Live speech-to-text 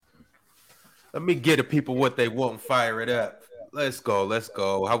Let me get the people what they want and fire it up. Let's go. Let's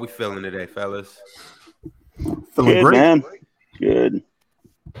go. How we feeling today, fellas? Feeling Good, great. man. Good.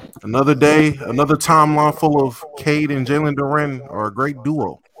 Another day, another timeline full of Cade and Jalen Duren are a great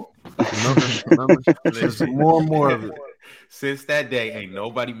duo. There's more and more of it. Since that day, ain't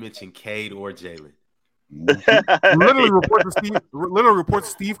nobody mentioned Cade or Jalen. Literally reports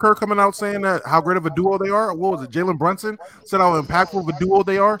Steve Kerr coming out saying that how great of a duo they are. What was it? Jalen Brunson said how impactful of a duo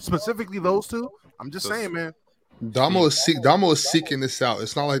they are, specifically those two. I'm just saying, man. Damo is seeking this out.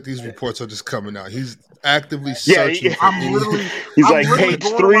 It's not like these reports are just coming out. He's actively searching. He's like page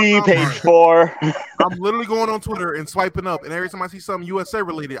 3, page 4. I'm literally going on Twitter and swiping up, and every time I see something USA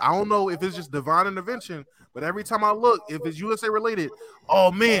related, I don't know if it's just divine intervention, but every time I look, if it's USA related,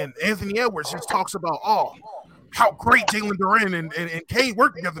 oh man, Anthony Edwards just talks about how great Jalen Duren and Cade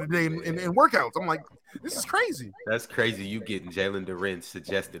work together today in workouts. I'm like, this is crazy. That's crazy. You getting Jalen Duren's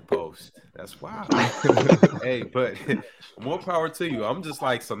suggested post. That's wild. Hey, but more power to you. I'm just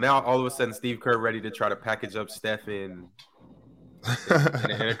like, so now all of a sudden Steve Kerr ready to try to package up Steph and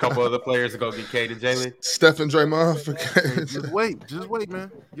a couple other players to go get Cade and Jalen. Steph and Draymond. Just wait,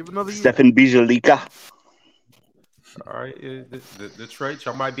 man. Give another year. Stephen Bijalika. All right, the Detroit,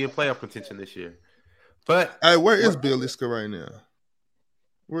 y'all might be in playoff contention this year. But hey, where is Bijalika right now?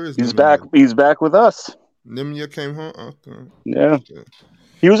 Where is he's back? He's back with us. Nimya came home. Okay. Yeah,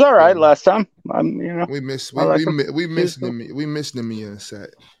 he was all right last time. We missed Nimya. We missed Nimya in set.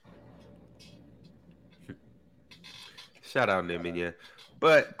 Shout out Nimya.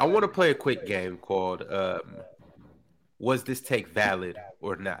 But I want to play a quick game called "Was This Take Valid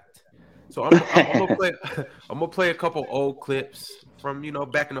or Not?" So I'm gonna play a couple old clips from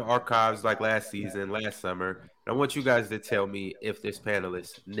back in the archives, like last season, last summer. I want you guys to tell me if this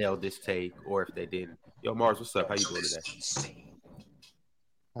panelist nailed this take or if they didn't. Yo, Mars, what's up? How you doing today?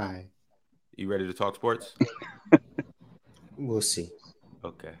 Hi. You ready to talk sports? We'll see.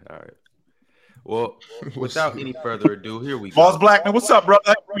 Okay, all right. Well, without any further ado, here we go. Mars Blackman, what's up,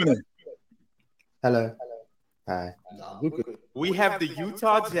 brother? Hello. Hi. We have the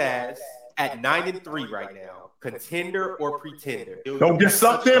Utah Jazz at 9-3 right now. Contender or pretender? Don't get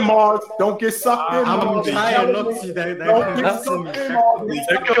sucked in, Mars. Don't get sucked in, Mars. I'm trying not to. Don't get sucked in, Mars.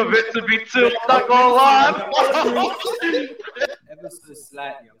 They're convincing me too. I'm not gonna lie. Ever so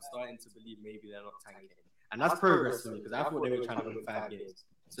slightly, I'm starting to believe maybe they're not tanking. And that's progress for me because I thought they were trying to win 5 games.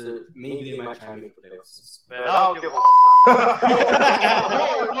 So maybe they might try and make playoffs. Man, I don't give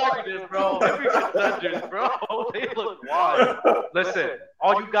a negative, bro. Every contenders, bro. They look wild. Listen,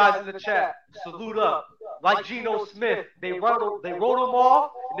 all you guys in the chat, salute up. Like Geno Smith, they wrote them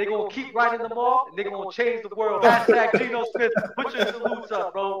off, and they're going to keep writing them off, and they're going to change the world. Hashtag Geno Smith, put your salutes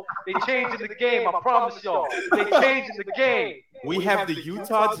up, bro. They changing the game, I promise y'all. They changing the game. We have the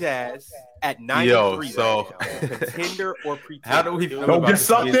Utah Jazz at 9-3. So contender or pretender? How do we feel Don't get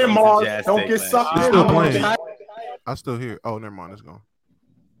sucked in, Mars. Don't get sucked in. Still playing. I still hear. Oh, never mind. It's gone.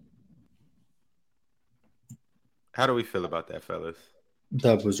 How do we feel about that, fellas?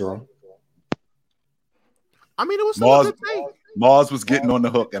 Dub was wrong. I mean, it was still a good take. Mars was getting on the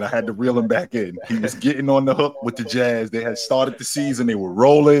hook, and I had to reel him back in. He was getting on the hook with the Jazz. They had started the season. They were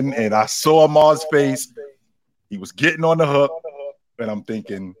rolling, and I saw Mars' face. He was getting on the hook, and I'm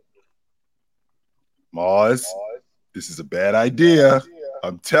thinking, Mars, this is a bad idea.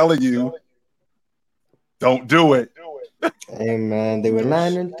 I'm telling you, don't do it. Hey, man, they were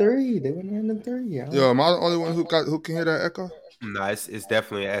 9-3. They were 9-3. Yo, am I the only one who can hear that echo? No, it's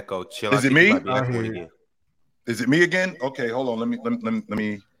definitely an echo. Chill. Is it me? Is it me again? Okay, hold on. Let me.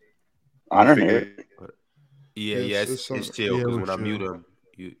 I don't hear it. Yeah, it's chill because when I mute him,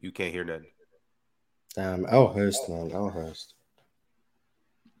 you can't hear nothing. Damn, Elhurst, man, Elhurst.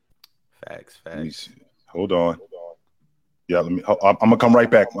 Facts. Hold on. Yeah, I'm gonna come right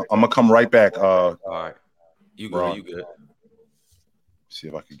back. All right, you good. See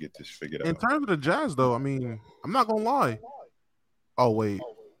if I can get this figured out. In terms of the Jazz, though, I mean, I'm not gonna lie. Oh wait,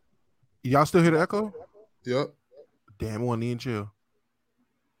 y'all still hear the echo? Yep. Damn, one need and chill.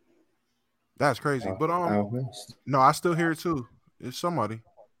 That's crazy. But no, I still hear it too. It's somebody.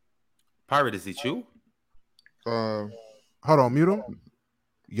 Pirate, is it you? Hold on, mute him.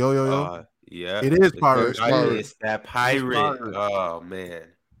 Yo. Yeah, it is Pirate. It's that Pirate. Oh man.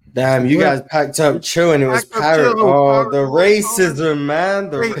 Damn, you guys packed up chill and it was Pirate. Oh, the racism,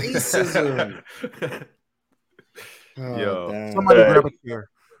 man. The racism. Yo, damn. Somebody grab a chair.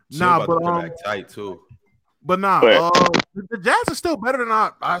 Nah, but back tight too. But the Jazz are still better than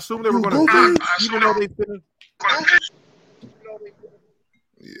I assumed they were going to be, even though they finished.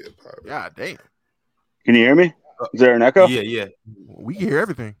 Yeah, Pirate. God damn. Can you hear me? Is there an echo? Yeah. We can hear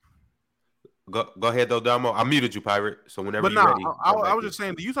everything. Go ahead though, Damo. I muted you, Pirate. So whenever But you're ready, I was just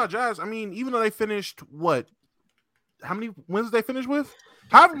saying the Utah Jazz. I mean, even though they finished how many wins they finished with?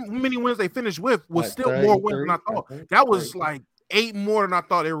 However many wins they finished with was Like still more wins than I 33, thought. I think. That was like 8 more than I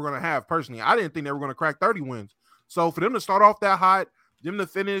thought they were going to have. Personally, I didn't think they were going to crack 30 wins. So for them to start off that hot, them to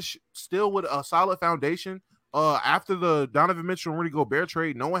finish still with a solid foundation. After the Donovan Mitchell and Rudy Gobert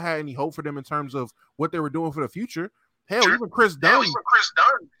trade, no one had any hope for them in terms of what they were doing for the future. Hell, even Chris Dunn.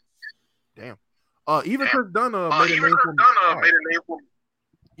 Damn. Even Chris Dunn made a name for him.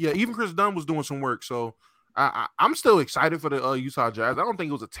 Yeah, even Chris Dunn was doing some work. So I'm still excited for the Utah Jazz. I don't think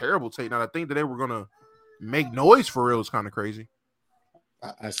it was a terrible take. Now, I think that they were gonna make noise for real is kind of crazy.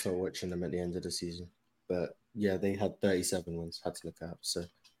 I started watching them at the end of the season, but yeah, they had 37 wins. Had to look out. So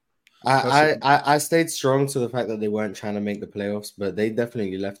I stayed strong to the fact that they weren't trying to make the playoffs, but they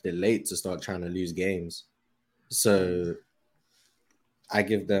definitely left it late to start trying to lose games. So I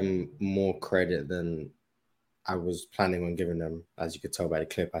give them more credit than I was planning on giving them. As you could tell by the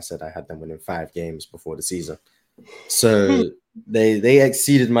clip, I said I had them winning 5 games before the season. So they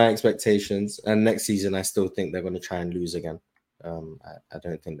exceeded my expectations. And next season, I still think they're going to try and lose again. I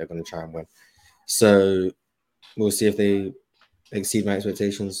don't think they're going to try and win. So we'll see if they exceed my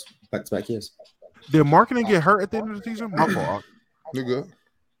expectations back-to-back years. Did marketing get hurt at the end of the season? My fault. You good?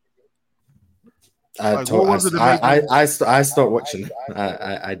 I stopped watching.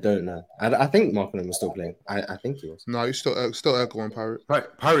 I don't know. I think Markkanen was still playing. I think he was. No, you still echoing, Pirate.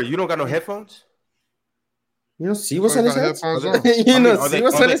 Pirate, you don't got no headphones? You know, see what's on his head? Headphones on.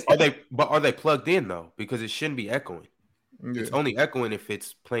 Are they plugged in though? Because it shouldn't be echoing. Yeah. It's only echoing if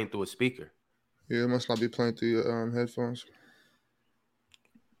it's playing through a speaker. Yeah, it must not be playing through your headphones.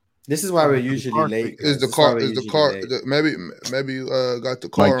 This is why we're usually late. Is the car? Maybe you got the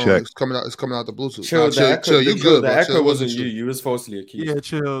car on. It's coming out the Bluetooth. Chill. You good? The echo chill, wasn't you. You was falsely accused. Yeah,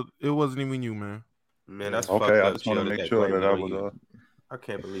 chill. It wasn't even you, man. Man, that's okay. I just want to make sure that I was. I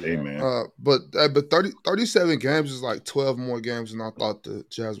can't believe hey, that. Man. But 37 games is like 12 more games than I thought the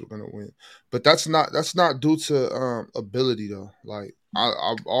Jazz were gonna win. But that's not due to ability though. Like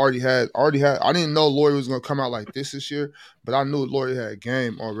I already had. I didn't know Laurie was gonna come out like this year, but I knew Laurie had a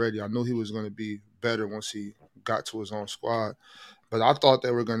game already. I knew he was gonna be better once he got to his own squad. But I thought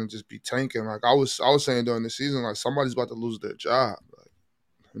they were gonna just be tanking. Like I was saying during the season, like somebody's about to lose their job. Like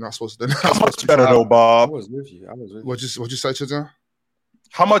you're not supposed to. How much better though, Bob? I was with you. What you say, Chazan?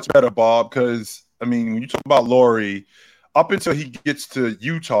 How much better, Bob? Because I mean, when you talk about Laurie, up until he gets to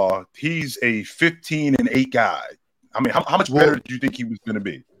Utah, he's a 15-8 guy. I mean, how much better do you think he was going to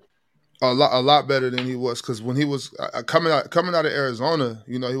be? A lot better than he was, because when he was coming out of Arizona,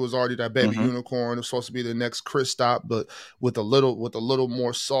 you know, he was already that baby unicorn. It was supposed to be the next Kristaps, but with a little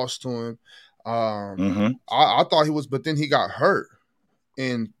more sauce to him. I thought he was, but then he got hurt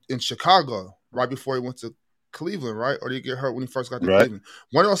in Chicago right before he went to Cleveland, right? Or did he get hurt when he first got to Cleveland?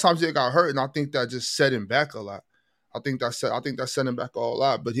 One of those times he got hurt, and I think that just set him back a lot. I think that set him back a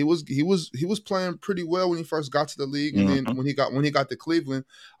lot. But he was playing pretty well when he first got to the league, and then when he got to Cleveland,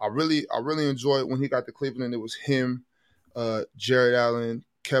 I really enjoyed when he got to Cleveland. It was him, Jared Allen,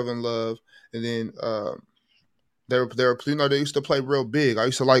 Kevin Love, and then they used to play real big. I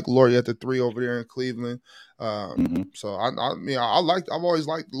used to like Laurie at the 3 over there in Cleveland. So I've always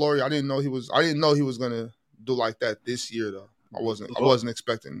liked Laurie. I didn't know he was gonna do like that this year though. I wasn't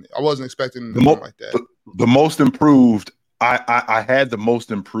expecting anything like that. The most improved, I had the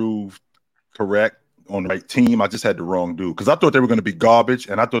most improved correct on the right team. I just had the wrong dude because I thought they were going to be garbage,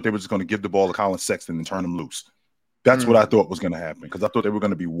 and I thought they were just going to give the ball to Colin Sexton and turn him loose. That's what I thought was going to happen because I thought they were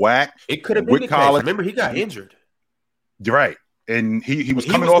going to be whack. It could have been the case. Remember, he got injured. You're right, and he was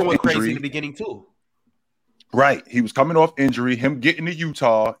coming off injury. Crazy in the beginning too. Right. He was coming off injury, him getting to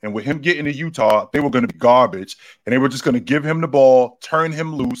Utah, and with him getting to Utah, they were going to be garbage, and they were just going to give him the ball, turn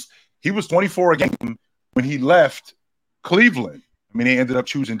him loose. He was 24 a game when he left Cleveland. I mean, they ended up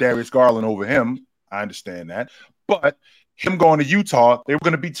choosing Darius Garland over him. I understand that. But him going to Utah, they were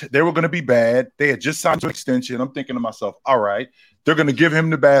going to be bad. They had just signed an extension. I'm thinking to myself, all right, they're going to give him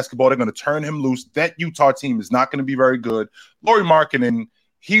the basketball. They're going to turn him loose. That Utah team is not going to be very good. Laurie Markkanen,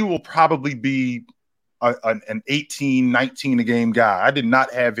 he will probably be an 18, 19 a game guy. I did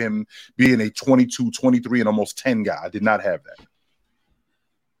not have him being a 22, 23, and almost 10 guy. I did not have that.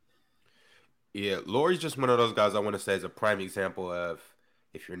 Yeah, Laurie's just one of those guys I want to say is a prime example of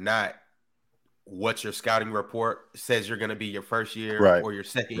if you're not what your scouting report says you're going to be your first year or your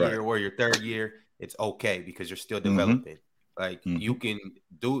second year or your third year, it's okay because you're still developing. Like you can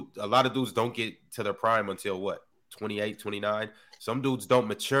do – a lot of dudes don't get to their prime until what, 28, 29? Some dudes don't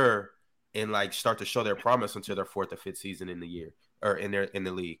mature and like start to show their promise until their 4th or 5th season in the year or in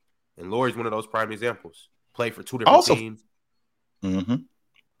the league. And Lauri's one of those prime examples. Played for two I different also, teams. Mhm.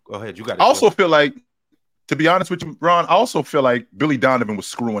 Go ahead, you got it. I also feel like, to be honest with you, Ron, I also feel like Billy Donovan was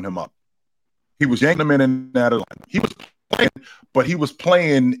screwing him up. He was yanking him in and out of the line. He was playing, but he was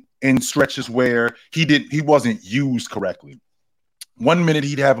playing in stretches where he wasn't used correctly. 1 minute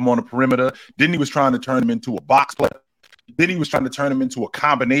he'd have him on the perimeter, then he was trying to turn him into a box player. Then he was trying to turn him into a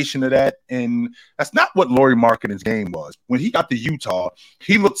combination of that. And that's not what Lauri Markkanen's game was. When he got to Utah,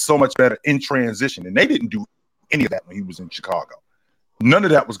 he looked so much better in transition. And they didn't do any of that when he was in Chicago. None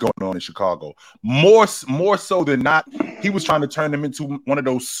of that was going on in Chicago. More so than not, he was trying to turn him into one of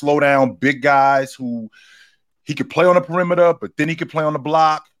those slow down big guys who he could play on the perimeter, but then he could play on the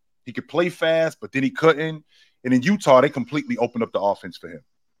block. He could play fast, but then he couldn't. And in Utah, they completely opened up the offense for him.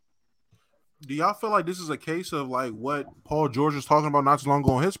 Do y'all feel like this is a case of like what Paul George was talking about not too long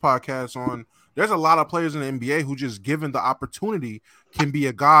ago on his podcast on there's a lot of players in the NBA who just given the opportunity can be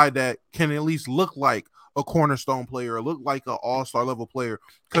a guy that can at least look like a cornerstone player or look like an all-star level player?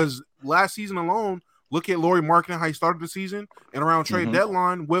 Because last season alone, look at Lauri Markkanen, how he started the season and around trade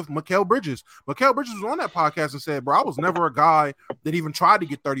deadline with Mikal Bridges. Mikal Bridges was on that podcast and said, bro, I was never a guy that even tried to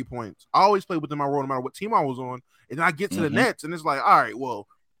get 30 points. I always played within my role no matter what team I was on. And then I get to the Nets and it's like, all right, well,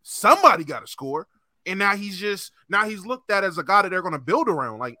 somebody got to score. And now he's looked at as a guy that they're going to build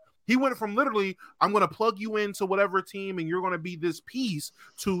around. Like he went from literally, I'm going to plug you into whatever team and you're going to be this piece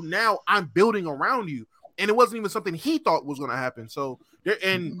to now I'm building around you. And it wasn't even something he thought was going to happen. So there,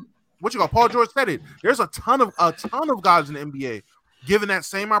 and what you got? Paul George said it. There's a ton of guys in the NBA given that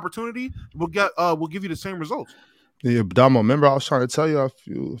same opportunity will give you the same results. Yeah, Damo, remember I was trying to tell you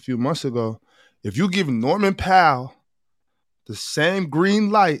a few months ago, if you give Norman Powell the same green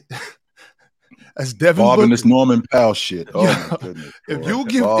light as Devin Booker, Booker, this Norman Powell shit. Oh my goodness!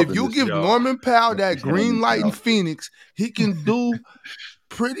 if you give Norman Powell that green light in Phoenix, he can do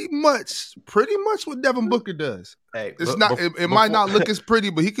pretty much what Devin Booker does. Hey, It might not look as pretty,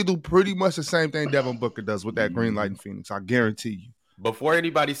 but he could do pretty much the same thing Devin Booker does with that green light in Phoenix. I guarantee you. Before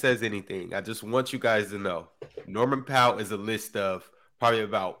anybody says anything, I just want you guys to know Norman Powell is a list of probably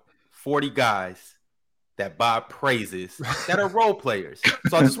about 40 guys that Bob praises that are role players.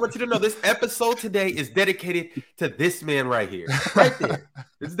 So I just want you to know this episode today is dedicated to this man right here. Right there.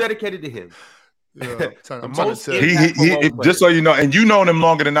 It's dedicated to him. Yeah, just so you know, and you known him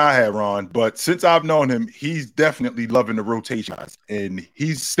longer than I have, Ron, but since I've known him, he's definitely loving the rotation. And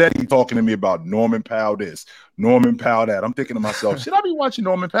he's steady talking to me about Norman Powell this, Norman Powell that. I'm thinking to myself, should I be watching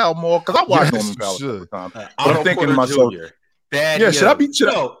Norman Powell more? because I watch Norman Powell all the time. But I'm thinking to myself, should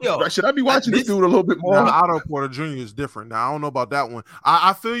I be watching this dude a little bit more? Otto Porter Jr. is different. Now I don't know about that one.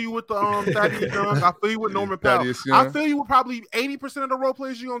 I feel you with the Thaddeus Young. I feel you with Norman Powell. I feel you with probably 80% of the role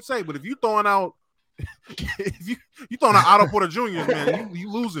players you're gonna say. But if you throwing out, if you throwing out Otto Porter Jr., man,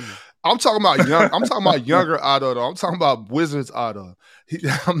 you losing me. I'm talking about young. I'm talking about younger Otto though. I'm talking about Wizards Otto.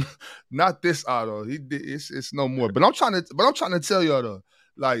 Not this Otto. It's no more. But I'm trying to tell y'all though,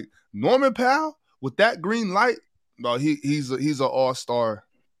 like Norman Powell with that green light. No, he's an all-star.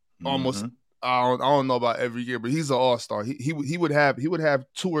 Almost, I don't know about every year, but he's an all-star. He would have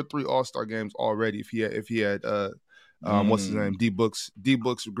 2 or 3 all-star games already if he had what's his name, D Book's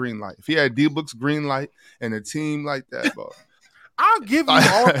green light. If he had D Book's green light and a team like that, bro. I'll give you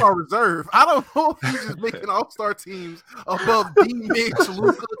all-star reserve. I don't know if he's just making all-star teams above D Mitch,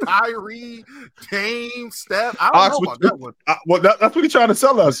 Luka, Kyrie, James, Steph. I don't know about that one. That's what he's trying to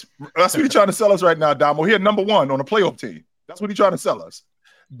sell us. That's what he's trying to sell us right now, Damo. He had number 1 on a playoff team. That's what he's trying to sell us.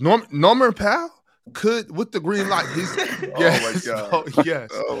 Norman Powell could with the green light. He's yes, oh my God. Yes.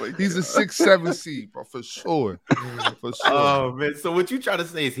 Oh my He's a 6-7 seed, bro, for sure. For sure. Oh man. So what you trying to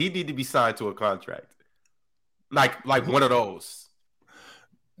say is he need to be signed to a contract. Like one of those.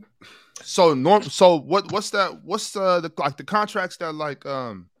 So what's that? What's the contracts that like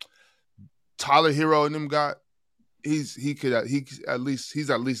Tyler Hero and them got? He's at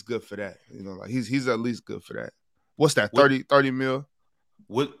least good for that. You know, like he's at least good for that. What's that? 30 mil?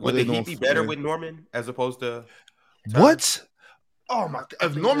 Would the Heat be better with Norman as opposed to what? Oh my God!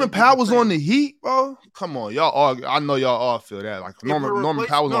 If Norman Powell was on the Heat, bro, come on, y'all. I know y'all all feel that. Like Norman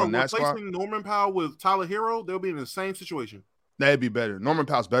Powell was on that spot. Replacing Norman Powell with Tyler Hero, they'll be in the same situation. That'd be better. Norman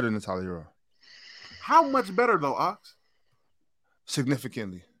Powell's better than Tyler Hero. How much better though, Ox?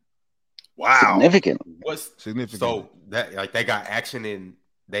 Significantly. Wow. Significantly. What's significant? So that like they got action and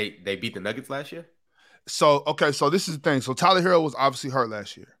they beat the Nuggets last year? So this is the thing. So Tyler Hero was obviously hurt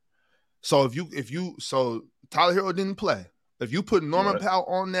last year. So so Tyler Hero didn't play. If you put Norman Powell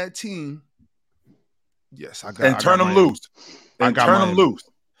on that team, yes, I got and turn him loose. And turn him loose.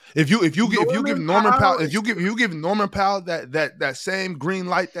 If you give Norman Powell Powell- if you give Norman Powell that same green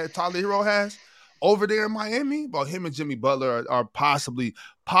light that Tyler Hero has over there in Miami, well, him and Jimmy Butler are possibly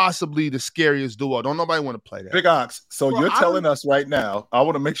the scariest duo. Don't nobody want to play that. Big Ox. So Bro, you're telling us right now, I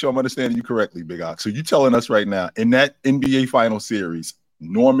want to make sure I'm understanding you correctly, Big Ox. So you're telling us right now, in that NBA final series,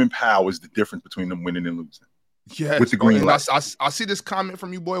 Norman Powell is the difference between them winning and losing. Yes, with the bro. green And light. I see this comment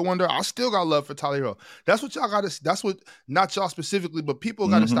from you, boy Wonder. I still got love for Tyler Hero. That's what y'all got to. That's what not y'all specifically, but people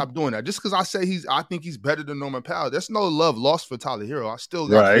got to stop doing that. Just because I think he's better than Norman Powell. There's no love lost for Tyler Hero. I still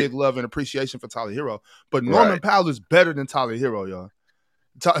got big love and appreciation for Tyler Hero. But Norman Powell is better than Tyler Hero, y'all.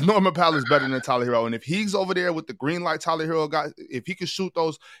 Norman Powell is better than Tyler Hero. And if he's over there with the green light Tyler Hero got, if he can shoot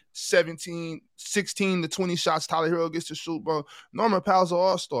those 16 to 20 shots Tyler Hero gets to shoot, bro, Norman Powell's an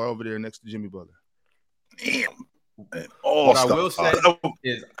all-star over there next to Jimmy Butler. Damn. What I will say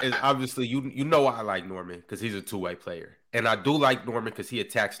is obviously you know I like Norman because he's a two-way player, and I do like Norman because he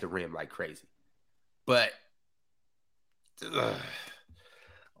attacks the rim like crazy. But I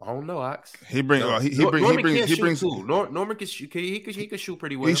don't know, Ox. Norman can shoot. He can shoot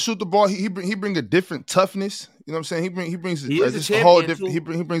pretty well. He shoot the ball. He bring a different toughness. You know what I'm saying? He brings a whole different. He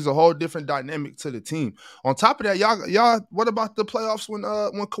brings a whole different dynamic to the team. On top of that, y'all. What about the playoffs when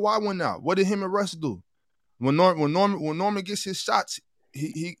Kawhi went out? What did him and Russ do? When Norman gets his shots,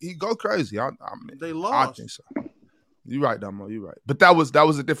 he go crazy. They lost. I think so. You're right, Damo. You're right. But that was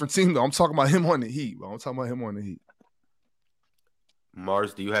a different team though. I'm talking about him on the Heat. Bro. I'm talking about him on the Heat.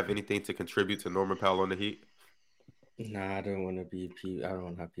 Mars, do you have anything to contribute to Norman Powell on the Heat? Nah, I don't want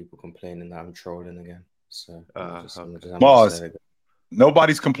to have people complaining that I'm trolling again. So Mars,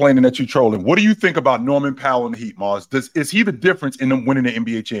 nobody's complaining that you're trolling. What do you think about Norman Powell on the Heat, Mars? Is he the difference in them winning the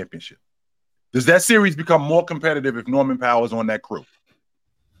NBA championship? Does that series become more competitive if Norman Powell is on that crew?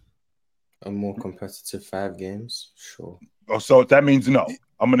 A more competitive 5 games? Sure. Oh, so that means no.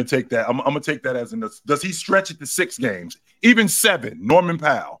 I'm going to take that. I'm going to take that as does he stretch it to 6 games? Even 7, Norman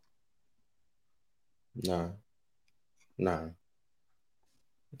Powell? No.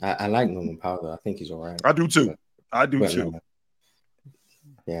 I like Norman Powell, though. I think he's all right. I do, too. No.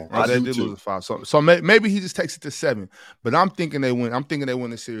 Yeah, they did lose 5. So maybe he just takes it to 7. But I'm thinking they win. I'm thinking they win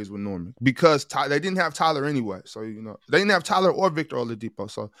the series with Norman because they didn't have Tyler anyway. So they didn't have Tyler or Victor Oladipo.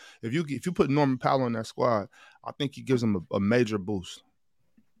 So if you put Norman Powell on that squad, I think he gives them a major boost.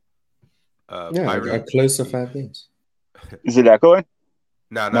 A closer 5 games. Is it echoing?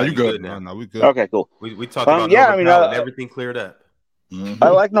 No, you good now. No, we good. Okay, cool. We talked about Norman Powell and everything cleared up. I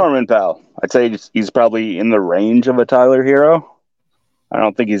like Norman Powell. I'd say he's probably in the range of a Tyler Hero. I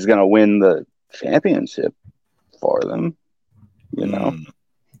don't think he's going to win the championship for them. I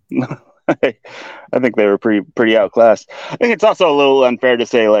think they were pretty outclassed. I think it's also a little unfair to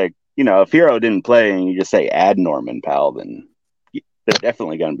say, like, if Hero didn't play and you just say add Norman Powell, then they're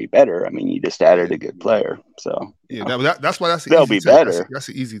definitely going to be better. I mean, you just added a good player. So that's why they'll be better. That's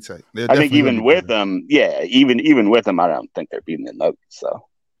an easy take. I think even with them, even with them, I don't think they're beating the Nuggets. So,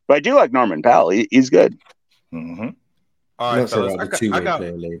 but I do like Norman Powell. He's good. Mm-hmm. All right, fellas. About the two-way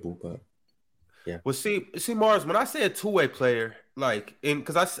player label, but yeah. Well, see, Mars. When I say a two-way player, like,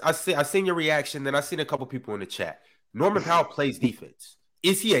 because I seen your reaction, then I seen a couple people in the chat. Norman Powell plays defense.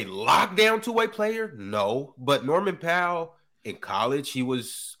 Is he a lockdown two-way player? No, but Norman Powell in college, he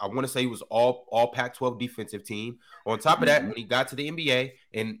was all Pac-12 defensive team. On top of that, when he got to the NBA,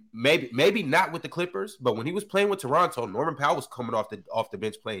 and maybe not with the Clippers, but when he was playing with Toronto, Norman Powell was coming off the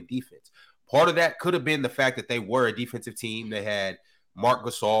bench playing defense. Part of that could have been the fact that they were a defensive team. They had Marc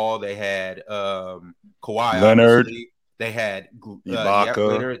Gasol, they had Kawhi Leonard, obviously. They had Ibaka.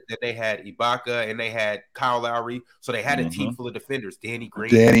 Leonard, then they had Ibaka, and they had Kyle Lowry. So they had a team full of defenders. Danny Green.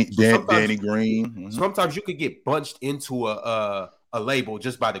 Danny Green. Mm-hmm. Sometimes you could get bunched into a label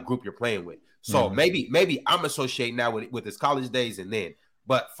just by the group you're playing with. So maybe I'm associating now with his college days and then.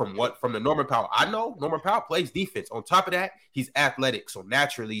 But from the Norman Powell, I know Norman Powell plays defense. On top of that, he's athletic. So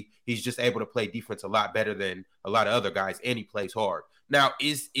naturally, he's just able to play defense a lot better than a lot of other guys, and he plays hard. Now,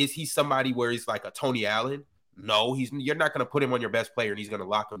 is he somebody where he's like a Tony Allen? No, you're not going to put him on your best player and he's going to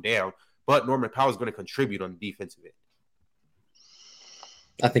lock him down. But Norman Powell is going to contribute on the defensive end.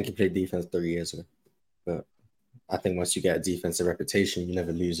 I think he played defense 3 years ago. But I think once you get a defensive reputation, you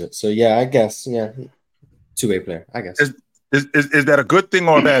never lose it. So, yeah, I guess, two-way player, I guess. Is that a good thing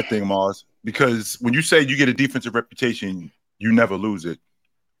or a bad thing, Mars? Because when you say you get a defensive reputation, you never lose it.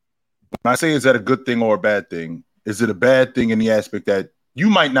 When I say is that a good thing or a bad thing, is it a bad thing in the aspect that you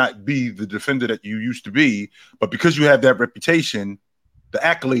might not be the defender that you used to be, but because you have that reputation, the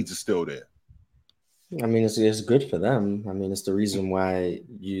accolades are still there? I mean, it's good for them. I mean, it's the reason why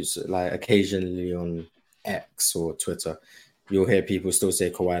occasionally on X or Twitter, you'll hear people still say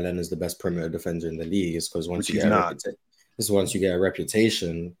Kawhi Leonard's the best perimeter defender in the league. Is because once you get a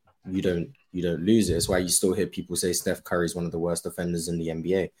reputation, you don't lose it. It's why you still hear people say Steph Curry is one of the worst defenders in the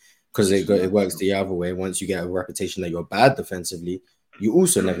NBA, because it works the other way. Once you get a reputation that you're bad defensively, you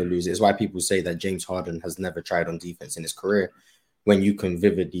also never lose it. It's why people say that James Harden has never tried on defense in his career, when you can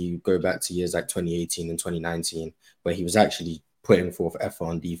vividly go back to years like 2018 and 2019, where he was actually putting forth effort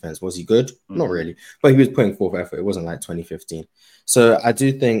on defense. Was he good? Not really, but he was putting forth effort. It wasn't like 2015. So I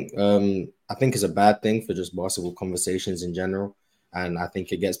do think, I think it's a bad thing for just basketball conversations in general. And I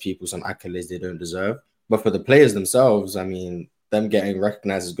think it gets people some accolades they don't deserve. But for the players themselves, I mean, them getting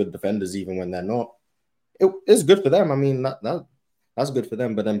recognized as good defenders, even when they're not, it's good for them. I mean, that's good for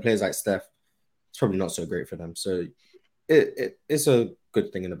them. But then players like Steph, it's probably not so great for them. So it's a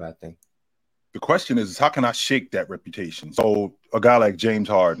good thing and a bad thing. The question is how can I shake that reputation? So a guy like James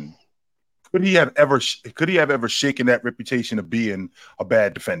Harden, could he have ever shaken that reputation of being a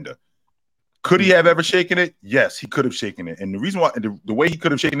bad defender? Could he have ever shaken it? Yes, he could have shaken it. And the reason why, the way he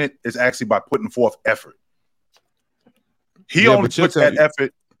could have shaken it is actually by putting forth effort. He only puts that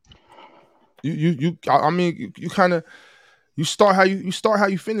effort. I mean, you start how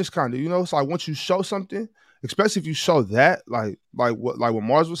you finish, kind of. You know, it's like once you show something, especially if you show that, like what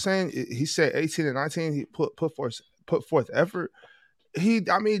Mars was saying, he said 18 and 19, he put forth effort.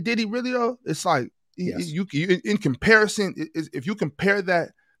 I mean, did he really though? It's like yes. you in comparison, if you compare that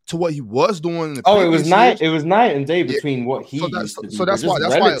to what he was doing. It was night and day between what he used to do. So that's why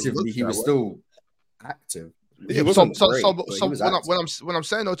he was still active. Yeah, when I'm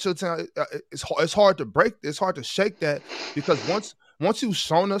saying though, Chilton, it's hard to break. It's hard to shake that, because once you've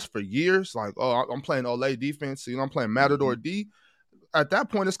shown us for years, like, oh, I'm playing Olay defense, you know, I'm playing Matador D. At that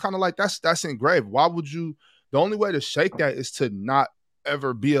point, it's kind of like that's engraved. Why would you? The only way to shake that is to not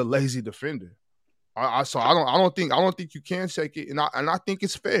ever be a lazy defender. I don't think you can shake it, and I think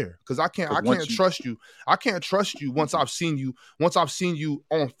it's fair, because I can't trust you. I can't trust you once I've seen you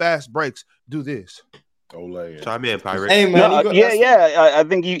on fast breaks do this. Chime in, Pirate. Hey, man, I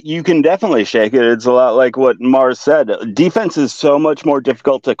think you can definitely shake it. It's a lot like what Mars said. Defense is so much more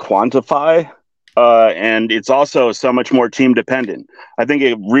difficult to quantify, and it's also so much more team dependent. I think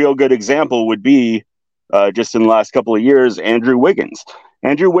a real good example would be just in the last couple of years, Andrew Wiggins.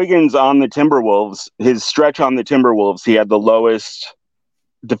 Andrew Wiggins on the Timberwolves, his stretch on the Timberwolves, he had the lowest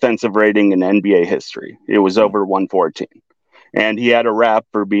defensive rating in NBA history. It was over 114. And he had a rap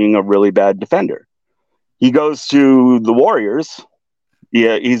for being a really bad defender. He goes to the Warriors.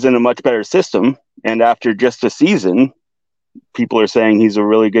 Yeah, he's in a much better system. And after just a season, people are saying he's a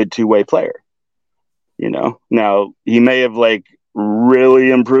really good two-way player. You know, now he may have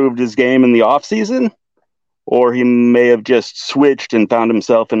really improved his game in the offseason, or he may have just switched and found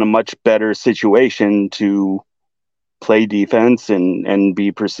himself in a much better situation to play defense and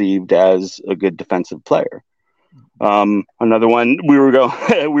be perceived as a good defensive player. Another one, we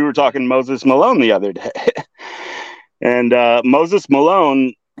were talking Moses Malone the other day, and Moses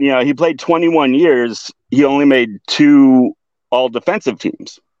Malone, you know, he played 21 years. He only made 2 all defensive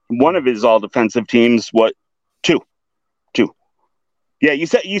teams. One of his all defensive teams, two. Yeah, you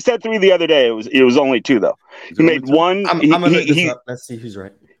said 3 the other day. It was only 2 though. He made 1. Let's see who's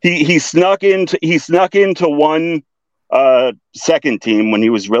right. He snuck into one second team when he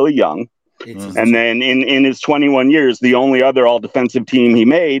was really young. And then in his 21 years, the only other all-defensive team he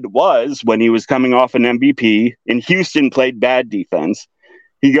made was when he was coming off an MVP, and Houston played bad defense.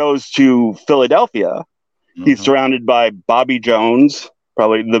 He goes to Philadelphia. Mm-hmm. He's surrounded by Bobby Jones,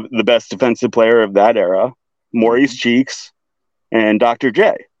 probably the best defensive player of that era, Maurice Cheeks, and Dr.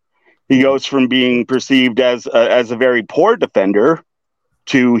 J. He goes from being perceived as a very poor defender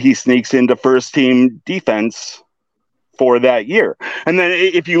to he sneaks into first-team defense for that year. And then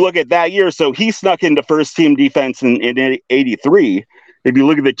if you look at that year, so he snuck into first team defense in 83. If you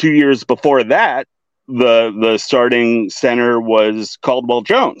look at the 2 years before that, the starting center was Caldwell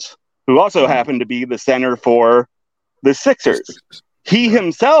Jones, who also happened to be the center for the Sixers. He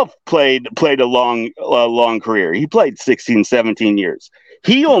himself played a long career. He played 16, 17 years.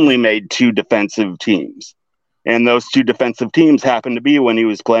 He only made 2 defensive teams. And those 2 defensive teams happened to be when he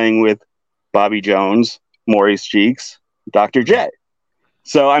was playing with Bobby Jones, Maurice Cheeks, Dr. J.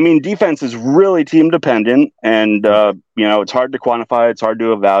 So, I mean, defense is really team dependent, and, you know, it's hard to quantify. It's hard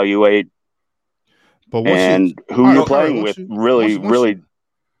to evaluate. But who you're playing with really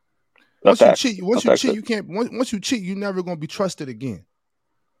affects. Once you cheat, you're never going to be trusted again.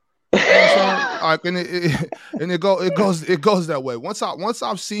 You know what I'm saying? It goes that way. Once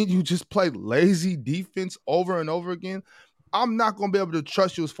I've seen you just play lazy defense over and over again, I'm not gonna be able to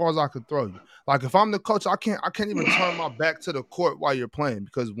trust you as far as I can throw you. Like if I'm the coach, I can't even turn my back to the court while you're playing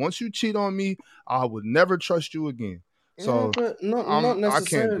because once you cheat on me, I would never trust you again. So but not I can't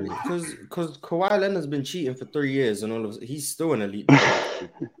necessarily do it. because Kawhi Leonard's been cheating for 3 years and all of he's still an elite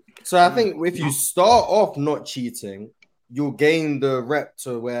defender. So I think if you start off not cheating, you'll gain the rep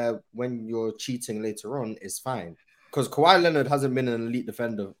to where when you're cheating later on is fine. Because Kawhi Leonard hasn't been an elite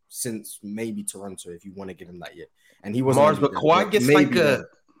defender since maybe Toronto, if you want to give him that yet. And he wasn't Mars, but Kawhi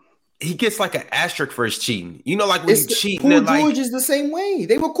gets like an asterisk for his cheating. You know, like when you cheat. Paul George is the same way.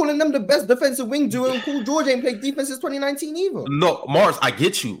 They were calling them the best defensive wing duo, and Paul George ain't played defense since 2019 either. No, Mars, I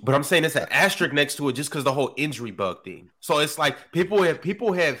get you, but I'm saying it's an asterisk next to it just because the whole injury bug thing. So it's like people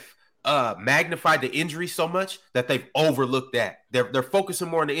have magnified the injury so much that they've overlooked that. They're focusing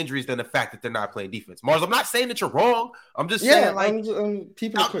more on the injuries than the fact that they're not playing defense. Mars, I'm not saying that you're wrong. I'm just saying like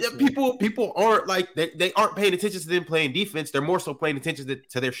people aren't like they aren't paying attention to them playing defense. They're more so paying attention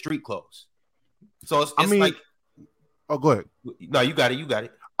to their street clothes. So it's like, oh, go ahead. No, you got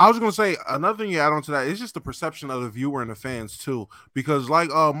it. I was going to say another thing you add on to that is just the perception of the viewer and the fans too, because like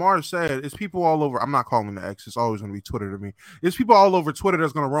Mars said, it's people all over. I'm not calling the X. It's always going to be Twitter to me. It's people all over Twitter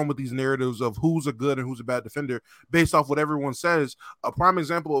that's going to run with these narratives of who's a good and who's a bad defender based off what everyone says. A prime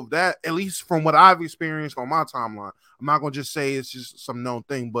example of that, at least from what I've experienced on my timeline, I'm not going to just say it's just some known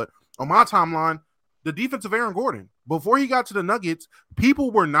thing, but on my timeline, the defense of Aaron Gordon. Before he got to the Nuggets,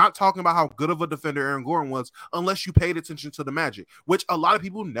 people were not talking about how good of a defender Aaron Gordon was unless you paid attention to the Magic, which a lot of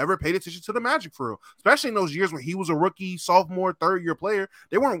people never paid attention to the Magic for real, especially in those years when he was a rookie, sophomore, third-year player.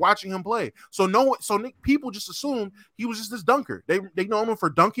 They weren't watching him play. So people just assumed he was just this dunker. They know him for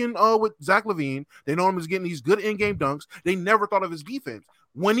dunking with Zach LaVine. They know him as getting these good in-game dunks. They never thought of his defense.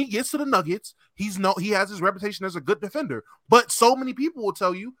 When he gets to the Nuggets, he has his reputation as a good defender. But so many people will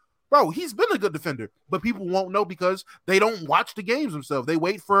tell you, bro, he's been a good defender, but people won't know because they don't watch the games themselves. They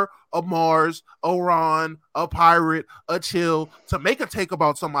wait for a Mars, a Ron, a Pirate, a Chill to make a take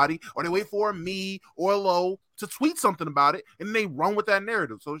about somebody, or they wait for a me or a Low to tweet something about it, and they run with that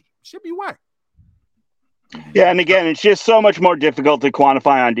narrative. So it should be whack. Yeah, and again, it's just so much more difficult to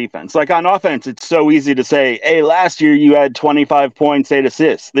quantify on defense. Like on offense, it's so easy to say, hey, last year you had 25 points, 8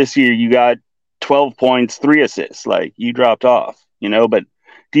 assists. This year you got 12 points, 3 assists. Like you dropped off, but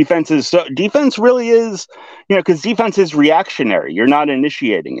defense really is, because defense is reactionary. You're not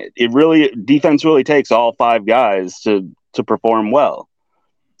initiating it. Defense really takes all 5 guys to perform well.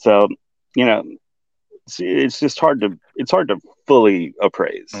 So, it's just hard to fully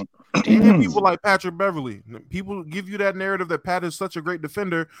appraise. And people like Patrick Beverly, people give you that narrative that Pat is such a great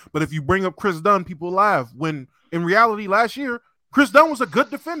defender, but if you bring up Chris Dunn, people laugh. When in reality, last year, Chris Dunn was a good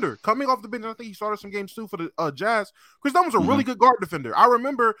defender. Coming off the bench, I think he started some games too for the Jazz. Chris Dunn was a really good guard defender. I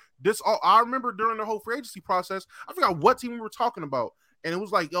remember during the whole free agency process, I forgot what team we were talking about. And it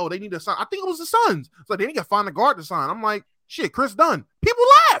was like, they need to sign. I think it was the Suns. It's like, they need to find a guard to sign. I'm like, shit, Chris Dunn. People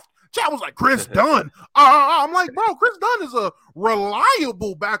laughed. Chat was like, Chris Dunn. I'm like, bro, Chris Dunn is a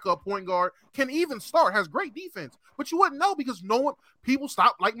reliable backup point guard, can even start, has great defense. But you wouldn't know because people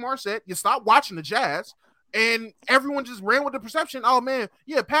stopped, like Mar said, you stopped watching the Jazz. And everyone just ran with the perception, oh, man,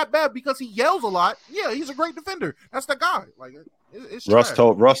 yeah, Pat Bev, because he yells a lot, yeah, he's a great defender. That's the guy. Like, it's Russ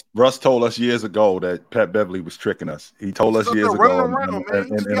told us years ago that Pat Beverly was tricking us. He told us years ago, and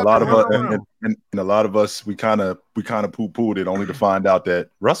a lot of us, we kind of poo-pooed it, only to find out that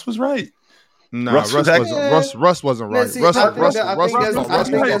Russ was right. Nah, Russ wasn't right. I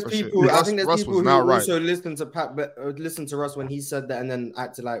think there's people who also listen to Russ when he said that and then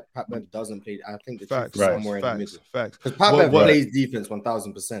acted like Pat Bev doesn't play. I think the truth is somewhere in the middle. Because Pat Bev plays defense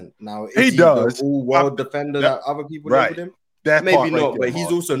 1000%. Now, is he does the all-world defender that other people know with him? Maybe not, but he's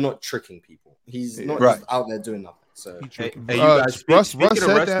also not tricking people. He's not just out there doing nothing. So,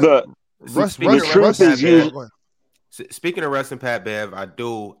 Speaking of Russ and Pat Bev, I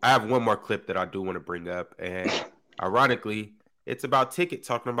have one more clip that I do want to bring up, and ironically, it's about Ticket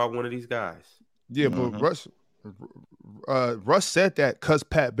talking about one of these guys. Yeah, but Russ said that because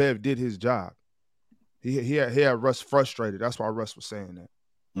Pat Bev did his job. He had Russ frustrated. That's why Russ was saying that.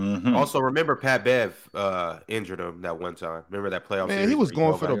 Mm-hmm. Also, remember Pat Bev injured him that one time. Remember that playoff series? He was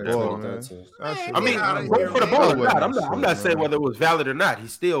going for the ball, man. I mean, going for the ball or not. I'm not saying whether it was valid or not. He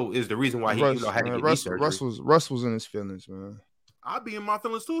still is the reason why he had to get knee surgery. Russ was in his feelings, man. I'd be in my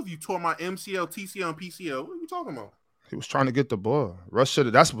feelings too if you tore my MCL, TCL, and PCL. What are you talking about? He was trying to get the ball. Russ should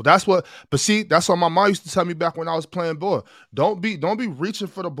have. That's what. But see, that's what my mom used to tell me back when I was playing ball. Don't be reaching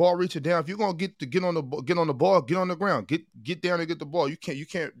for the ball, reaching down. If you're gonna get on the ball, get on the ground. Get down and get the ball. You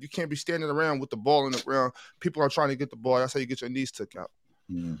can't be standing around with the ball in the ground. People are trying to get the ball. That's how you get your knees took out.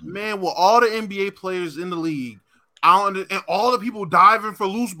 Man, with all the NBA players in the league, And all the people diving for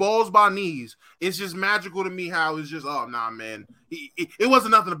loose balls by knees. It's just magical to me how it's just, oh, nah, man. It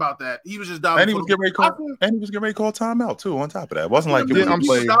wasn't nothing about that. He was just diving And he was getting ready to call timeout too. On top of that, it wasn't like it was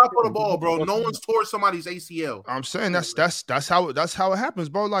dive for the ball, bro. No one's tore somebody's ACL. I'm saying that's how it happens,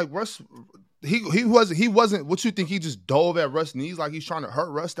 bro. Like Russ, he wasn't. What you think? He just dove at Russ' knees like he's trying to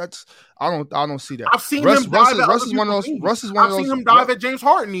hurt Russ. I don't see that. I've seen him dive at Russ is one of those. I've seen him dive at James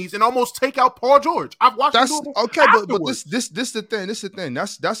Harden knees and almost take out Paul George. I've watched. That's him do it okay, but afterwards. this the thing. This is the thing.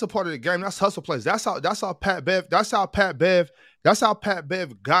 That's a part of the game. That's hustle plays. That's how Pat Bev. That's how Pat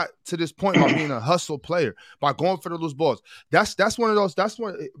Bev got to this point by being a hustle player, by going for the loose balls. That's one of those. That's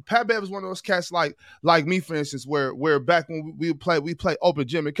one. Pat Bev is one of those cats like me, for instance, where back when we play open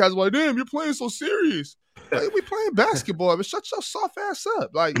gym, and cats were like, damn, you're playing so serious. Like, we playing basketball, but shut your soft ass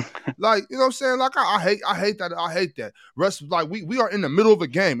up. Like you know what I'm saying? Like I hate that. Russ, like we are in the middle of a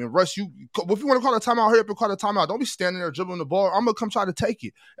game, and Russ, if you want to call a timeout, hurry up and call a timeout. Don't be standing there dribbling the ball. I'm gonna come try to take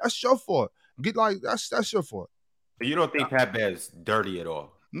it. That's your fault. That's your fault. You don't think Pat Bev's dirty at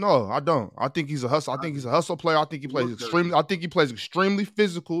all? No, I don't. I think he's a hustle. I think he's a hustle player. I think he plays extremely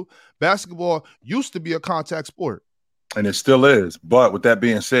physical. Basketball used to be a contact sport. And it still is. But with that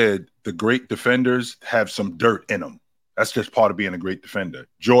being said, the great defenders have some dirt in them. That's just part of being a great defender.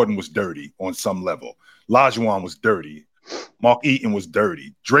 Jordan was dirty on some level. Olajuwon was dirty. Mark Eaton was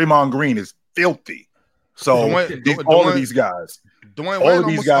dirty. Draymond Green is filthy. So all of these guys. Dwayne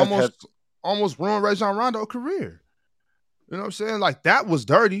Wade almost ruined Rajon Rondo's career. You know what I'm saying? Like, that was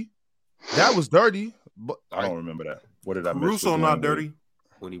dirty. But I don't remember that. What did I miss? Russo not dirty.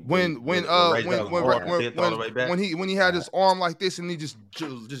 When he had his arm like this and he just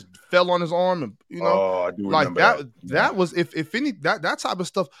fell on his arm, and I do remember that. That was if any that type of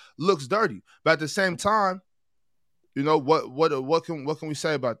stuff looks dirty. But at the same time, what can we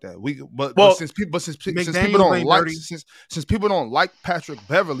say about that? Since people don't like Patrick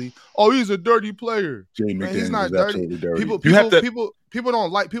Beverly, he's a dirty player. Man, he's not dirty. People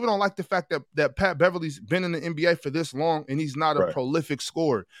don't like the fact that Pat Beverly's been in the NBA for this long and he's not a prolific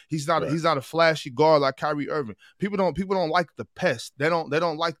scorer. He's not a flashy guard like Kyrie Irving. People don't like the pest. They don't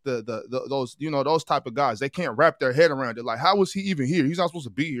like those type of guys. They can't wrap their head around it. Like, how is he even here? He's not supposed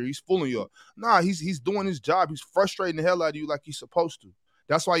to be here. He's fooling you. Nah, he's doing his job. He's frustrating the hell out of you like he's supposed to.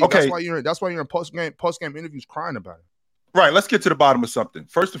 That's why you're in post game interviews crying about it. Right. Let's get to the bottom of something.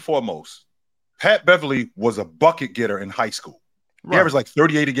 First and foremost, Pat Beverly was a bucket getter in high school. He averaged like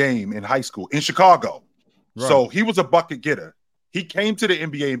 38 a game in high school in Chicago. Right. So he was a bucket getter. He came to the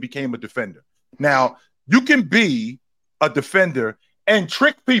NBA and became a defender. Now, you can be a defender and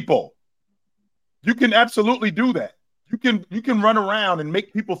trick people. You can absolutely do that. You can run around and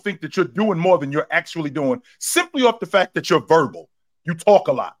make people think that you're doing more than you're actually doing simply off the fact that you're verbal. You talk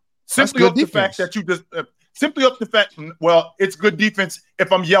a lot. Simply off the fact that you just it's good defense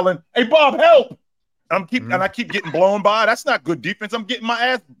if I'm yelling, "Hey Bob, help!" And I keep getting blown by. That's not good defense. I'm getting my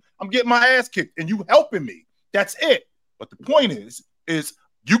ass kicked, and you helping me. That's it. But the point is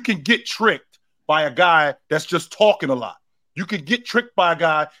you can get tricked by a guy that's just talking a lot. You can get tricked by a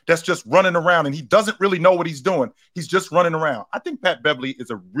guy that's just running around and he doesn't really know what he's doing. He's just running around. I think Pat Beverly is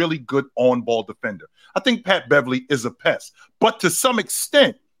a really good on-ball defender. I think Pat Beverly is a pest. But to some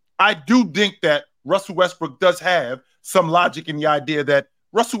extent, I do think that Russell Westbrook does have some logic in the idea that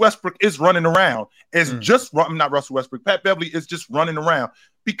Russell Westbrook is running around. Not Russell Westbrook. Pat Beverly is just running around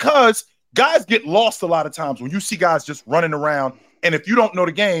because guys get lost a lot of times when you see guys just running around. And if you don't know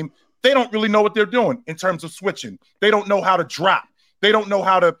the game, they don't really know what they're doing in terms of switching. They don't know how to drop. They don't know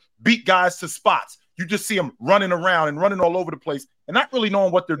how to beat guys to spots. You just see them running around and running all over the place and not really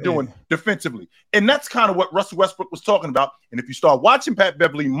knowing what they're doing defensively. And that's kind of what Russell Westbrook was talking about. And if you start watching Pat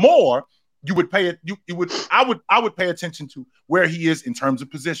Beverly more, you would pay it. I would pay attention to where he is in terms of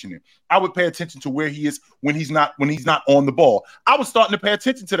positioning. I would pay attention to where he is when he's not on the ball. I was starting to pay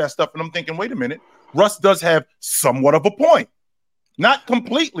attention to that stuff, and I'm thinking, wait a minute, Russ does have somewhat of a point. Not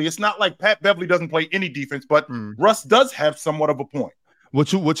completely. It's not like Pat Beverly doesn't play any defense, but Russ does have somewhat of a point.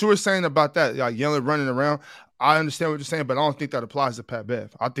 What you were saying about that, like yelling, running around, I understand what you're saying, but I don't think that applies to Pat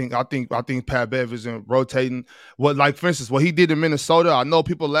Bev. I think Pat Bev isn't rotating. For instance, what he did in Minnesota, I know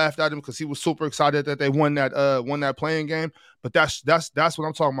people laughed at him because he was super excited that they won that playing game. But that's what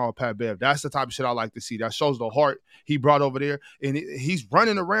I'm talking about with Pat Bev. That's the type of shit I like to see. That shows the heart he brought over there, and he's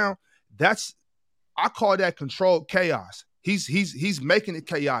running around. I call that controlled chaos. He's making it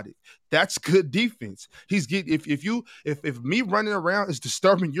chaotic. That's good defense. He's getting if me running around is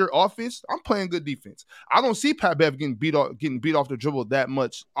disturbing your offense, I'm playing good defense. I don't see Pat Bev getting beat off the dribble that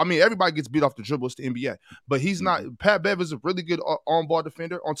much. I mean, everybody gets beat off the dribble. It's the NBA, but he's not. Pat Bev is a really good on-ball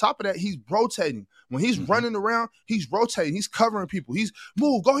defender. On top of that, he's rotating. When he's running around, he's rotating. He's covering people. He's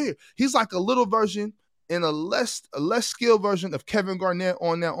move, go here. He's like a little version and a less skilled version of Kevin Garnett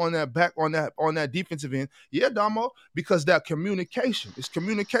on that defensive end. Yeah, Damo, because that communication. It's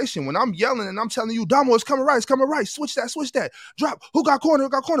communication. When I'm yelling and I'm telling you, Damo, it's coming right, switch that. Drop. Who got corner?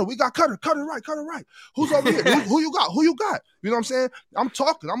 We got cutter right. Who's over here? Who you got? You know what I'm saying? I'm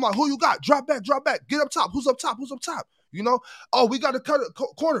talking. I'm like, who you got? Drop back. Get up top. Who's up top? You know, oh, we got to cut a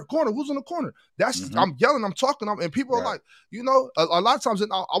corner. Who's in the corner? That's I'm yelling, I'm talking, and people are like, you know, a lot of times. And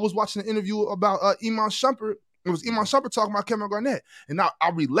I was watching an interview about Iman Shumpert. It was Iman Shumpert talking about Kevin Garnett, and now I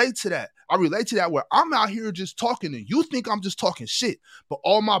relate to that. Where I'm out here just talking, and you think I'm just talking shit, but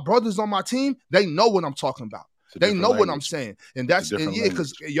all my brothers on my team, they know what I'm talking about. They know what I'm saying, and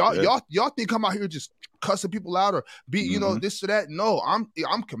because y'all think I'm out here just cussing people out or you know, this or that. No,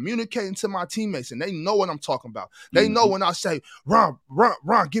 I'm communicating to my teammates, and they know what I'm talking about. They know when I say run,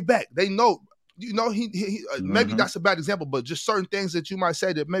 get back. They know. You know, he maybe that's a bad example, but just certain things that you might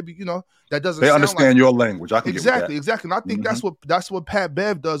say that maybe, you know, that doesn't. They understand your language. I can exactly. And I think that's what Pat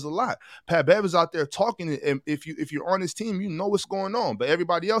Bev does a lot. Pat Bev is out there talking, and if you're on his team, you know what's going on. But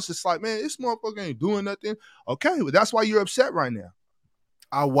everybody else is like, man, this motherfucker ain't doing nothing. Okay, well, that's why you're upset right now.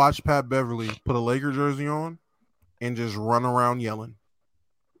 I watched Pat Beverly put a Laker jersey on and just run around yelling.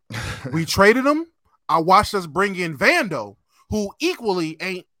 We traded him. I watched us bring in Vando, who equally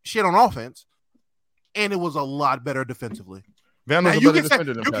ain't shit on offense. And it was a lot better defensively. Vando's a better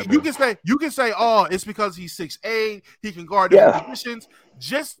defender than Pat Bev. You can say, oh, it's because he's 6'8", he can guard different positions.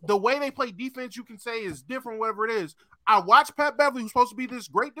 Just the way they play defense, you can say is different, whatever it is. I watched Pat Beverly, who's supposed to be this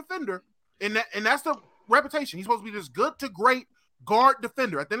great defender, and that's the reputation. He's supposed to be this good to great guard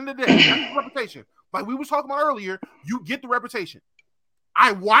defender. At the end of the day, that's the reputation. Like we was talking about earlier, you get the reputation.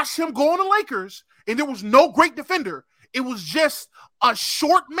 I watched him go on the Lakers, and there was no great defender. It was just a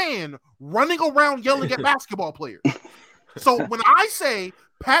short man running around yelling at basketball players. So when I say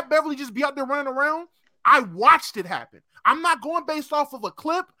Pat Beverly just be out there running around, I watched it happen. I'm not going based off of a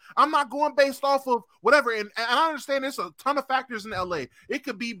clip. I'm not going based off of whatever. And I understand there's a ton of factors in LA. It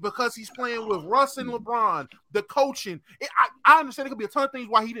could be because he's playing with Russ and LeBron, the coaching. I understand it could be a ton of things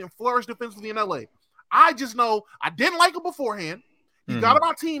why he didn't flourish defensively in LA. I just know I didn't like him beforehand. He got on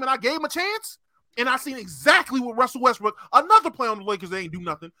my team and I gave him a chance. And I seen exactly what Russell Westbrook, another player on the Lakers, they ain't do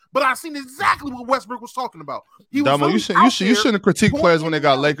nothing. But I seen exactly what Westbrook was talking about. Damo, you shouldn't critique players when they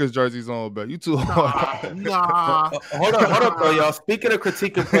got Lakers jerseys on, but you too hard. Nah. Hold up, though, y'all. Speaking of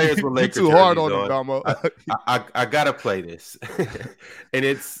critiquing players with Lakers, you too hard on them, Damo. I gotta play this, and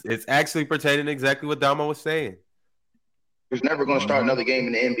it's actually pertaining to exactly what Damo was saying. He's never going to start another game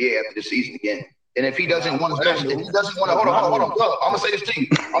in the NBA after the season again. And if he doesn't want to, if he doesn't want to, hold on. Look, I'm gonna say this to you.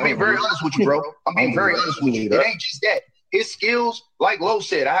 I'm being very honest with you, bro. I'm being very honest with you. It ain't just that. His skills, like Lo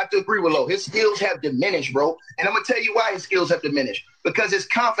said, I have to agree with Lo. His skills have diminished, bro. And I'm gonna tell you why his skills have diminished. Because his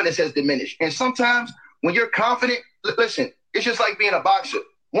confidence has diminished. And sometimes when you're confident, listen, it's just like being a boxer.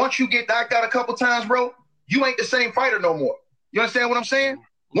 Once you get knocked out a couple times, bro, you ain't the same fighter no more. You understand what I'm saying?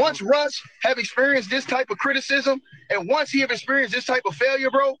 Once Russ have experienced this type of criticism, and once he have experienced this type of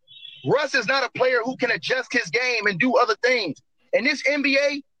failure, bro, Russ is not a player who can adjust his game and do other things. In this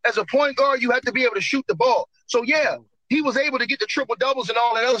NBA, as a point guard, you have to be able to shoot the ball. So, yeah, he was able to get the triple doubles and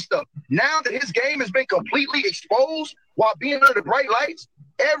all that other stuff. Now that his game has been completely exposed while being under the bright lights,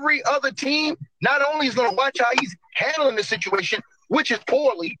 every other team not only is going to watch how he's handling the situation, which is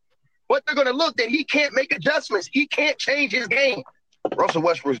poorly, but they're going to look that he can't make adjustments. He can't change his game. Russell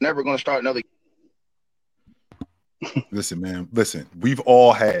Westbrook's never going to start another. Listen, man. Listen, we've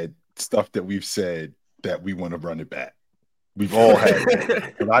all had stuff that we've said that we want to run it back. We've all had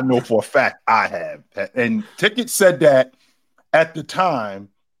it. And I know for a fact I have. And Ticket said that at the time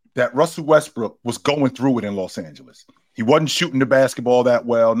that Russell Westbrook was going through it in Los Angeles. He wasn't shooting the basketball that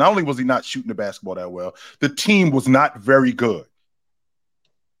well. Not only was he not shooting the basketball that well, the team was not very good.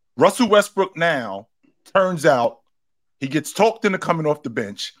 Russell Westbrook now turns out he gets talked into coming off the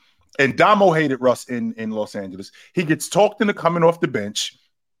bench. And Damo hated Russ in Los Angeles. He gets talked into coming off the bench.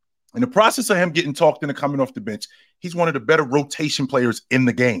 In the process of him getting talked into coming off the bench, he's one of the better rotation players in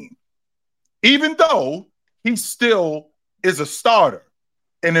the game. Even though he still is a starter.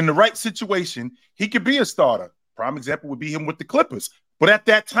 And in the right situation, he could be a starter. Prime example would be him with the Clippers. But at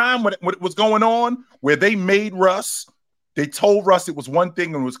that time, what was going on, where they made Russ, they told Russ it was one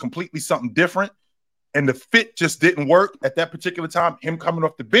thing and it was completely something different. and the fit just didn't work at that particular time. Him coming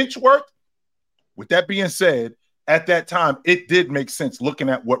off the bench worked. With that being said, at that time, it did make sense looking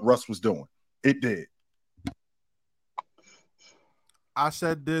at what Russ was doing. It did. I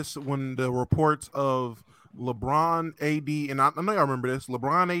said this when the reports of LeBron, AD, and I know y'all remember this.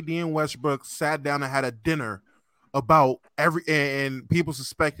 LeBron, AD, and Westbrook sat down and had a dinner about and people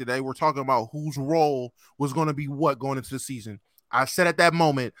suspected they were talking about whose role was going to be what going into the season. I said at that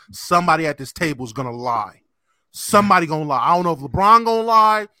moment, somebody at this table is going to lie. Somebody going to lie. I don't know if LeBron going to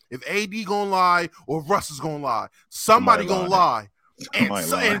lie, if AD going to lie, or if Russ is going to lie. Somebody going to lie.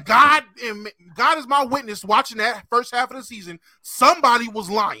 And God is my witness watching that first half of the season. Somebody was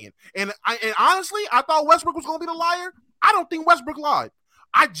lying. And honestly, I thought Westbrook was going to be the liar. I don't think Westbrook lied.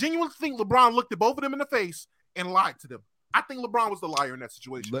 I genuinely think LeBron looked at both of them in the face and lied to them. I think LeBron was the liar in that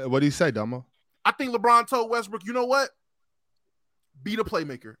situation. What do you say, Damo? I think LeBron told Westbrook, you know what? Be the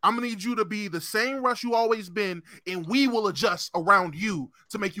playmaker. I'm going to need you to be the same Russ you always been, and we will adjust around you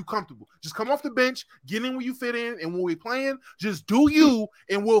to make you comfortable. Just come off the bench, get in where you fit in, and when we're playing, just do you,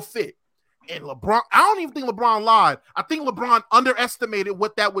 and we'll fit. And LeBron, I don't even think LeBron lied. I think LeBron underestimated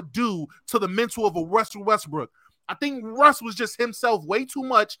what that would do to the mental of a Russell Westbrook. I think Russ was just himself way too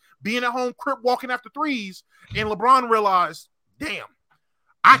much, being at home, crip walking after threes, and LeBron realized, damn,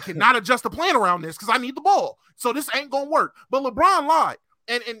 I cannot adjust the plan around this because I need the ball. So this ain't gonna work. But LeBron lied.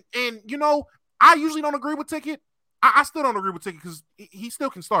 And you know, I usually don't agree with Ticket. I still don't agree with Ticket because he still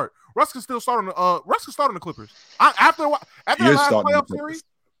can start. Russ can still start on the Clippers. After that last playoff series,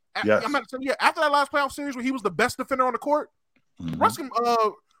 yes. I'm about to tell you, after that last playoff series where he was the best defender on the court, Russ can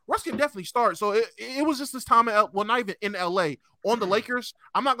definitely start. So it was just this time not even in LA on the Lakers.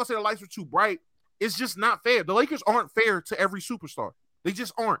 I'm not gonna say the lights were too bright. It's just not fair. The Lakers aren't fair to every superstar. They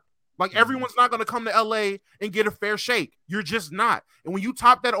just aren't. Like, everyone's not going to come to LA and get a fair shake. You're just not. And when you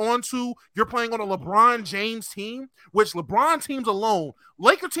top that onto, you're playing on a LeBron James team, which LeBron teams alone,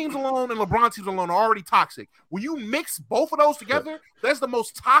 Laker teams alone and LeBron teams alone are already toxic. When you mix both of those together, that's the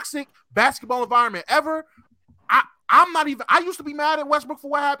most toxic basketball environment ever. I used to be mad at Westbrook for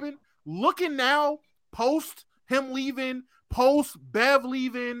what happened. Looking now, post him leaving, post Bev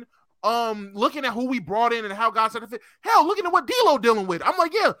leaving, looking at who we brought in and how God said it fit. Hell, looking at what D'Lo dealing with. I'm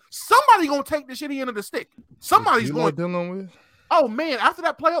like, yeah, somebody gonna take the shitty end of the stick. Somebody's going dealing with. Oh man, after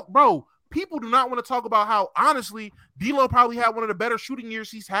that playoff, bro, people do not want to talk about how honestly D'Lo probably had one of the better shooting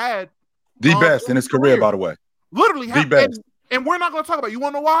years he's had. The best in his career, by the way. Literally, the best. And we're not going to talk about it. You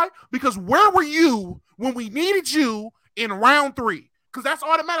want to know why? Because where were you when we needed you in round 3? Because that's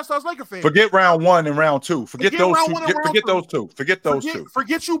all that matters to us Laker fans. Forget round 1 and round 2. Forget those two. Forget those two. Forget those two.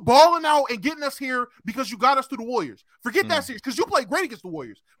 Forget you balling out and getting us here because you got us through the Warriors. Forget that series because you played great against the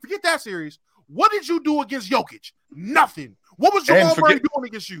Warriors. Forget that series. What did you do against Jokic? Nothing. What was Jamal Murray doing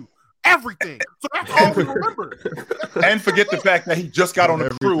against you? Everything. So that's all we remember. And forget the fact that he just got on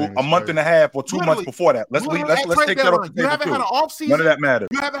the crew a month and a half or 2 months before that. Let's take that off the table. You haven't had an off season. None of that matters.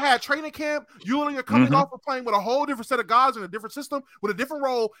 You haven't had training camp. You only are coming off of playing with a whole different set of guys in a different system with a different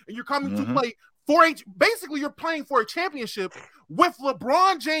role, and you're coming to play for basically you're playing for a championship with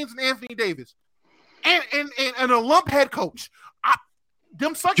LeBron James and Anthony Davis and a lump head coach.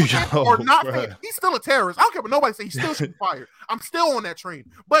 Them circumstances are not fair. He's still a terrorist. I don't care what nobody say. He still should be fired. I'm still on that train.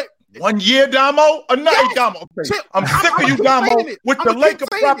 But 1 year, Damo? Damo. Okay. I'm sick of you, Damo, with the Laker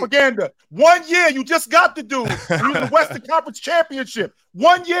propaganda. 1 year, you just got the dude. You the Western Conference Championship.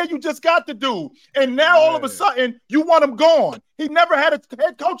 1 year, you just got the dude. And now all of a sudden, you want him gone. He never had a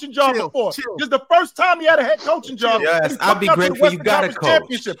head coaching job before. This is the first time he had a head coaching job. Yes, I'll be grateful you got a coach.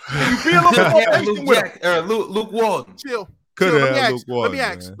 You be a little bit more patient with him. Luke Walton. Chill. Let me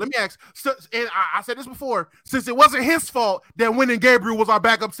ask. So, and I said this before. Since it wasn't his fault that Wyndham Gabriel was our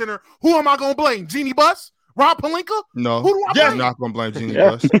backup center, who am I going to blame? Jeannie Buss? Rob Pelinka? No. Who do I blame? I'm not going to blame Jeannie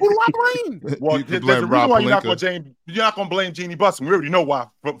Buss. Who do I blame? Well, there's a reason why you're not going to blame Jeannie Buss. And we already know why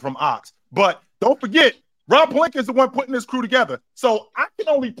from Ox. But don't forget, Rob Pelinka is the one putting this crew together. So I can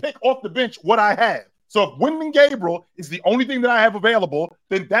only pick off the bench what I have. So if Wyndham Gabriel is the only thing that I have available,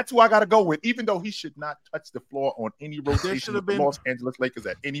 then that's who I got to go with, even though he should not touch the floor on any rotation of the Los Angeles Lakers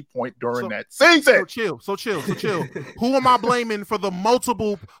at any point during that season. So chill. Who am I blaming for the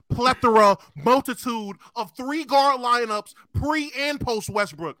multitude of 3-guard lineups pre and post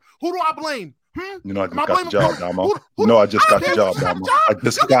Westbrook? Who do I blame? You know, I just got the job, Damo. I just got the job, Damo. I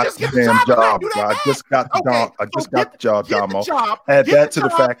just got the damn job. I just got the job. I just got the job, Damo. Add that to the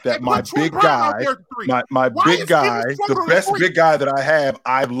fact that my big guy, the best big guy that I have,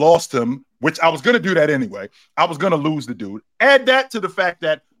 I've lost him, which I was going to do that anyway. I was going to lose the dude. Add that to the fact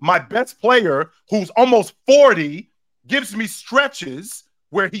that my best player, who's almost 40, gives me stretches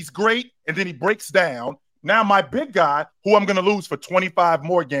where he's great and then he breaks down. Now my big guy, who I'm going to lose for 25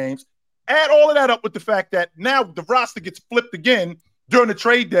 more games, add all of that up with the fact that now the roster gets flipped again during the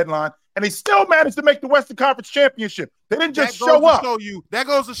trade deadline, and they still managed to make the Western Conference Championship. They didn't just show up. That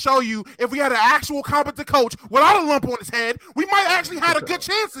goes to show you, if we had an actual competent coach without a lump on his head, we might actually had a good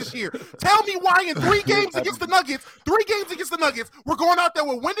chance this year. Tell me why in 3 games against the Nuggets, we're going out there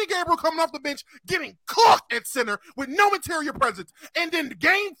with Wendy Gabriel coming off the bench, getting cooked at center with no interior presence. And then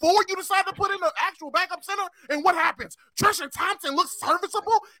game 4, you decide to put in an actual backup center, and what happens? Tristan Thompson looks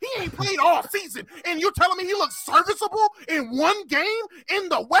serviceable? He ain't played all season, and you're telling me he looks serviceable in 1 game in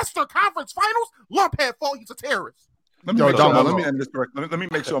the Western Conference Finals? Lumphead fault, he's a terrorist. Let me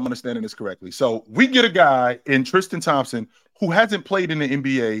make sure I'm understanding this correctly. So we get a guy in Tristan Thompson who hasn't played in the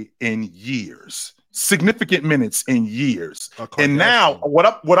NBA in years, significant minutes in years. And now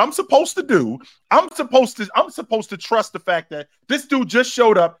what I'm supposed to do, I'm supposed to trust the fact that this dude just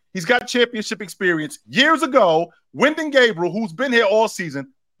showed up. He's got championship experience years ago. Wyndon Gabriel, who's been here all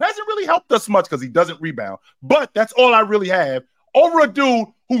season, hasn't really helped us much because he doesn't rebound. But that's all I really have over a dude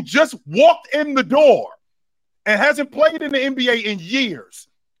who just walked in the door and hasn't played in the NBA in years.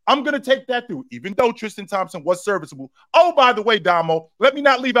 I'm going to take that through, even though Tristan Thompson was serviceable. Oh, by the way, Damo, let me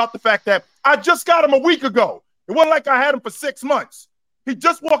not leave out the fact that I just got him a week ago. It wasn't like I had him for 6 months. He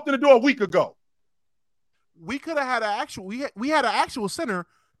just walked in the door a week ago. We could have had we had an actual center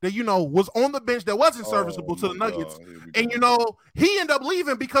that, was on the bench that wasn't serviceable to the Nuggets. And, he ended up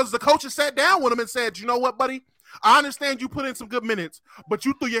leaving because the coaches sat down with him and said, you know what, buddy? I understand you put in some good minutes, but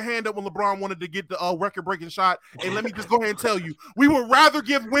you threw your hand up when LeBron wanted to get the record-breaking shot. And let me just go ahead and tell you, we would rather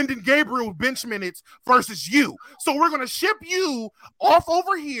give Wyndon Gabriel bench minutes versus you. So we're going to ship you off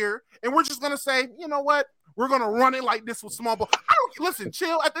over here, and we're just going to say, you know what? We're going to run it like this with small ball. Listen,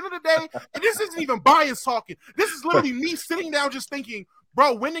 chill. At the end of the day, and this isn't even bias talking. This is literally me sitting down just thinking,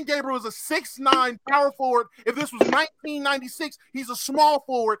 bro, Wyndon Gabriel is a 6'9" power forward. If this was 1996, he's a small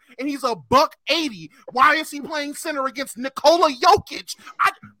forward, and he's a $180. Why is he playing center against Nikola Jokic?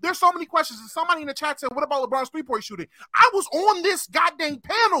 There's so many questions. And somebody in the chat said, what about LeBron's three-point shooting? I was on this goddamn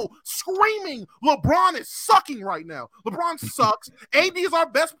panel screaming, LeBron is sucking right now. LeBron sucks. AD is our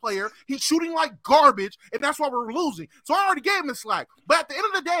best player. He's shooting like garbage, and that's why we're losing. So I already gave him the slack. But at the end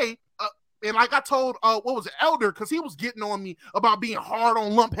of the day, and like I told, Elder, because he was getting on me about being hard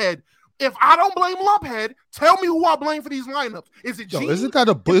on Lumphead. If I don't blame Lumphead, tell me who I blame for these lineups. Is it G? Isn't that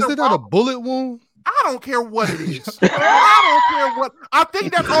a bullet wound? I don't care what it is. I don't care what. I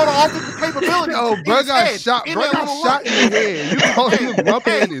think that's all the offensive capability. Oh, bro got shot. Bro got shot in the head. You calling him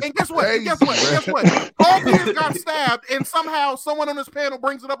Lumphead? And guess what? Paul Pierce got stabbed, and somehow someone on this panel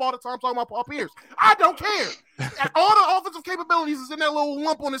brings it up all the time talking about Paul Pierce. I don't care. And all the offensive capabilities is in that little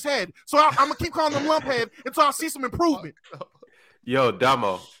lump on his head. So I'm gonna keep calling him Lumphead until I see some improvement. Yo,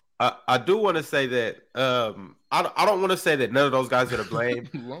 Damo, I do want to say that I don't want to say that none of those guys are to blame,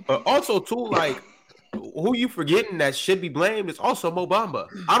 but also too, like, who you forgetting that should be blamed is also Mo Bamba.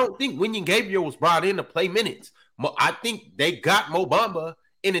 I don't think Wyndon Gabriel was brought in to play minutes. I think they got Mo Bamba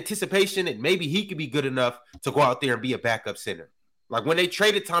in anticipation that maybe he could be good enough to go out there and be a backup center. Like when they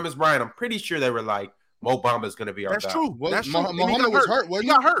traded Thomas Bryant, I'm pretty sure they were like, Mo Bamba is going to be our guy. That's true. That's true. Muhammad was hurt. He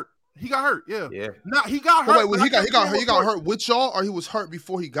got hurt. He got hurt. Yeah. No, he got hurt. Wait, he got hurt with y'all, or he was hurt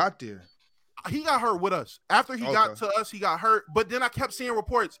before he got there? He got hurt with us. After he got to us, he got hurt. But then I kept seeing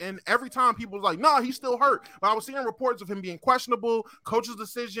reports, and every time people was like, "No, he's still hurt." But I was seeing reports of him being questionable, coach's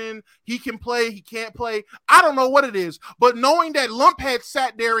decision. He can play, he can't play. I don't know what it is, but knowing that Lumphead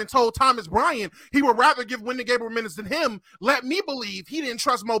sat there and told Thomas Bryant he would rather give Wyndon Gabriel minutes than him, let me believe he didn't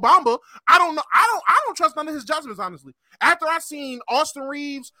trust Mo Bamba. I don't know. I don't trust none of his judgments, honestly. After I seen Austin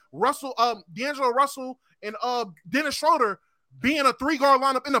Reeves, D'Angelo Russell, and Dennis Schroeder being a 3-guard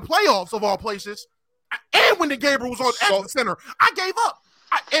lineup in the playoffs of all places, and when the Gabriel was on at the center, I gave up.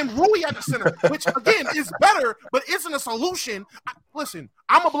 And Rui at the center, which again is better, but isn't a solution. Listen,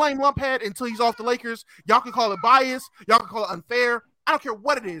 I'm gonna blame Lumphead until he's off the Lakers. Y'all can call it bias, y'all can call it unfair. I don't care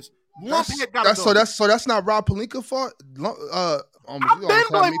what it is. Lumphead got to go. So that's not Rob Pelinka fault. I've been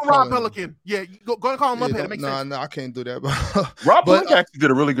blaming Rob Pelican. Yeah, go and call him Lumphead. It makes sense. No, I can't do that. Rob Pelinka actually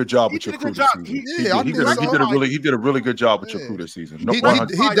did a really good job with your crew this season. He did a really good job with your crew this season. He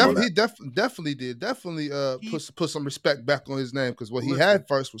definitely did. Definitely put some respect back on his name, because what he had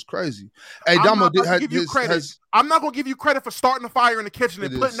first was crazy. Hey, Damo, I'm not gonna give you credit for starting the fire in the kitchen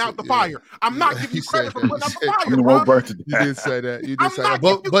and putting out the fire. I'm not giving you credit for putting out the fire. You did say that. You did say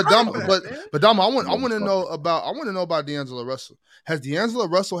that. But Damo, I want to know about D'Angelo Russell. Has D'Angelo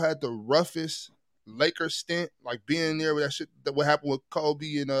Russell had the roughest Lakers stint, like being there with that shit that what happened with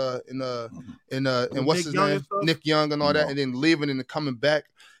Kobe and what's Nick his Young name, and stuff? Nick Young and all that, No. and then leaving and then coming back.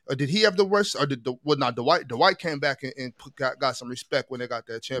 Or did he have the worst? Or did Dwight? Dwight came back and got some respect when they got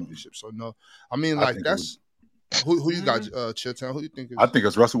that championship. So no, I mean I like think it that's who you got, Chilltown. Who do you think? Is, I think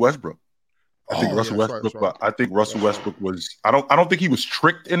it's Russell Westbrook. I think Russell that's Westbrook. right. I think Russell Westbrook was. I don't think he was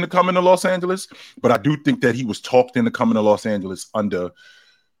tricked into coming to Los Angeles, but I do think that he was talked into coming to Los Angeles under.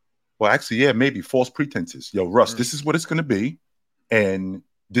 Well, actually, yeah, maybe false pretenses. Yo, Russ, this is what it's going to be, and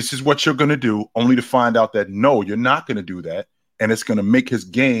this is what you're going to do. Only to find out that no, you're not going to do that, and it's going to make his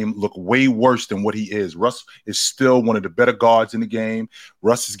game look way worse than what he is. Russ is still one of the better guards in the game.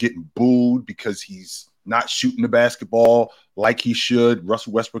 Russ is getting booed because he's not shooting the basketball like he should.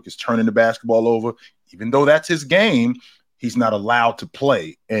 Russell Westbrook is turning the basketball over. Even though that's his game, he's not allowed to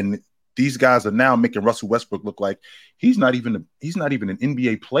play. And these guys are now making Russell Westbrook look like he's not even an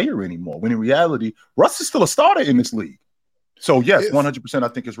NBA player anymore. When in reality, Russ is still a starter in this league. So yes, 100%. I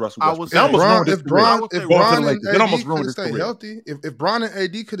think it's Russell Westbrook. If Bron and AD could have stayed career. healthy, if Bron and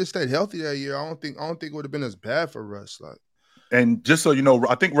AD could have stayed healthy that year, I don't think it would have been as bad for Russ. Like, and just so you know,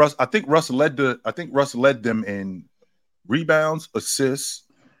 I think Russ led them in rebounds, assists.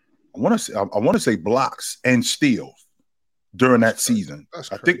 I want to say blocks and steals during that season.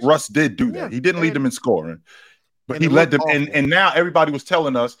 I think Russ did do that. Yeah, he didn't lead them in scoring, but and he it led them. looked And now everybody was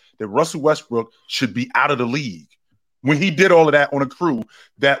telling us that Russell Westbrook should be out of the league when he did all of that on a crew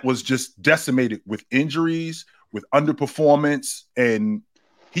that was just decimated with injuries, with underperformance, and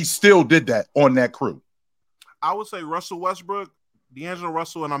he still did that on that crew. I would say Russell Westbrook, D'Angelo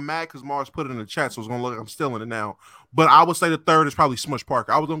Russell, and I'm mad because Mars put it in the chat, so it's gonna look. I'm stealing it now, but I would say the third is probably Smush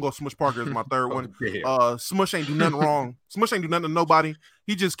Parker. I was gonna go Smush Parker as my third one. Smush ain't do nothing wrong. Smush ain't do nothing to nobody.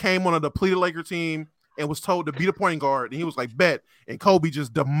 He just came on a depleted Laker team and was told to be the point guard, and he was like, bet. And Kobe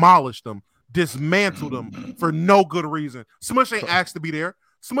just demolished them, dismantled them for no good reason. Smush ain't asked to be there.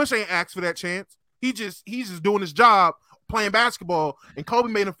 Smush ain't asked for that chance. He's just doing his job, playing basketball, and Kobe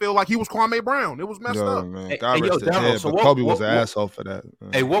made him feel like he was Kwame Brown. It was messed up. Man, God rest his head, but Kobe was an asshole for that.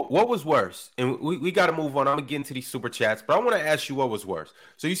 Man. Hey, what was worse? And we got to move on. I'm gonna get into these super chats, but I want to ask you what was worse.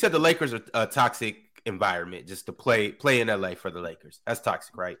 So you said the Lakers are a toxic environment, just to play in LA for the Lakers. That's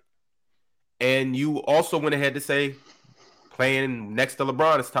toxic, right? And you also went ahead to say playing next to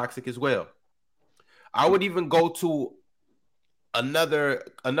LeBron is toxic as well. I would even go to another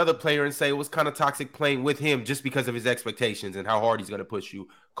player and say it was kind of toxic playing with him just because of his expectations and how hard he's going to push you,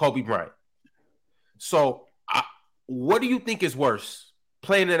 Kobe Bryant. So what do you think is worse,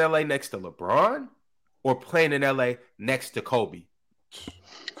 playing in LA next to LeBron or playing in LA next to Kobe?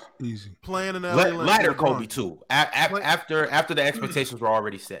 Easy. Playing in LA Lighter Kobe too, after the expectations were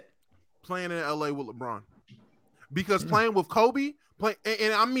already set. Playing in LA with LeBron. Because playing with Kobe,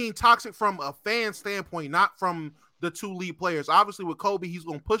 and I mean toxic from a fan standpoint, not from the two lead players. Obviously, with Kobe, he's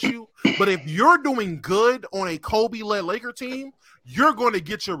going to push you. But if you're doing good on a Kobe-led Laker team, you're going to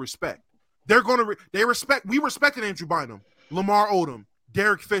get your respect. We respected Andrew Bynum, Lamar Odom,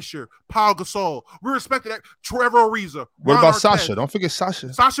 Derek Fisher, Paul Gasol. We respected that. Trevor Ariza. What Ron about Artest, Sasha? Don't forget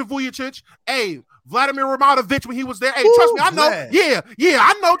Sasha. Sasha Vujacic. Hey, Vladimir Romanovich when he was there. Hey, trust me, I know. Vlad. Yeah,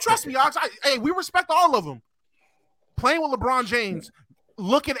 I know. Trust me. Hey, we respect all of them. Playing with LeBron James,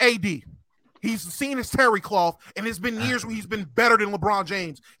 look at AD. He's seen his terry cloth, and it's been years where he's been better than LeBron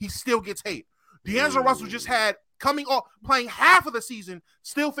James. He still gets hate. D'Angelo Russell just had coming off playing half of the season,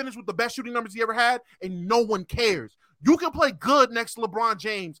 still finished with the best shooting numbers he ever had, and no one cares. You can play good next to LeBron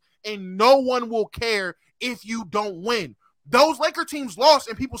James, and no one will care if you don't win. Those Laker teams lost,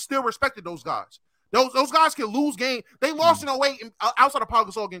 and people still respected those guys. Those guys can lose game. They lost in 08 outside of Paul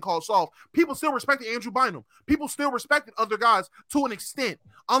Gasol getting called soft. People still respected Andrew Bynum. People still respected other guys to an extent,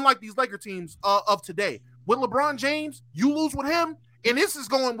 unlike these Laker teams of today. With LeBron James, you lose with him, and this is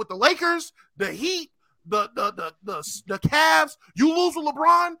going with the Lakers, the Heat, the Cavs. You lose with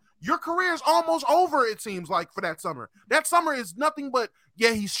LeBron, your career is almost over, it seems like, for that summer. That summer is nothing but,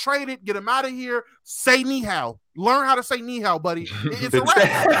 yeah, he's traded, get him out of here, say ni hao. Learn how to say ni hao, buddy. It's a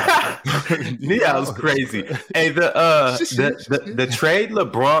wrap. Ni hao is crazy. Hey, the trade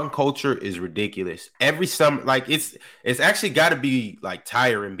LeBron culture is ridiculous. Every summer, like it's actually got to be like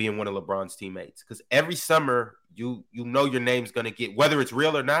tiring being one of LeBron's teammates, because every summer you know your name's gonna get, whether it's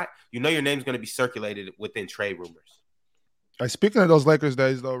real or not, you know your name's gonna be circulated within trade rumors. Hey, speaking of those Lakers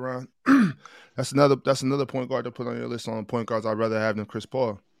days, though, Ron, that's another point guard to put on your list on point guards I'd rather have than Chris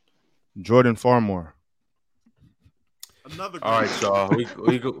Paul. Jordan Farmore. All right, y'all.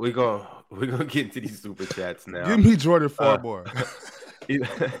 We gonna get into these super chats now. Give me Jordan Farmore.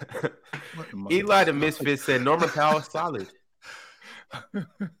 Eli the Misfit said Norman Powell solid.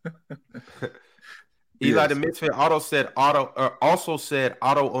 Eli Yes. the Misfit also said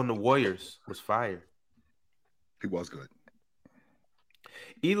Otto on the Warriors was fire. He was good.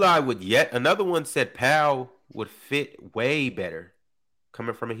 Eli with yet another one said Powell would fit way better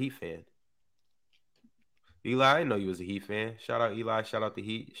coming from a Heat fan. Eli, I didn't know you was a Heat fan. Shout out Eli. Shout out the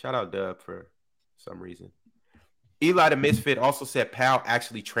Heat. Shout out Dub for some reason. Eli the Misfit also said Powell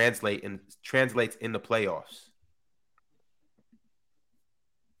actually translates in the playoffs.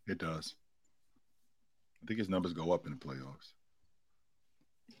 It does. I think his numbers go up in the playoffs.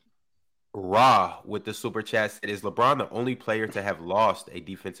 Raw with the super chat said, is LeBron the only player to have lost a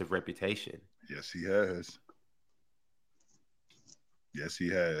defensive reputation? Yes, he has. Yes, he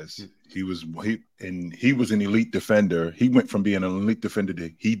has. He was an elite defender. He went from being an elite defender to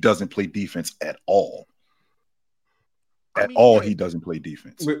he doesn't play defense at all. He doesn't play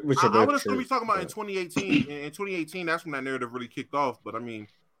defense. I would assume he's talking about in 2018. In 2018, that's when that narrative really kicked off. But I mean,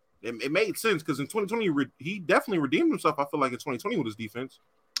 it made sense because in 2020, he definitely redeemed himself. I feel like in 2020 with his defense.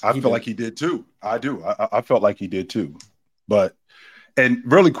 I feel like he did too. I do. I felt like he did too. But, and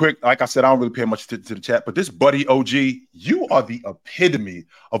really quick, like I said, I don't really pay much to the chat, but this buddy OG, you are the epitome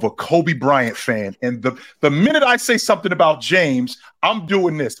of a Kobe Bryant fan. And the minute I say something about James, I'm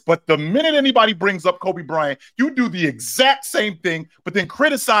doing this. But the minute anybody brings up Kobe Bryant, you do the exact same thing, but then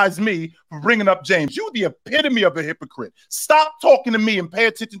criticize me for bringing up James. You're the epitome of a hypocrite. Stop talking to me and pay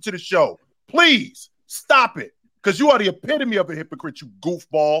attention to the show. Please stop it. Because you are the epitome of a hypocrite, you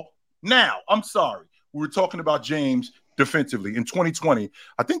goofball. Now, I'm sorry. We were talking about James defensively in 2020.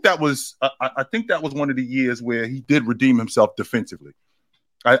 I think that was one of the years where he did redeem himself defensively.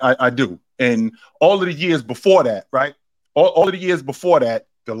 I do. And all of the years before that, right? All of the years before that,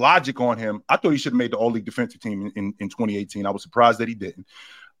 the logic on him, I thought he should have made the All-League defensive team in 2018. I was surprised that he didn't.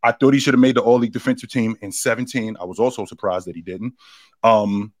 I thought he should have made the All-League defensive team in 17. I was also surprised that he didn't.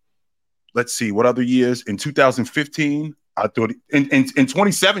 Let's see, what other years? In 2015, I thought in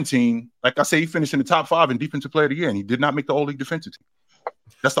 2017, like I say, he finished in the top 5 in Defensive Player of the Year, and he did not make the All-League defensive team.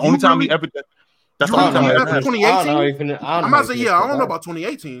 That's the only time he ever did. That's the only time he ever did. 2018? I'm about to say, I don't know about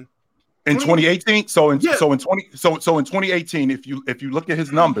 2018. In 2018, so in 2018, if you look at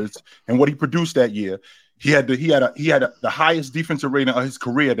his numbers and what he produced that year, he had the highest defensive rating of his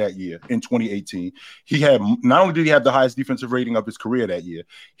career that year in 2018. He had not only did he have the highest defensive rating of his career that year,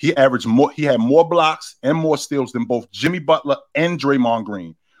 he had more blocks and more steals than both Jimmy Butler and Draymond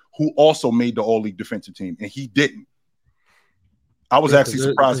Green, who also made the All-League defensive team, and he didn't. I was actually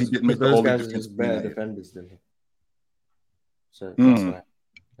surprised he didn't make the All-League defensive team. Better defenders than him. So that's why.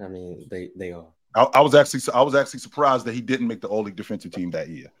 I mean, they are. I was actually surprised that he didn't make the All-League defensive team that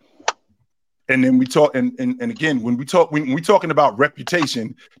year. And then we talk, and again, when we're talking about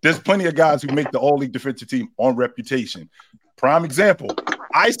reputation, there's plenty of guys who make the All-League defensive team on reputation. Prime example,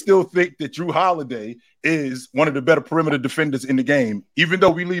 I still think that Drew Holiday is one of the better perimeter defenders in the game, even though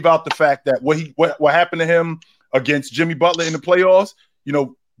we leave out the fact that what happened to him against Jimmy Butler in the playoffs. You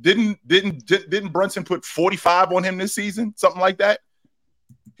know, didn't Brunson put 45 on him this season, something like that?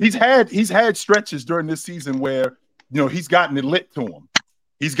 He's had stretches during this season where, you know, he's gotten it lit to him.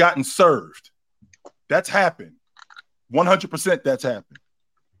 He's gotten served. That's happened. 100% that's happened.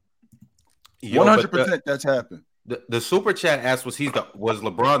 100% that's happened. The super chat asked, was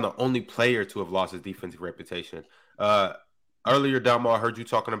LeBron the only player to have lost his defensive reputation? Earlier, Damo, I heard you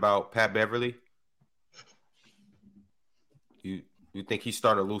talking about Pat Beverly. You think he's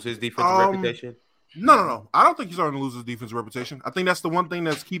starting to lose his defensive reputation? No. I don't think he's starting to lose his defensive reputation. I think that's the one thing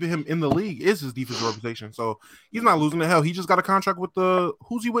that's keeping him in the league is his defensive reputation. So he's not losing the hell. He just got a contract with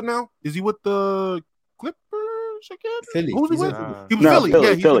who's he with now? Is he with the Clippers again? Philly. Who's he with? He was No,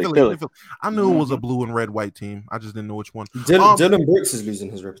 Philly. Philly. I knew it was a blue and red white team. I just didn't know which one. Dylan Brooks is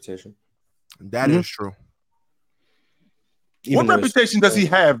losing his reputation. That is true. What reputation does he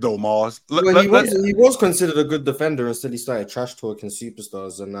have, though, Mars? He was considered a good defender until he started trash talking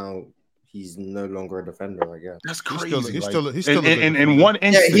superstars, and now he's no longer a defender, I guess. That's crazy. He's still in one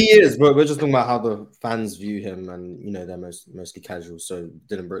instance. Yeah, he is, but we're just talking about how the fans view him, and you know they're mostly casual. So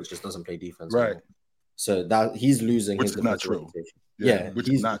Dylan Brooks just doesn't play defense, right? Anymore. So that he's losing which his is not true. reputation. Yeah, which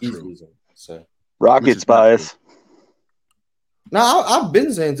is not he's true. Losing, so Rockets bias. Now I've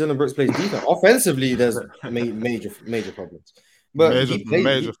been saying Dylan Brooks plays defense. Offensively, there's major problems, but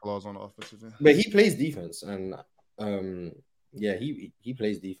major flaws on the offensive end. But he plays defense, and yeah, he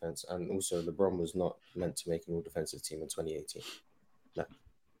plays defense, and also LeBron was not meant to make an all-defensive team in 2018. No,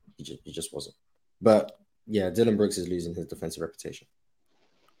 he just wasn't. But yeah, Dylan Brooks is losing his defensive reputation.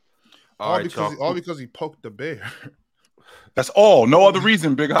 All because he poked the bear. That's all. No other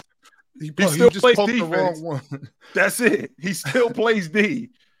reason, Big Hop. He still just plays poked defense. the wrong one. That's it. He still plays D.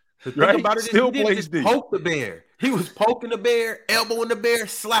 The thing Right? about it is Still he didn't plays just D. poke the bear. He was poking the bear, elbowing the bear,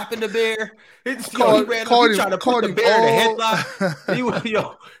 slapping the bear. He Called- ran up, called he him- tried to put called the him bear in a old.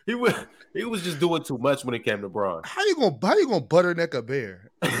 headlock. He was just doing too much when it came to Braun. How you gonna butterneck a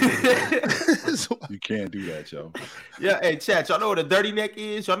bear? You can't do that, yo. Yeah, hey, chat, y'all know what a dirty neck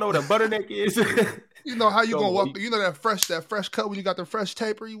is? Y'all know what a butter neck is? You know how you Don't gonna walk? wait. You know that fresh cut when you got the fresh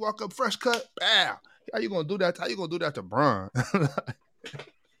taper. You walk up fresh cut, bam. How you gonna do that? How you gonna do that to Braun?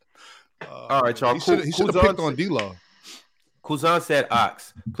 All right, y'all. He should have picked on D-Lo. Kuzan said,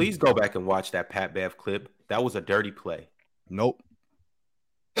 Ox, please go back and watch that Pat Bev clip. That was a dirty play. Nope.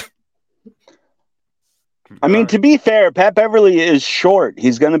 I mean, to be fair, Pat Beverly is short.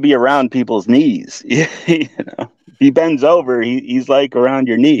 He's going to be around people's knees. You know, if he bends over, he's like around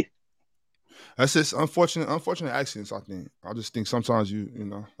your knee. That's just unfortunate accidents. I think. I just think sometimes you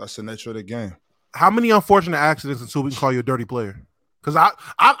know that's the nature of the game. How many unfortunate accidents until we can call you a dirty player? Because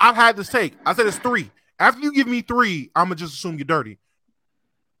I've had this take. I said it's 3. After you give me 3, I'm gonna just assume you're dirty.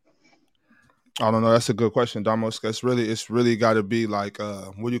 I don't know. That's a good question, Damos. It's really got to be like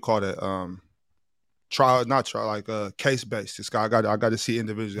what do you call that? Case based. This guy, I got to see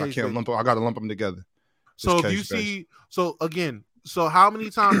individually. I can't lump them. I got to lump them together. So if you see, so how many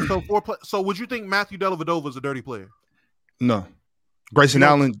times? So would you think Matthew Dellavedova is a dirty player? No. Grayson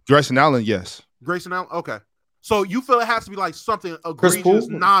Allen, yes. Grayson Allen, okay. So you feel it has to be like something egregious,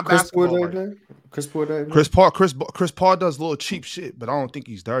 non-basketball. Chris Paul. Chris Paul does a little cheap shit, but I don't think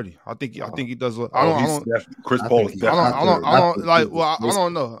he's dirty. I think he does. Chris Paul is definitely. I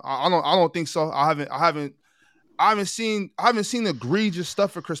don't know. I don't think so. I haven't seen egregious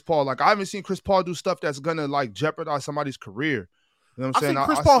stuff for Chris Paul. Like I haven't seen Chris Paul do stuff that's gonna like jeopardize somebody's career. You know what I'm saying? I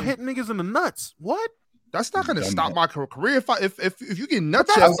think Chris Paul hitting niggas in the nuts. What? That's not gonna stop my career. If you get nut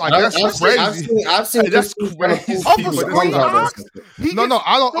chest, like that's crazy. I've seen that's crazy. No,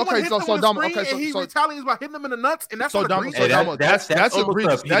 I don't. Okay, so Damo. Okay, so he retaliates by hitting them in the nuts, and that's so Damo. That's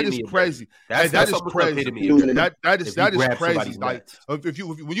egregious. That is crazy. That is crazy. That is crazy. Like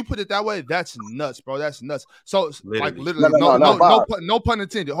when you put it that way, that's nuts, bro. That's nuts. So like literally, no pun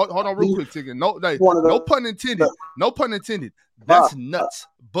intended. Hold on, real quick, Tigger. No pun intended. No pun intended. That's nuts.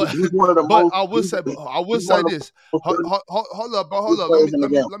 But I will say this. Hold up, bro. Hold up.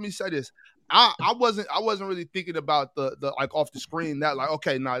 Let me say this. I wasn't really thinking about the like off the screen that like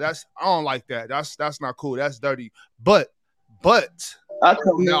okay, nah, I don't like that. That's not cool. That's dirty. But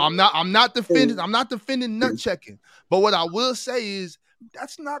I'm not defending nut checking. But what I will say is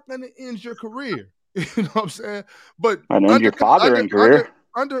that's not gonna end your career. You know what I'm saying? But end your fathering career.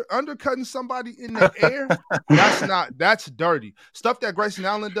 Undercutting somebody in the air, that's dirty. Stuff that Grayson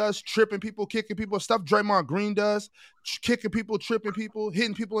Allen does, tripping people, kicking people, stuff Draymond Green does, kicking people, tripping people,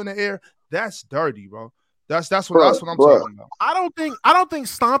 hitting people in the air, that's dirty, bro. That's what I'm talking about. I don't think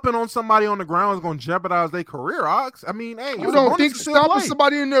stomping on somebody on the ground is going to jeopardize their career, Ox. I mean, hey, you don't think stomping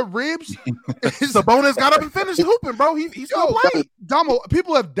somebody in their ribs? Sabonis got up and finished hooping, bro. He still played. Damo,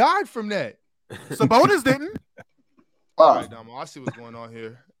 people have died from that. Sabonis didn't. All right, Damo, I see what's going on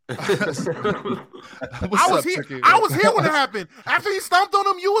here. I was here when it happened. After he stomped on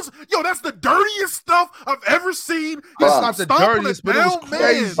him, that's the dirtiest stuff I've ever seen. That's not the dirtiest, but it was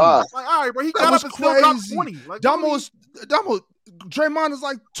crazy. Like, all right, bro, he got up and still dropped 20. Like, Damo, Draymond is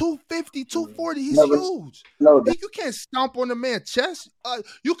like 250, 240. He's huge. You can't stomp on the man's chest.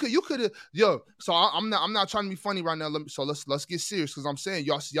 You could have, So I'm not trying to be funny right now. Let's get serious because I'm saying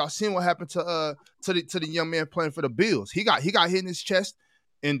y'all seen what happened to the young man playing for the Bills. He got hit in his chest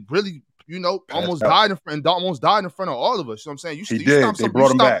and really, almost died in front of all of us. You know what I'm saying? He did. They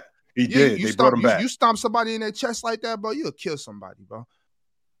brought him back. He did. They brought him back. You stomp somebody in their chest like that, bro, you'll kill somebody, bro.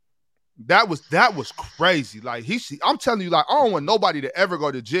 That was crazy. Like I'm telling you, like I don't want nobody to ever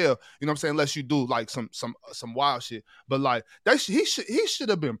go to jail. You know what I'm saying? Unless you do like some wild shit. But like he should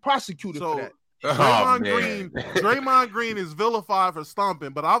have been prosecuted for that. Draymond Green is vilified for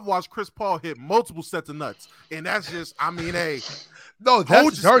stomping, but I've watched Chris Paul hit multiple sets of nuts, and that's just, I mean, hey. No,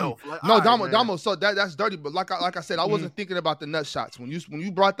 that's dirty. Like, no, Damo. So that's dirty. But like I said, I wasn't thinking about the nut shots. When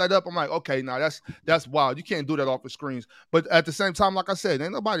you brought that up, I'm like, okay, nah, that's wild. You can't do that off the screens. But at the same time, like I said,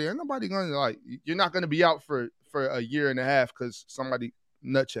 ain't nobody gonna like. You're not gonna be out for a year and a half because somebody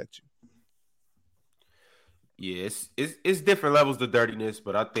nut checked you. Yeah, it's different levels of dirtiness,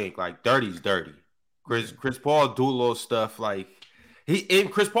 but I think like dirty's dirty. Chris Paul do little stuff like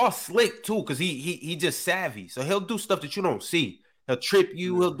Chris Paul slick too because he just savvy, so he'll do stuff that you don't see. He'll trip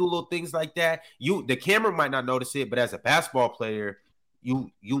you. He'll do little things like that. The camera might not notice it, but as a basketball player, you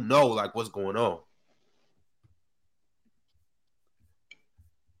know like what's going on.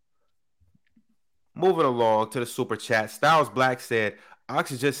 Moving along to the super chat, Styles Black said,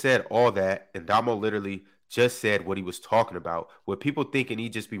 Ox just said all that, and Damo literally just said what he was talking about. With people thinking he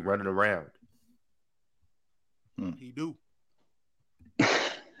just be running around. He do.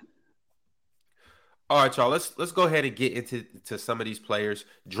 All right, y'all. Let's go ahead and get into some of these players.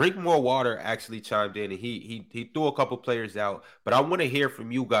 Drink More Water actually chimed in, and he threw a couple players out. But I want to hear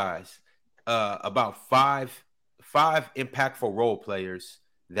from you guys about five impactful role players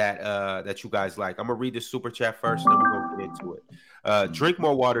that you guys like. I'm gonna read the super chat first, and then we're gonna get into it. Drink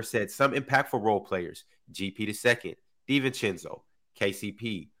More Water said some impactful role players: GP the second, DiVincenzo,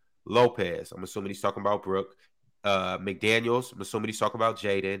 KCP, Lopez. I'm assuming he's talking about Brooke. McDaniels, I'm assuming he's talking about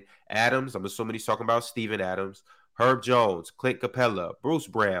Jaden. Adams, I'm assuming he's talking about Steven Adams. Herb Jones, Clint Capella, Bruce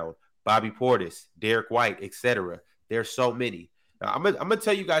Brown, Bobby Portis, Derek White, etc. There's so many. Now, I'm gonna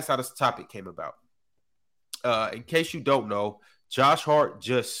tell you guys how this topic came about. In case you don't know, Josh Hart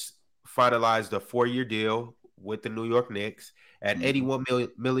just finalized a 4-year deal with the New York Knicks at $81 million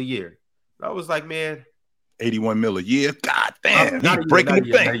a year. I was like, man, $81 million a year. God damn, not he's breaking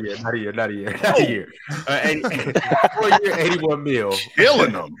the bank. Not a year. 4-year, $81 million.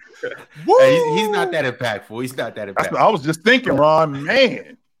 Killing them. He's not that impactful. He's not that impactful. That's what I was just thinking, Ron.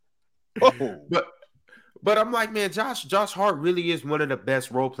 Man. Whoa. But I'm like, man, Josh Hart really is one of the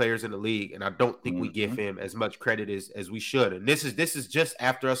best role players in the league, and I don't think we give him as much credit as we should. And this is just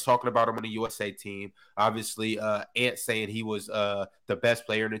after us talking about him on the USA team. Obviously, Ant saying he was the best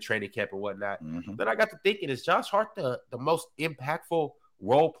player in the training camp and whatnot. Then I got to thinking, is Josh Hart the most impactful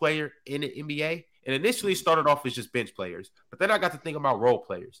role player in the NBA? And initially started off as just bench players, but then I got to think about role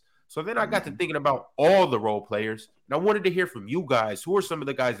players. So then I got to thinking about all the role players, and I wanted to hear from you guys. Who are some of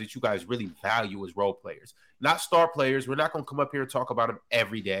the guys that you guys really value as role players? Not star players. We're not going to come up here and talk about them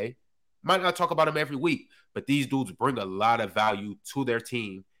every day. Might not talk about them every week, but these dudes bring a lot of value to their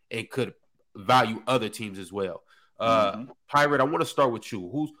team and could value other teams as well. Pirate, I want to start with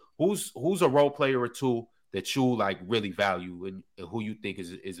you. Who's a role player or two that you like really value and who you think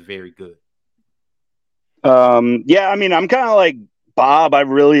is very good? Yeah, I mean, I'm kind of like Bob. I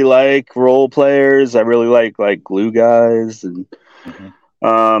really like role players. I really like glue guys, and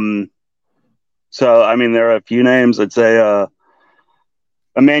so I mean, there are a few names. I'd say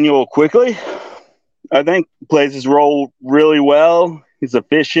Emmanuel Quickly. I think plays his role really well. He's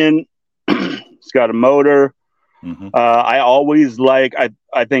efficient. He's got a motor. I always like.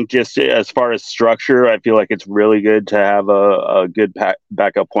 I think just as far as structure, I feel like it's really good to have a good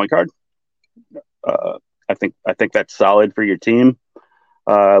backup point guard. I think that's solid for your team.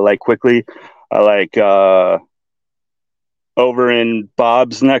 I like Quickly. I like over in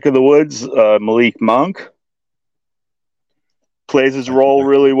Bob's neck of the woods, Malik Monk plays his role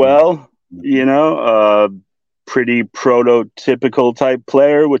really well. You know, pretty prototypical type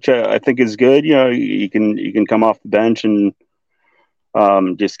player, which I think is good. You know, you can come off the bench and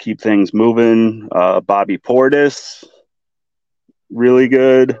just keep things moving. Bobby Portis, really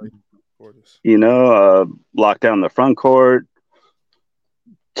good. You know, lock down the front court.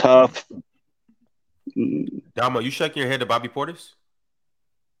 Tough. Damo, you shaking your head to Bobby Portis?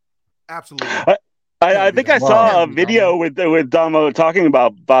 Absolutely. I think I saw a video with Damo talking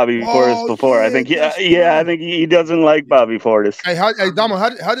about Bobby Portis before. Yeah, I think he doesn't like Bobby Portis. Hey, Damo,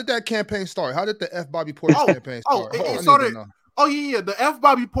 how did that campaign start? How did the F Bobby Portis campaign start? It started. Oh yeah, the F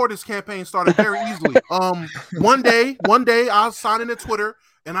Bobby Portis campaign started very easily. One day I was signing to Twitter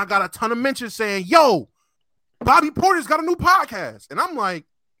and I got a ton of mentions saying, "Yo, Bobby Portis got a new podcast," and I'm like,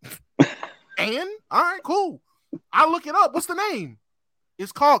 "And all right, cool." I look it up. What's the name?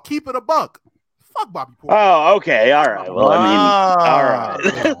 It's called Keep It a Buck. Fuck Bobby Portis. Oh, okay, all right. Well, I mean, all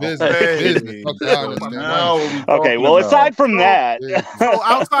right. Business. Okay, well, aside from that, so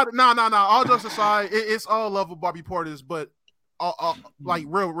outside, no. All jokes aside, it's all love of Bobby Portis, but like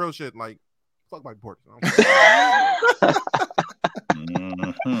real shit, like fuck Bobby Portis.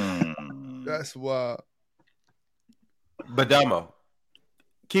 That's wild. But Damo,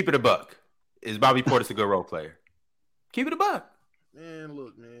 keep it a buck. Is Bobby Portis a good role player? Keep it a buck. Man,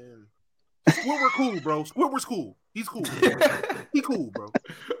 look, man. Squidward cool, bro. Squidward's cool. He's cool. He cool, bro.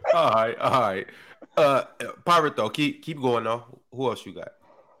 All right. Pirate though, keep going though. Who else you got?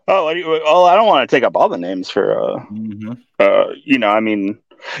 Oh, I don't want to take up all the names for you know, I mean,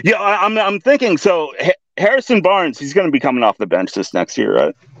 yeah, I'm thinking so. Harrison Barnes, he's going to be coming off the bench this next year,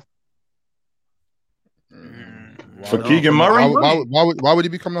 right? For Keegan Murray, why would he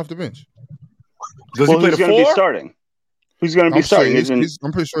be coming off the bench? Does he play the 4? Be starting? Who's going to be starting?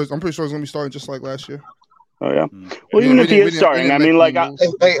 I'm pretty sure he's going to be starting just like last year. Oh yeah. Well, even if he is starting, I mean, like, hey,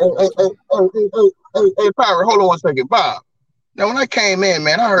 Pirate, hold on 1 second, Bob. Now, when I came in,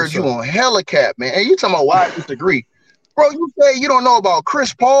 man, I heard you on Helicap, man. And you talking about why I disagree. bro, you say you don't know about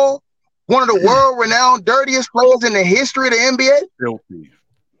Chris Paul, one of the world-renowned dirtiest players in the history of the NBA?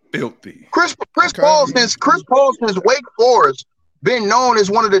 Filthy. Chris Paul since Wake Forest been known as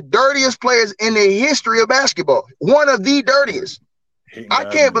one of the dirtiest players in the history of basketball. One of the dirtiest. I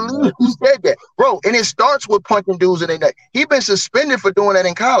can't believe he said that, bro. And it starts with punching dudes in the neck. He been suspended for doing that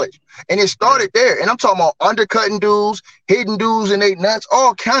in college, and it started there. And I'm talking about undercutting dudes, hitting dudes in their nuts,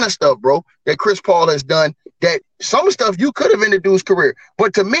 all kind of stuff, bro. That Chris Paul has done. That some stuff you could have ended dude's career,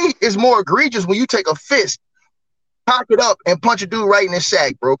 but to me, it's more egregious when you take a fist, cock it up, and punch a dude right in his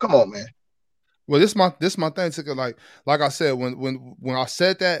sack, bro. Come on, man. Well, this my thing. Like I said, when I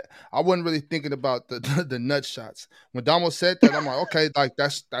said that, I wasn't really thinking about the nut shots. When Damo said that, I'm like, okay, like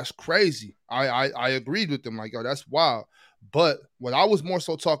that's crazy. I agreed with him, like, yo, that's wild. But what I was more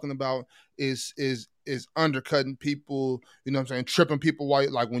so talking about is undercutting people. You know what I'm saying? Tripping people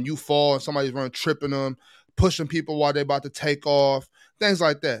while, like, when you fall and somebody's running, tripping them, pushing people while they're about to take off. Things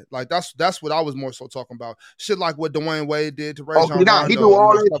like that. Like that's what I was more so talking about. Shit like what Dwayne Wade did to Ray John Rondo, he do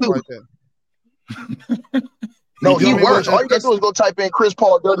all that stuff too. like that. No, he works. All you gotta do is go type in Chris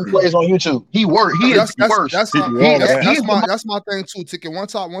Paul dirty plays on YouTube. He works. He is worse. That's my thing too. Ticket.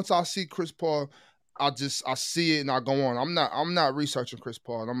 Once I see Chris Paul, I see it and I go on. I'm not researching Chris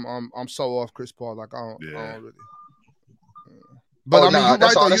Paul. I'm so off Chris Paul. Like I don't really. But you're right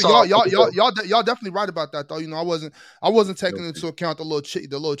though. Y'all definitely right about that though. You know, I wasn't taking into account the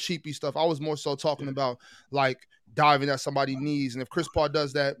little cheapy stuff. I was more so talking about like diving at somebody's knees, and if Chris Paul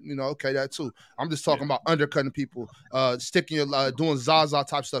does that, you know, okay, that too. I'm just talking about undercutting people, sticking your doing Zaza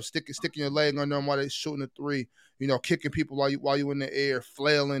type stuff, sticking your leg under them while they're shooting a three. You know, kicking people while you in the air,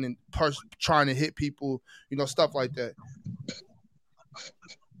 flailing and trying to hit people. You know, stuff like that.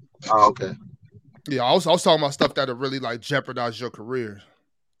 Oh, okay. Yeah, I was talking about stuff that'll really like jeopardize your career.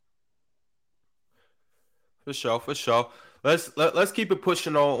 For sure. Let's keep it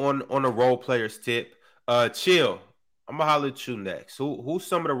pushing on the role players tip. Chill. I'm gonna holler at you next. Who's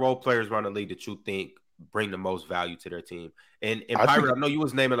some of the role players around the league that you think bring the most value to their team? And Pirate, I know you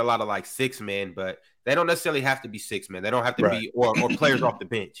was naming a lot of like 6 men, but they don't necessarily have to be 6 men. They don't have to be or players off the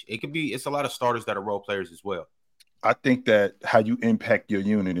bench. It's a lot of starters that are role players as well. I think that how you impact your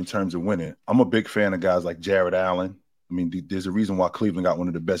unit in terms of winning. I'm a big fan of guys like Jared Allen. I mean, there's a reason why Cleveland got one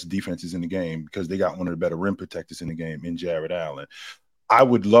of the best defenses in the game, because they got one of the better rim protectors in the game in Jared Allen. I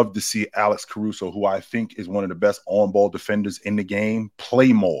would love to see Alex Caruso, who I think is one of the best on-ball defenders in the game,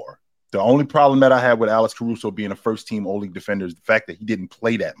 play more. The only problem that I have with Alex Caruso being a first-team All-League defender is the fact that he didn't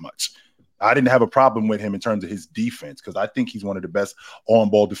play that much. I didn't have a problem with him in terms of his defense, because I think he's one of the best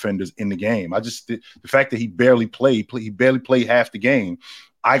on-ball defenders in the game. The fact that he barely played half the game,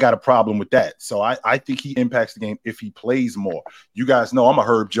 I got a problem with that. So I think he impacts the game if he plays more. You guys know I'm a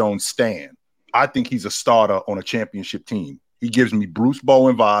Herb Jones stan. I think he's a starter on a championship team. He gives me Bruce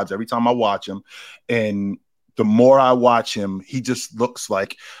Bowen vibes every time I watch him. And the more I watch him, he just looks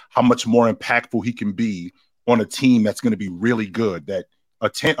like how much more impactful he can be on a team that's going to be really good, that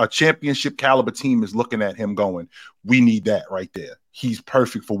a championship caliber team is looking at him going, we need that right there. He's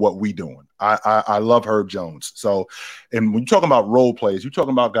perfect for what we doing. I love Herb Jones. So, and when you're talking about role players, you're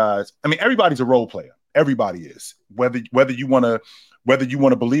talking about guys. I mean, everybody's a role player. Everybody is. Whether you want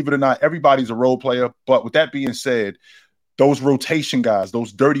to believe it or not, everybody's a role player. But with that being said, those rotation guys,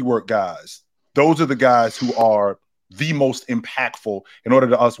 those dirty work guys, those are the guys who are the most impactful in order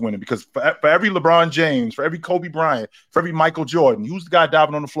to us winning. Because for every LeBron James, for every Kobe Bryant, for every Michael Jordan, who's the guy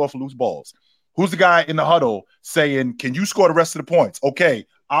diving on the floor for loose balls? Who's the guy in the huddle saying, can you score the rest of the points? Okay,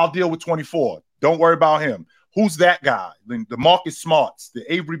 I'll deal with 24. Don't worry about him. Who's that guy? The Marcus Smarts, the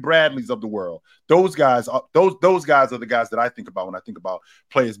Avery Bradleys of the world. Those guys are those guys are the guys that I think about when I think about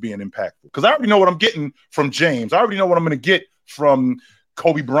players being impactful. Because I already know what I'm getting from James. I already know what I'm going to get from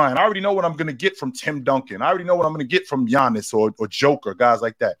Kobe Bryant. I already know what I'm going to get from Tim Duncan. I already know what I'm going to get from Giannis or Joker, guys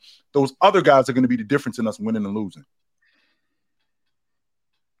like that. Those other guys are going to be the difference in us winning and losing.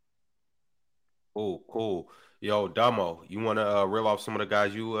 Cool. Yo, Damo, you want to reel off some of the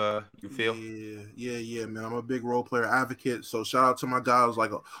guys you feel? Yeah, man. I'm a big role player advocate. So shout out to my guys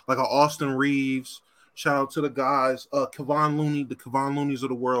like a Austin Reeves. Shout out to the guys, Kevon Looney, the Kevon Looneys of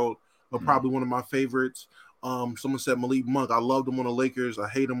the world are probably one of my favorites. Someone said Malik Monk. I loved him on the Lakers. I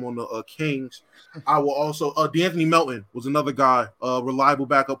hate him on the Kings. I will also D'Anthony Melton was another guy, reliable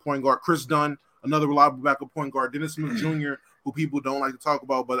backup point guard. Chris Dunn, another reliable backup point guard. Dennis Smith Jr., who people don't like to talk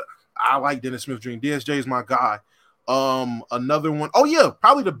about, but I like Dennis Smith Jr. DSJ is my guy. Another one. Oh yeah,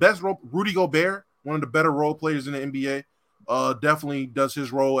 probably the best Rudy Gobert, one of the better role players in the NBA. Definitely does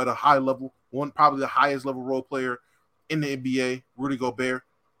his role at a high level. Probably the highest level role player in the NBA. Rudy Gobert.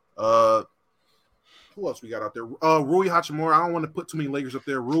 Who else we got out there? Rui Hachimura. I don't want to put too many Lakers up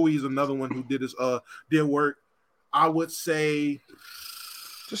there. Rui is another one who did work. I would say.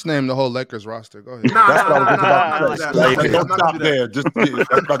 Just name the whole Lakers roster. Go ahead. Don't stop there. Just that's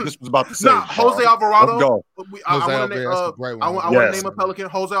what I just was about to say. Jose Alvarado. I want to name a Pelican.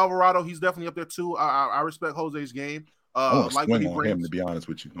 Jose Alvarado. He's definitely up there too. I respect Jose's game. I want to swing on him, to be honest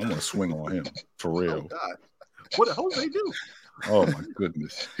with you. I want to swing on him for real. Oh, God. What did Jose do? Oh my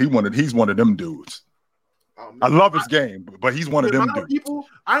goodness, he's one of them dudes. I love his game, but he's one of them dudes. People,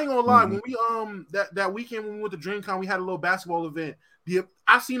 I ain't gonna lie. When we that weekend when we went to DreamCon, we had a little basketball event.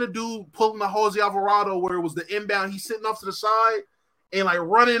 I seen a dude pulling the Jose Alvarado where it was the inbound. He's sitting off to the side and like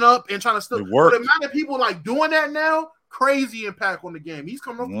running up and trying to still. The amount of people like doing that now, crazy impact on the game. He's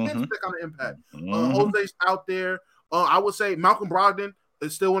coming off the bench, that kind of impact. Jose's out there. I would say Malcolm Brogdon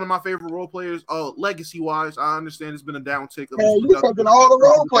is still one of my favorite role players. Legacy wise, I understand it's been a downtick. Hey, you fucking all the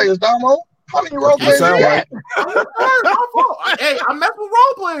role players, Damo. How many role players you got? Hey, I mess with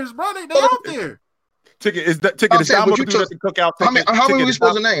role players, bro. They out there. Ticket is that ticket is Damo to do that to cookout. How many we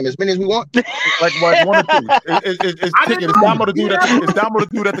supposed to name? As many as we want? Like one or two. Is ticket is Damo to do that? Is Damo to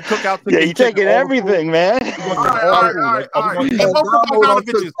do that to cookout? Yeah, you taking everything, man. All right. And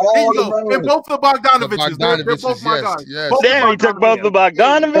both the Bogdanoviches. They're both my guys. Yes. Damn, he took both the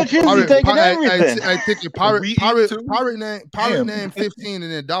Bogdanoviches. He's taking everything. Hey, ticket. Pirate name 15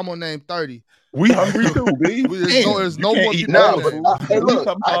 and then Damo name 30. We hungry too, B. There's no more people. Hey, look,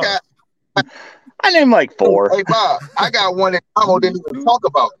 I named like 4. Hey Bob, I got one that Damo didn't even talk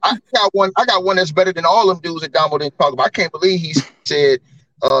about. I got one that's better than all them dudes that Damo didn't talk about. I can't believe he said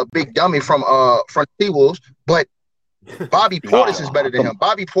Big Dummy from T-Wolves, but Bobby Portis is better than him.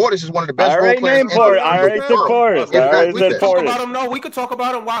 Bobby Portis is one of the best role players. I already said Portis. No, we could talk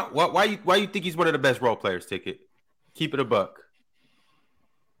about him. Why you think he's one of the best role players, Ticket? Keep it a buck.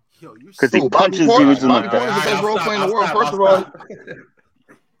 Because he punches dudes in the face. Bobby Portis is the best role player in the world.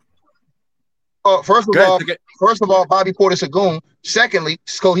 First of all, Bobby Portis a goon. Secondly,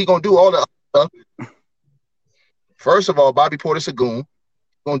 so he gonna do all the stuff. First of all, Bobby Portis a goon,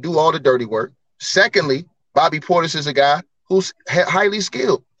 gonna do all the dirty work. Secondly, Bobby Portis is a guy who's highly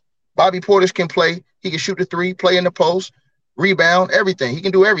skilled. Bobby Portis can play. He can shoot the 3, play in the post, rebound, everything. He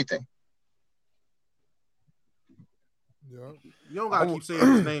can do everything. You don't gotta keep saying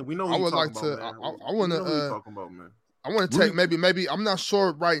his name. We know. I would like to. I want to take maybe. I'm not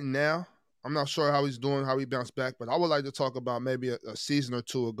sure right now. I'm not sure how he's doing, how he bounced back, but I would like to talk about maybe a season or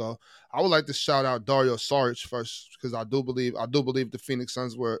two ago. I would like to shout out Dario Saric first because I do believe the Phoenix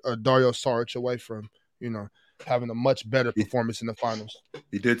Suns were Dario Saric away from having a much better performance in the finals.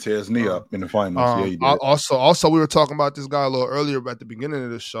 He did tear his knee up in the finals. Yeah, he did. Also, we were talking about this guy a little earlier at the beginning of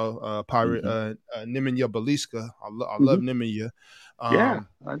the show. Pirate Nemanja Bjelica. I love Nemanja. Yeah,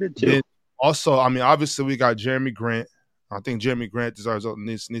 I did too. Also, I mean, obviously we got Jeremy Grant. I think Jeremy Grant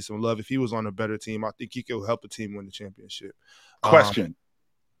needs some love. If he was on a better team, I think he could help a team win the championship. Question.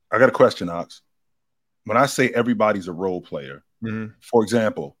 I got a question, Ox. When I say everybody's a role player, for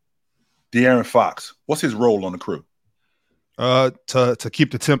example, De'Aaron Fox, what's his role on the crew? To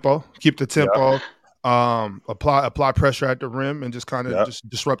keep the tempo, apply pressure at the rim, and just kind of just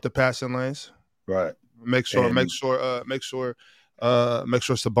disrupt the passing lanes. Right. Make sure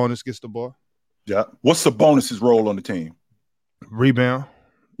Sabonis gets the ball. Yeah. What's Sabonis' role on the team? Rebound.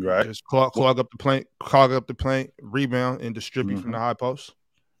 Right. Just clog up the paint, rebound, and distribute from the high post.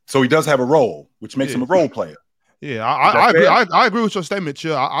 So he does have a role, which makes him a role player. Yeah, I agree. I agree with your statement,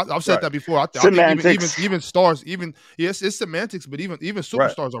 Chill. I've said that before. I think even stars, it's semantics, but even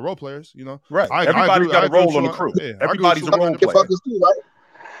superstars are role players. Right? Everybody got a role on the crew. Yeah, everybody's a role player.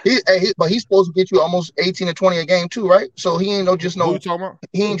 But he's supposed to get you almost 18 to 20 a game too, right? So he ain't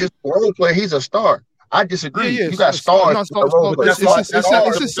he ain't just a role player. He's a star. I disagree. You got stars. It's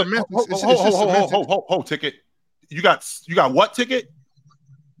just semantics. Hold, Ticket. You got what, Ticket?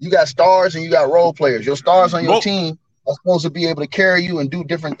 You got stars and you got role players. Your stars on your team are supposed to be able to carry you and do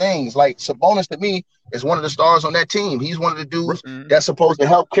different things. Like Sabonis to me is one of the stars on that team. He's one of the dudes that's supposed to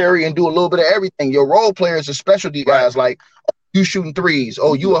help carry and do a little bit of everything. Your role players are specialty guys like you shooting threes.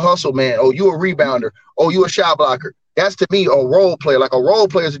 Oh, you a hustle man. Oh, you a rebounder. Oh, you a shot blocker. That's to me a role player. Like a role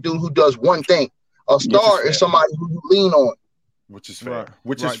player is a dude who does one thing. A star is somebody who you lean on. Which is fair.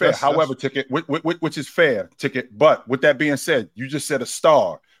 Which is fair. However, Ticket, which is fair, Ticket. But with that being said, you just said a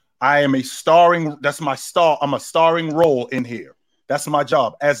star. I am a starring. That's my star. I'm a starring role in here. That's my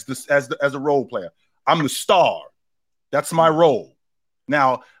job as a role player. I'm the star. That's my role.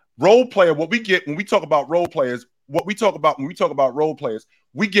 Now, role player. What we get when we talk about role players. What we talk about when we talk about role players,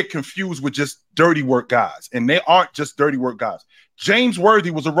 we get confused with just dirty work guys, and they aren't just dirty work guys. James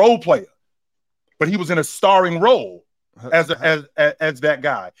Worthy was a role player. but he was in a starring role as that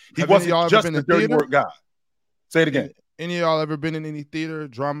guy. He wasn't just a dirty work guy. Say it again. Any of y'all ever been in any theater,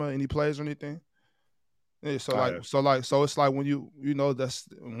 drama, any plays or anything? Yeah, so it's like when that's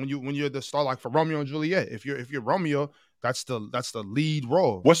when you're the star, like for Romeo and Juliet. If you're Romeo, that's the lead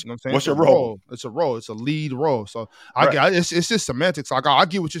role. What's your role? It's a role. It's a lead role. So it's just semantics. Like I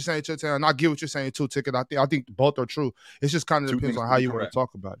get what you're saying, and I get what you're saying too, Ticket. I think both are true. It just kind of depends on how you want to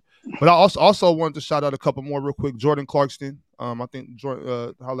talk about it. But I also wanted to shout out a couple more real quick. Jordan Clarkson. I think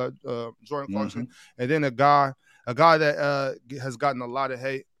Jordan Clarkson, and then a guy that has gotten a lot of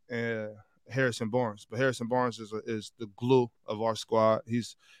hate. Harrison Barnes, but Harrison Barnes is the glue of our squad.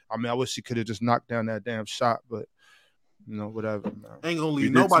 I wish he could have just knocked down that damn shot, but whatever. Man. Ain't gonna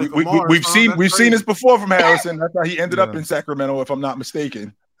leave nobody. We've seen this before from Harrison. That's how he ended up in Sacramento, if I'm not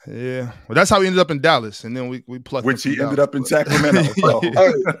mistaken. Yeah, well, that's how he ended up in Dallas, and then we plucked. Which he ended up in Sacramento. So.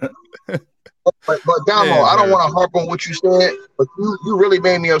 But Damo, I don't want to harp on what you said, but you really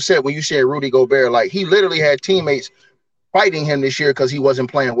made me upset when you said Rudy Gobert. Like, he literally had teammates fighting him this year because he wasn't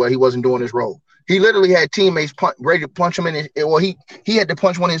playing well. He wasn't doing his role. He literally had teammates ready to punch him in. He had to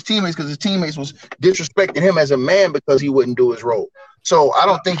punch one of his teammates because his teammates was disrespecting him as a man because he wouldn't do his role. So I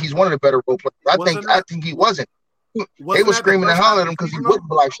don't think he's one of the better role players. I think he wasn't. They were screaming and hollering at him because he wouldn't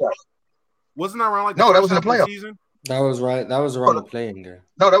block shots. Wasn't that around like no? That was in the playoffs. That was right. That was around the playing game.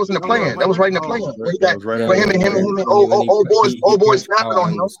 No, that was in the playing. That was right in the playing. For him and old boys snapping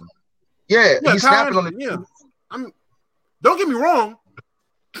on him. Yeah, he's snapping on the. Yeah, don't get me wrong.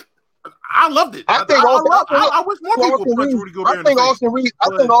 I loved it. I wish more people punch Rudy Gobert. I think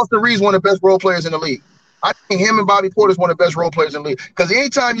Austin Reeves one of the best role players in the league. I think him and Bobby Porter's one of the best role players in the league. Because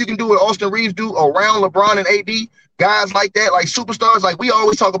anytime you can do what Austin Reeves do around LeBron and AD, guys like that, like superstars, like we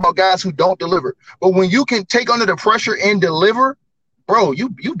always talk about guys who don't deliver. But when you can take under the pressure and deliver, bro, you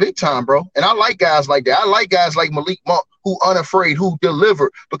big time, bro. And I like guys like that. I like guys like Malik Monk who unafraid, who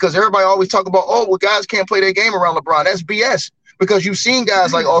deliver. Because everybody always talk about, guys can't play their game around LeBron. That's BS. Because you've seen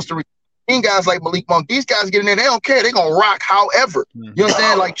guys like Austin Reeves, seen guys like Malik Monk. These guys get in there, they don't care. They're going to rock however. You know what I'm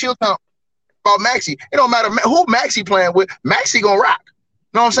saying? Like Chill Town about Maxey. It don't matter who Maxey playing with. Maxey going to rock.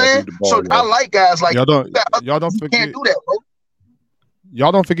 You know what I'm saying? So I like guys like y'all don't forget, can't do that, bro.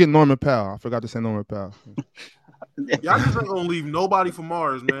 Y'all don't forget Norman Powell. I forgot to say Norman Powell. Y'all just ain't gonna leave nobody for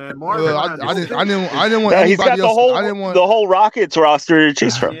Mars, man. Mars. I didn't want. He's got the whole Rockets roster to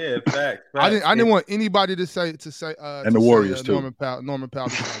choose from. Yeah, fact. I didn't want anybody to say. And the Warriors too. Norman Powell. Norman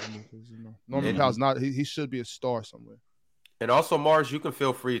Powell's not. He should be a star somewhere. And also, Mars, you can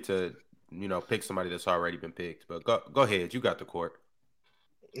feel free to pick somebody that's already been picked. But go ahead. You got the court.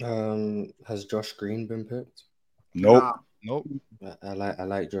 Has Josh Green been picked? Nope. Nope. I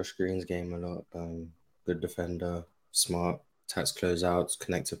like Josh Green's game a lot. Good defender, smart, attacks closeouts,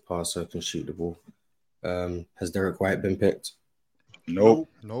 connected passer, can shoot the ball. Has Derek White been picked? Nope.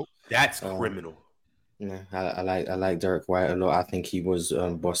 That's criminal. Yeah, I like Derek White a lot. I think he was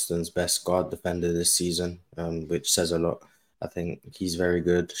Boston's best guard defender this season, which says a lot. I think he's very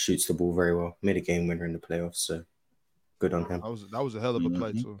good, shoots the ball very well, made a game winner in the playoffs, so good on him. That was a hell of a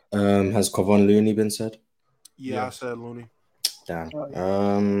play too. Has Kevon Looney been said? Yeah, I said Looney. Damn.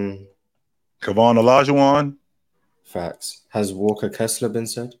 Kevon Olajuwon. Facts. Has Walker Kessler been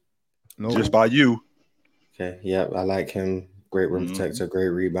said? No. Just by you. Okay. Yeah, I like him. Great rim protector,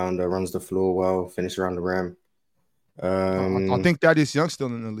 great rebounder, runs the floor well, finish around the rim. I think Thaddeus Young's still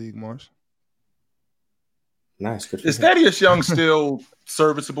in the league, Mars. Nice. Good. Is Thaddeus Young still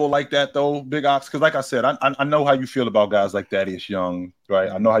serviceable like that though, Big Ox? Because like I said, I know how you feel about guys like Thaddeus Young, right?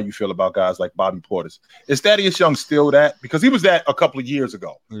 I know how you feel about guys like Bobby Portis. Is Thaddeus Young still that? Because he was that a couple of years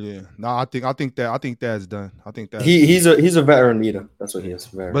ago. Yeah. No, I think that's done. I think that he's a veteran leader. That's what he is.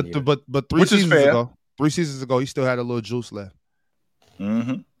 But 3 seasons ago, he still had a little juice left.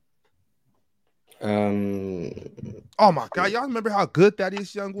 Mm-hmm. Oh my God, y'all remember how good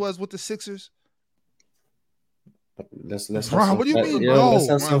Thaddeus Young was with the Sixers? Let's Ron, what do you mean, yeah, bro? Let's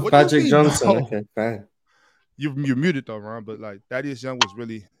have some Patrick Johnson. Bro? Okay, fine. You're muted though, Ron. But like Thaddeus Young was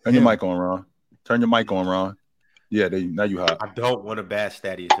really. Turn your mic on, Ron. Turn your mic on, Ron. Yeah, now you hot. I don't want to bash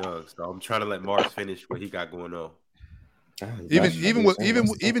Thaddeus Young, so I'm trying to let Mars finish what he got going on.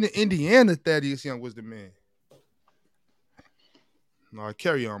 Even in Indiana, Thaddeus Young was the man. No,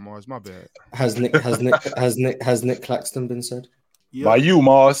 carry on, Mars. My bad. Has Nick Claxton been said? Yep. By you,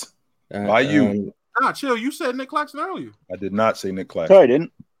 Mars. By you. Nah, chill. You said Nick Claxton earlier. I did not say Nick Claxton. No, I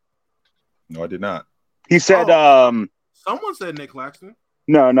didn't. No, I did not. He said someone said Nick Claxton.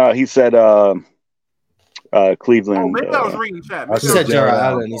 No, he said Cleveland. maybe I was reading chat. I Maybe He said said Jared Jared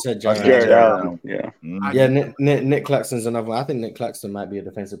Allen. Allen. He said I said Jared Jared Allen. Allen. Yeah. Yeah, Nick Claxton's another one. I think Nick Claxton might be a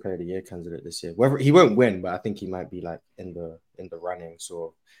defensive player of the year candidate this year. Whether he won't win, but I think he might be like in the running.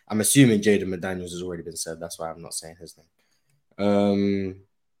 So I'm assuming Jaden McDaniels has already been said. That's why I'm not saying his name.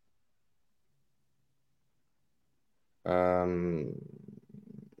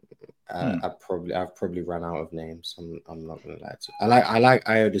 I've probably run out of names. I'm not gonna lie to you. I like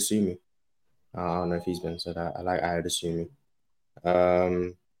Ayo Desumi. I don't know if he's been said. I like Ayo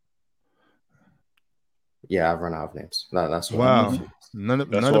Desumi. Yeah, I've run out of names. That's what Wow. None of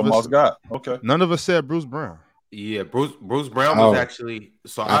Mars us got. Okay. None of us said Bruce Brown. Yeah, Bruce Brown was actually.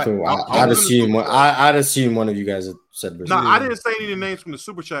 So I'd assume one of you guys had said Bruce. No, Brown. I didn't say any names from the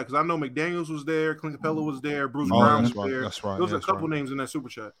super chat because I know McDaniels was there, Clint Capella was there, Bruce Brown was there. That's right. Those are a couple names in that super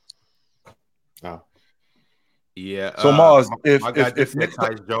chat. Oh. Yeah. So Mars, if Nick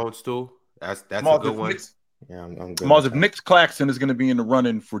Tyus Jones too, that's Mars, a good one. Yeah, I'm good. Mars, if Nick Claxton is going to be in the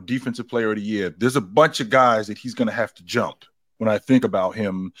running for Defensive Player of the Year, there's a bunch of guys that he's going to have to jump when I think about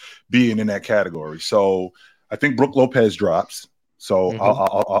him being in that category. So I think Brook Lopez drops. So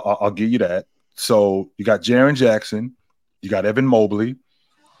I'll give you that. So you got Jaren Jackson, you got Evan Mobley,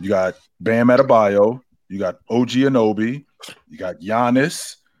 you got Bam Adebayo, you got OG Anunoby, you got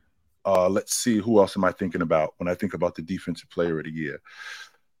Giannis. Let's see, who else am I thinking about when I think about the Defensive Player of the Year?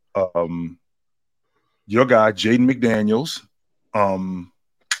 Your guy, Jaden McDaniels.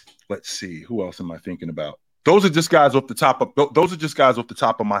 Let's see, who else am I thinking about? Those are just guys off the top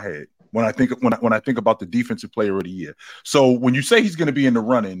of my head when I think about the Defensive Player of the Year. So when you say he's going to be in the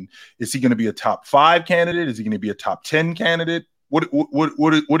running, is he going to be a top 5 candidate? Is he going to be a top 10 candidate? What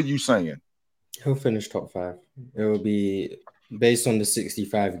are you saying? He'll finish top 5. It will be based on the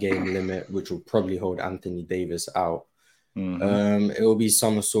 65 game limit, which will probably hold Anthony Davis out. It will be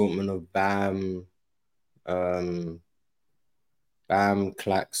some assortment of Bam,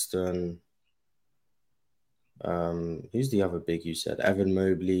 Claxton. Who's the other big you said? Evan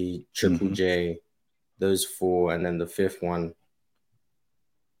Mobley, Triple J, those 4, and then the 5th one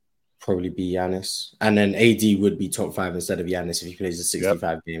probably be Giannis, and then AD would be top 5 instead of Giannis if he plays the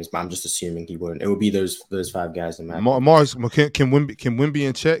 65 games. But I'm just assuming he won't. It will be those 5 guys in that. Mars, can Wemby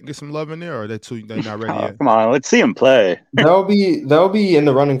and Chet get some love in there, or are they not ready yet? Come on, let's see him play. They'll be in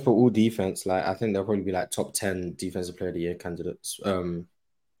the running for all defense. Like I think they'll probably be like top 10 defensive player of the year candidates.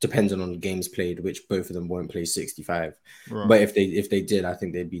 Depending on games played, which both of them won't play 65. Right. But if they did, I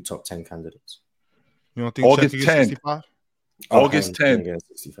think they'd be top 10 candidates. You don't think August 10th? 65? August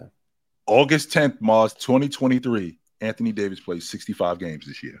 10th. August 10th, Mars 2023. Anthony Davis plays 65 games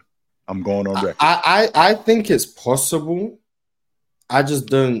this year. I'm going on record. I think it's possible. I just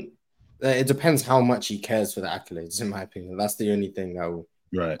don't. It depends how much he cares for the accolades, in my opinion. That's the only thing that will.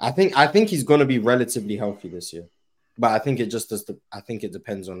 Right. I think he's going to be relatively healthy this year. But I think it just does. I think it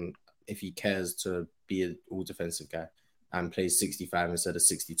depends on if he cares to be an all defensive guy and plays 65 instead of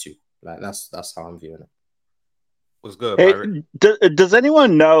 62. Like that's how I'm viewing it. What's good, hey, does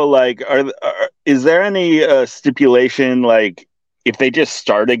anyone know? Like, is there any stipulation like if they just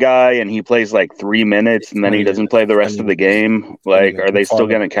start a guy and he plays like 3 minutes and then he doesn't play the rest of the game? Like, are they still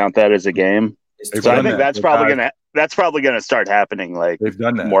going to count that as a game? So I think that's probably gonna start happening. Like they've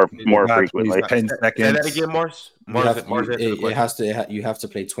done that more frequently. 10 seconds. Say that again, Mars. You have to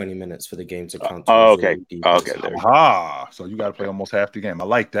play 20 minutes for the game to count. Okay. So you got to play almost half the game. I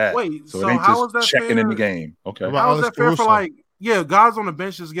like that. Wait, so it ain't how just is that checking fair? in the game. Okay. How is that fair for like guys on the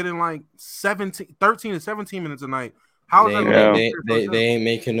bench is getting like 13 to 17 minutes a night? How is that? They ain't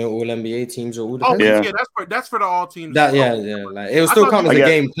making no all NBA teams or all the that's for the all teams. Like it will still count as a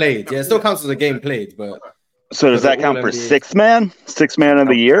game played. Yeah, it still counts as a game played, but so does that count for sixth man of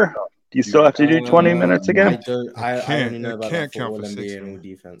the year? Do you still have to do 20 minutes again? I only know about that for all NBA and all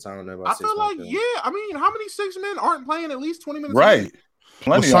defense. I don't know about. I feel like I mean, how many 6 men aren't playing at least 20 minutes? Right.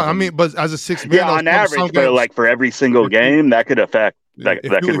 Plenty. I mean, but as a 6 man, on average, but like for every single game, that could affect. That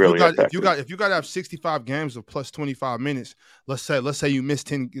could really affect. If you got to have 65 games of plus 25 minutes, let's say you miss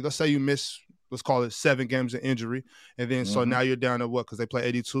 10. Let's say you miss. Let's call it 7 games of injury, and then so now you're down to what? Because they play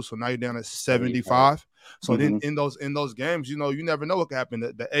 82, so now you're down to 75. So then in those games, you never know what could happen.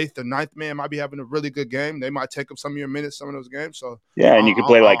 The 8th or 9th man might be having a really good game. They might take up some of your minutes, some of those games. So yeah, and you could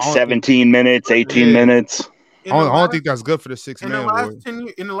play like 17 minutes, 18 minutes. I don't think that's good for the 6 man.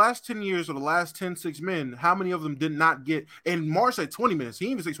 In the last 10 years or the last 10 6 men, how many of them did not get? And Mars said 20 minutes. He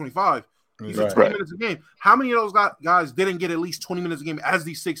even said 25. He said 20 minutes a game. How many of those guys didn't get at least 20 minutes a game as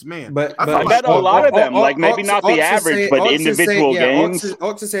these 6 men? But I bet a lot of them, like maybe not the average, but individual games.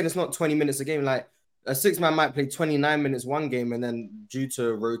 Ox is saying it's not 20 minutes a game. Like A 6-man might play 29 minutes one game, and then due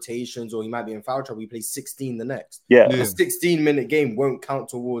to rotations or he might be in foul trouble, he plays 16 the next. Yeah. A 16-minute game won't count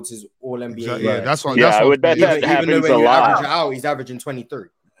towards his All-NBA. Exactly. Yeah, that's what. Yeah, that's I what would bet that Even happens though when a you lot. average it out, he's averaging 23.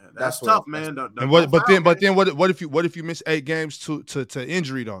 That's tough, man. But then what if you miss 8 games to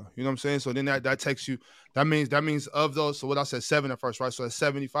injury though? You know what I'm saying? So then that takes you. That means of those. So what I said 7 at first, right? So that's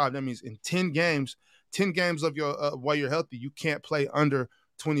 75. That means in 10 games of your while you're healthy, you can't play under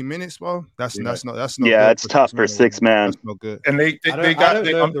 20 minutes, bro. That's no. Yeah, it's tough for 6 man. That's no good. And they got.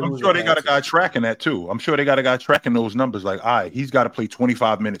 I'm sure they got a guy tracking that too. I'm sure they got a guy tracking those numbers. Like, all right, he's got to play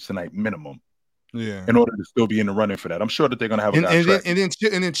 25 minutes tonight minimum. Yeah. In order to still be in the running for that, I'm sure that they're gonna have a guy tracking.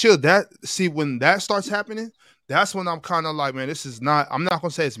 And then chill. That see when that starts happening, that's when I'm kind of like, man, this is not. I'm not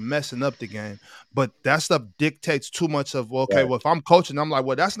gonna say it's messing up the game, but that stuff dictates too much of. Well, okay, well, if I'm coaching, I'm like,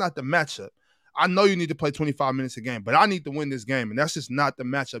 well, that's not the matchup. I know you need to play 25 minutes a game, but I need to win this game, and that's just not the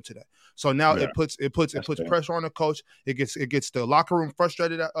matchup today. So now it puts pressure on the coach. It gets the locker room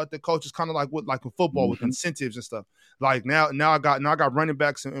frustrated at the coach. It's kind of like in football with incentives and stuff. Like now I got running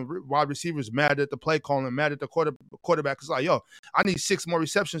backs and wide receivers mad at the play calling, mad at the quarterback. It's like, yo, I need 6 more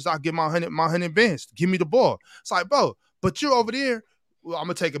receptions. I'll get my 100 bands. Give me the ball. It's like, bro, but you're over there. Well, I'm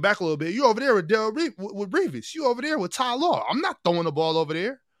gonna take it back a little bit. You over there with with Reeves. You over there with Ty Law. I'm not throwing the ball over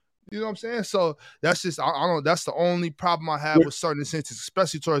there. You know what I'm saying? So that's just I don't know. That's the only problem I have with certain incentives,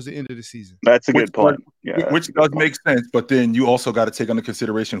 especially towards the end of the season. That's a good point. Yeah, which does make sense, but then you also got to take under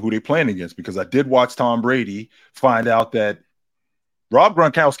consideration who they're playing against, because I did watch Tom Brady find out that Rob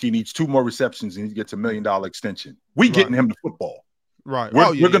Gronkowski needs 2 more receptions and he gets $1 million extension. We getting him the football. Right.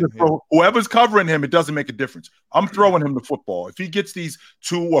 We're going to throw whoever's covering him. It doesn't make a difference. I'm throwing him the football. If he gets these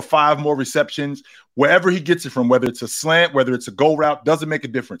 2 or 5 more receptions, wherever he gets it from, whether it's a slant, whether it's a go route, doesn't make a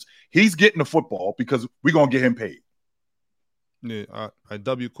difference. He's getting the football because we're going to get him paid. Yeah, a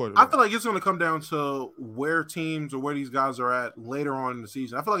W quarterback. I feel like it's going to come down to where teams or where these guys are at later on in the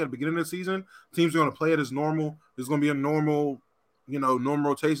season. I feel like at the beginning of the season, teams are going to play it as normal. There's going to be a normal,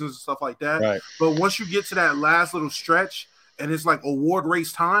 normal rotations and stuff like that. Right. But once you get to that last little stretch, and it's like award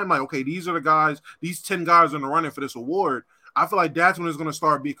race time, like, okay, these are the guys, these 10 guys in the running for this award. I feel like that's when it's going to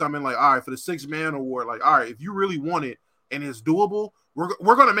start becoming like, all right, for the 6-man award, like, all right, if you really want it and it's doable,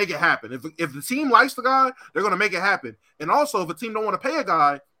 we're going to make it happen. If the team likes the guy, they're going to make it happen. And also, if a team don't want to pay a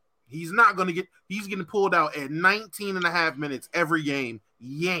guy, he's getting pulled out at 19 and a half minutes every game,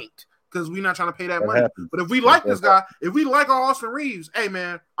 yanked, because we're not trying to pay that money. Happens. But if we like this guy, if we like our Austin Reeves, hey,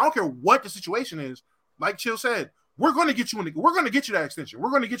 man, I don't care what the situation is. Like Chill said, we're going to get you that extension.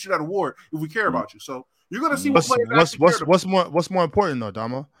 We're going to get you that award if we care about you. So you're going to see what's more important though,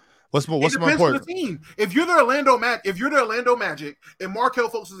 Damo? What's more important? The team. If you're the Orlando Magic, and Markelle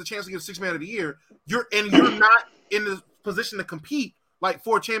Fultz has a chance to get 6-man of the year, you're not in the position to compete like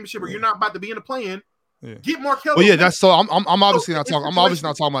for a championship, or you're not about to be in the play-in. Yeah. Get Markelle. Well, yeah, that's so. I'm obviously not talking. I'm obviously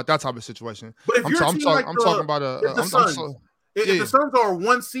not talking about that type of situation. But if I'm talking about If the Suns are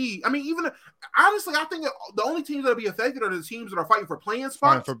 1 seed, I mean, even honestly, I think the only teams that'll be affected are the teams that are fighting for playing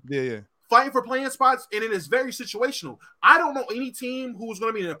spots. Fighting for playing spots, and it is very situational. I don't know any team who's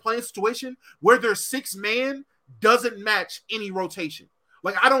going to be in a playing situation where their 6-man doesn't match any rotation.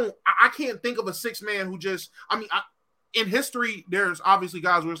 Like I can't think of a 6-man who just. I mean, in history, there's obviously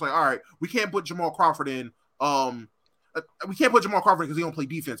guys where it's like, all right, we can't put Jamal Crawford in. We can't put Jamal Crawford because he don't play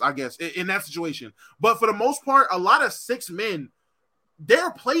defense, I guess, in that situation. But for the most part, a lot of 6 men,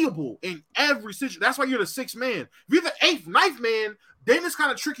 they're playable in every situation. That's why you're the 6th man. If you're the 8th, 9th man, then it's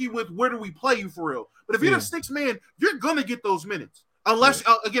kind of tricky with where do we play you for real. But if you're the 6th man, you're gonna get those minutes. Unless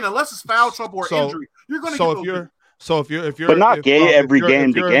it's foul trouble or injury, you're gonna get those minutes. So if you're but not every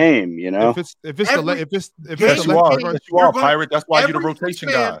game to game, you know. If it's you are Pirate, that's why you're the rotation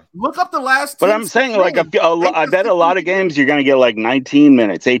guy. Look up the last. But I'm saying, like, I bet a lot of games you're gonna get like 19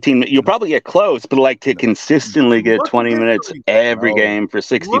 minutes, 18 minutes. You'll probably get close, but like to consistently get 20 minutes every game for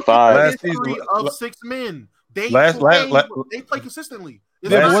 65. Last history of 6 men. They play consistently.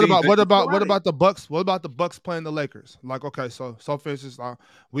 What about the Bucks? What about the Bucks playing the Lakers? Like, okay, so for instance,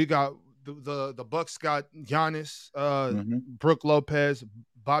 we got. The Bucks got Giannis, Brook Lopez,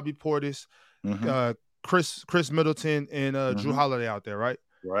 Bobby Portis, Chris Middleton, and Drew Holiday out there, right?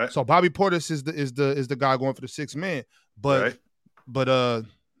 Right. So Bobby Portis is the guy going for the 6th man, but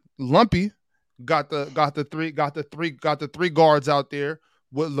Lumpy got the three guards out there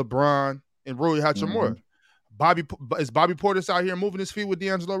with LeBron and Rui Hachimura. Is Bobby Portis out here moving his feet with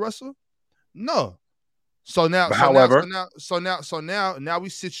D'Angelo Russell? No. So now we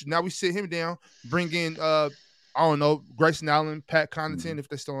sit him down, bring in I don't know, Grayson Allen, Pat Connaughton, if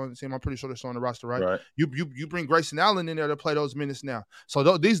they're still on the team. I'm pretty sure they're still on the roster, right? You bring Grayson Allen in there to play those minutes now.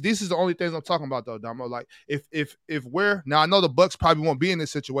 So these is the only things I'm talking about, though, Damo. Like if we're now, I know the Bucks probably won't be in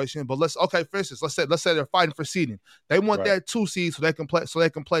this situation, but for instance, let's say they're fighting for seeding. They want that 2 seed so they can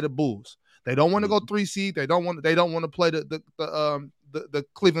play the Bulls. They don't want to go 3 seed. They don't want to play the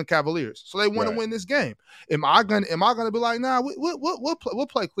Cleveland Cavaliers. So they want to win this game. Am I gonna be like, nah, we'll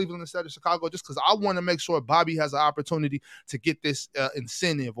play Cleveland instead of Chicago just because I want to make sure Bobby has an opportunity to get this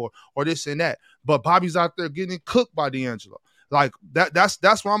incentive or this and that. But Bobby's out there getting cooked by D'Angelo. Like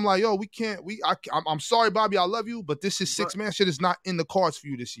that's why I'm like, yo, I'm sorry, Bobby, I love you, but this is 6-man shit is not in the cards for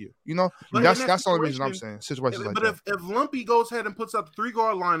you this year. You know, that's the only reason I'm saying situations like that. But if Lumpy goes ahead and puts up the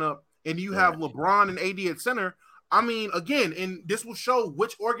 3-guard lineup and you have LeBron and AD at center, I mean, again, and this will show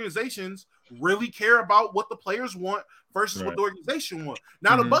which organizations really care about what the players want versus what the organization want.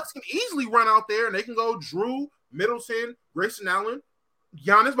 Now, the Bucks can easily run out there and they can go Drew, Middleton, Grayson Allen,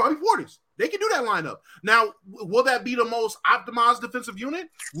 Giannis, Bobby Portis. They can do that lineup. Now, will that be the most optimized defensive unit?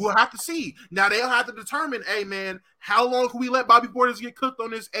 We'll have to see. Now, they'll have to determine, hey, man, how long can we let Bobby Portis get cooked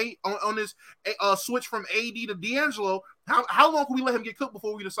on this switch from AD to D'Angelo? How long can we let him get cooked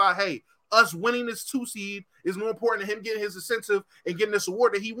before we decide, hey, us winning this 2 seed is more important than him getting his incentive and getting this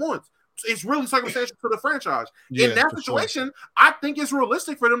award that he wants. So it's really circumstantial to the franchise. In that situation, I think it's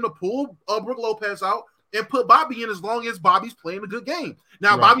realistic for them to pull Brook Lopez out and put Bobby in as long as Bobby's playing a good game.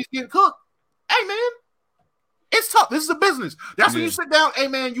 Now, Bobby's getting cooked. Hey, man, it's tough. This is a business. That's when you sit down. Hey,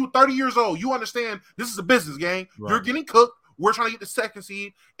 man, you 30 years old. You understand this is a business game. You're getting cooked. We're trying to get the 2nd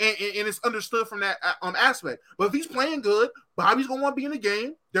seed, and it's understood from that aspect. But if he's playing good, Bobby's going to want to be in the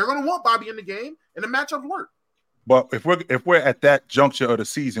game. They're going to want Bobby in the game, and the matchups work. But if we're at that juncture of the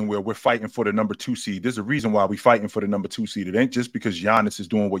season where we're fighting for the number 2 seed, there's a reason why we're fighting for the number 2 seed. It ain't just because Giannis is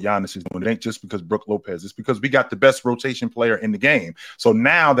doing what Giannis is doing. It ain't just because Brook Lopez. It's because we got the best rotation player in the game. So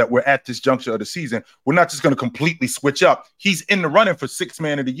now that we're at this juncture of the season, we're not just going to completely switch up. He's in the running for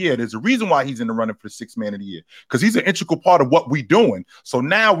 6-man of the year. There's a reason why he's in the running for 6-man of the year, because he's an integral part of what we're doing. So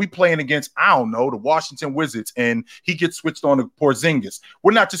now we playing against, I don't know, the Washington Wizards, and he gets switched on to Porzingis.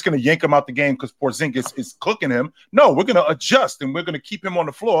 We're not just going to yank him out the game because Porzingis is cooking him. No, we're going to adjust and we're going to keep him on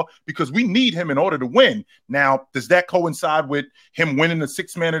the floor because we need him in order to win. Now, does that coincide with him winning the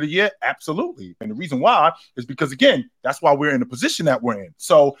 6-man of the year? Absolutely. And the reason why is because, again, that's why we're in the position that we're in.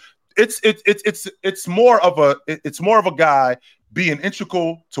 So it's more of a guy being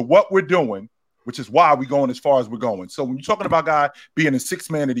integral to what we're doing, which is why we're going as far as we're going. So when you're talking about a guy being a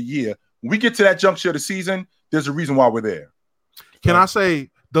 6-man of the year, when we get to that juncture of the season, there's a reason why we're there. Can I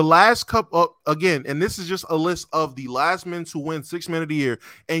say the last couple again, and this is just a list of the last men to win 6-man of the year,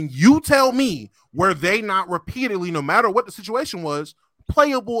 and you tell me were they not repeatedly, no matter what the situation was,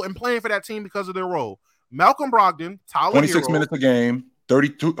 playable and playing for that team because of their role? Malcolm Brogdon, Tyler 26 Hero, minutes a game,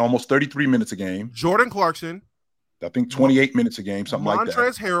 32, almost 33 minutes a game. Jordan Clarkson, I think 28 minutes a game, something like that.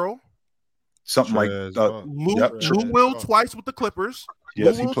 Montrezl Harrell, something like that. Lou Will twice with the Clippers.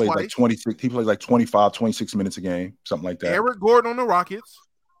 Yes, he played like 26. He plays like 25, 26 minutes a game, something like that. Eric Gordon on the Rockets.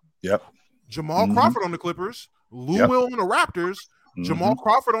 Yep. Jamal Crawford on the Clippers. Lou Will on the Raptors. Jamal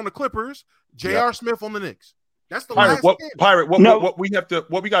Crawford on the Clippers. J.R. Smith on the Knicks. That's the last game. What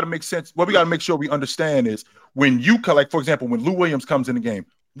we got to make sense, what we got to make sure we understand is when you collect, for example, when Lou Williams comes in the game,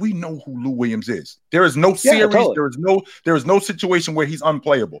 we know who Lou Williams is. There is no series, totally. there is no situation where he's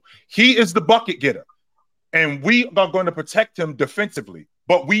unplayable. He is the bucket getter. And we are going to protect him defensively,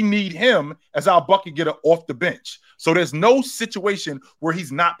 but we need him as our bucket getter off the bench. So there's no situation where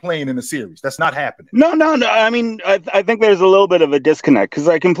he's not playing in a series. That's not happening. No. I mean, I think there's a little bit of a disconnect because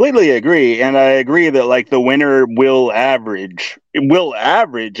I completely agree. And I agree that like the winner will average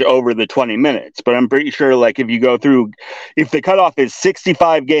over the 20 minutes. But I'm pretty sure like if you go through, if the cutoff is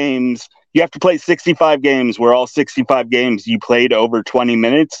 65 games, you have to play 65 games where all 65 games you played over 20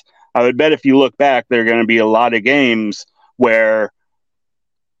 minutes. I would bet if you look back, there are going to be a lot of games where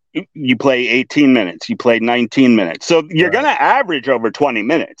you play 18 minutes, you play 19 minutes. So you're going to average over 20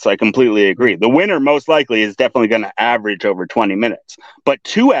 minutes. I completely agree. The winner most likely is definitely going to average over 20 minutes. But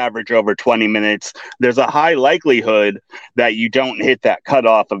to average over 20 minutes, there's a high likelihood that you don't hit that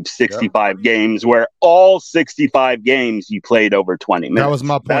cutoff of 65 games where all 65 games you played over 20 minutes. That was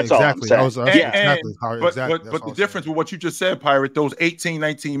my point. That's exactly. All I'm saying. But the difference with what you just said, Pirate, those 18,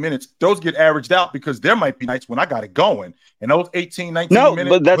 19 minutes, those get averaged out because there might be nights when I got it going. And those 18, 19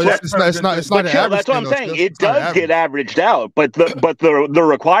 minutes. But it's not that's what I'm saying. It does get averaged out, but the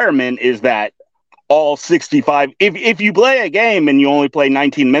requirement is that all 65. If you play a game and you only play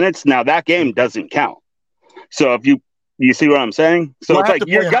 19 minutes, now that game doesn't count. So if you You see what I'm saying? So Do I it's have like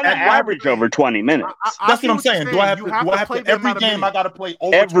to you're play gonna at average over 20 minutes. That's see what I'm you're saying. Do I have to? You Do I have play to? the Every amount of game I minutes. got to play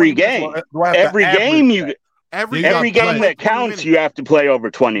over Every 20 minutes, game. or do I have Every to average game that? Every Yeah, every game, game play that 20 counts, minutes. you have to play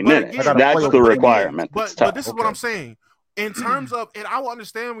over 20 But minutes. again, gotta That's play the over 20 requirement. That's but tough. this is what I'm saying. In terms of, and I will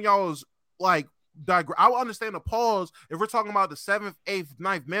understand when y'all's like, I will understand the pause if we're talking about the 7th, 8th,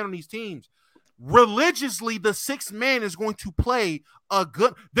 9th man on these teams. Religiously, the 6th man is going to play a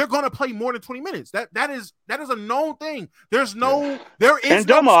good. They're going to play more than 20 minutes. That is a known thing. There is And no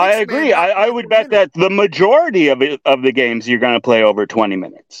Domo, I agree. I would bet that the majority of the games you're going to play over 20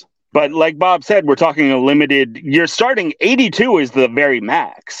 minutes. But like Bob said, we're talking a limited. You're starting 82 is the very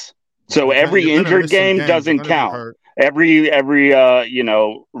max. So every injured game doesn't count. Every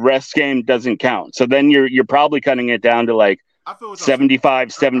rest game doesn't count. So then you're probably cutting it down to like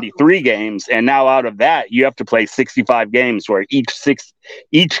 75, 73 games, and now out of that you have to play 65 games where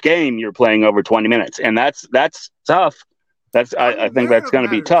each game you're playing over 20 minutes, and that's tough. I think that's going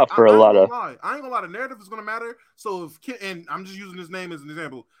to be tough for a lot of. I ain't gonna lie, the narrative is going to matter. So and I'm just using his name as an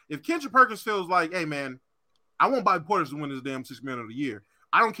example. If Kendrick Perkins feels like, hey man, I want Bobby Portis to win this damn 6th man of the year.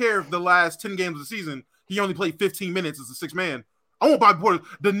 I don't care if the last 10 games of the season he only played 15 minutes as a 6th man. I want Bobby Portis.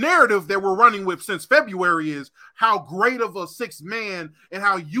 The narrative that we're running with since February is how great of a 6th man and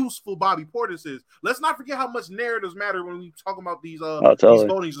how useful Bobby Portis is. Let's not forget how much narratives matter when we talk about these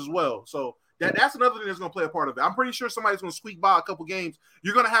votings as well. So that's another thing that's going to play a part of it. I'm pretty sure somebody's going to squeak by a couple games.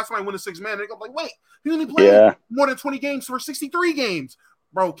 You're going to have somebody win a 6th man. They're going to be like, wait, he only played more than 20 games for 63 games.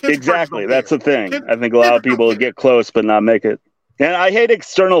 Bro, exactly. That's the thing. I think a lot of people get close but not make it. And I hate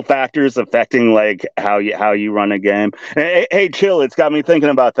external factors affecting like how you run a game. Hey, chill. It's got me thinking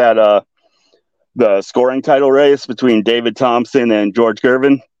about that the scoring title race between David Thompson and George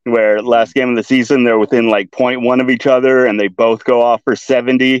Gervin, where last game of the season they're within like 0.1 of each other, and they both go off for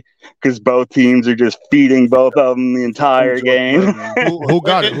 70 because both teams are just feeding both of them the entire game. Who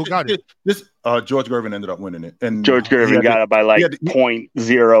got it? Who got it? This George Gervin ended up winning it, and George Gervin got it by like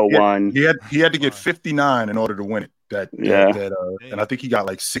 0.01. He had to get 59 in order to win it. And I think he got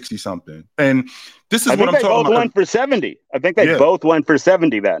like 60 something. And this is what I'm talking about. They both went for 70. I think they both went for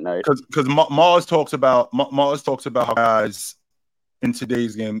 70 that night. Because Mars talks about how guys in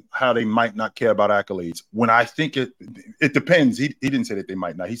today's game, how they might not care about accolades. When I think it depends. He didn't say that they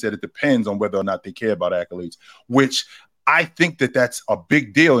might not. He said it depends on whether or not they care about accolades, which I think that's a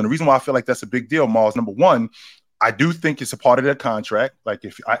big deal. And the reason why I feel like that's a big deal, Mars, number one, I do think it's a part of their contract. Like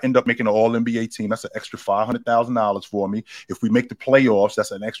if I end up making an all-NBA team, that's an extra $500,000 for me. If we make the playoffs,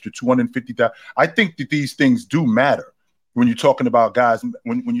 that's an extra $250,000. I think that these things do matter when you're talking about guys.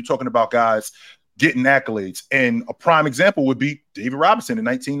 When you're talking about guys getting accolades, and a prime example would be David Robinson in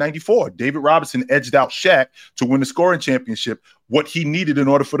 1994. David Robinson edged out Shaq to win the scoring championship. What he needed in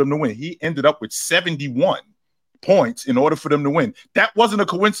order for them to win, he ended up with 71 points in order for them to win. That wasn't a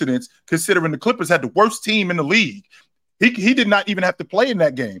coincidence, considering the Clippers had the worst team in the league. He did not even have to play in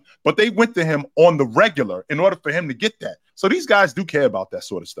that game, but they went to him on the regular in order for him to get that. So these guys do care about that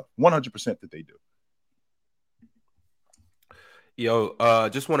sort of stuff. 100% that they do. Yo,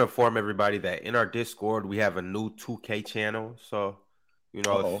 just want to inform everybody that in our Discord we have a new 2K channel. So, you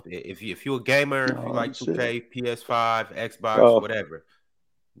know, if you're a gamer, if you like 2K, PS5, Xbox, whatever,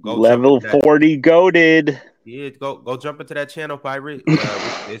 go level 40 goated. Yeah, go jump into that channel, Pirate.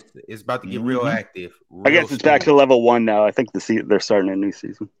 It's about to get real active. I guess it's back to level 1 now. I think they're starting a new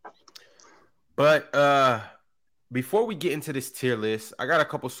season. But before we get into this tier list, I got a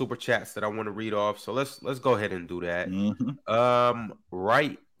couple super chats that I want to read off. So let's go ahead and do that.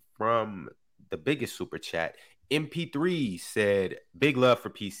 Right from the biggest super chat, MP3 said, "Big love for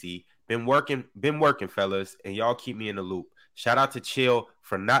PC. Been working, fellas, and y'all keep me in the loop. Shout out to Chill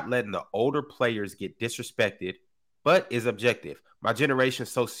for not letting the older players get disrespected, but is objective. My generation's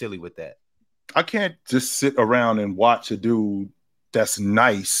so silly with that." I can't just sit around and watch a dude that's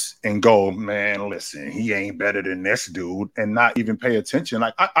nice and go, man, listen, he ain't better than this dude, and not even pay attention.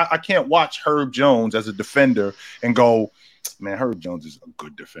 Like I can't watch Herb Jones as a defender and go, man, Herb Jones is a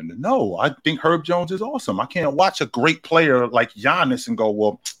good defender. No, I think Herb Jones is awesome. I can't watch a great player like Giannis and go,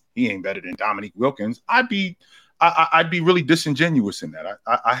 well, he ain't better than Dominique Wilkins. I'd be really disingenuous in that.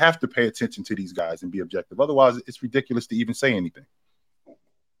 I have to pay attention to these guys and be objective. Otherwise, it's ridiculous to even say anything.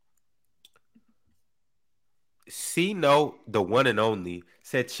 C-Note, the one and only,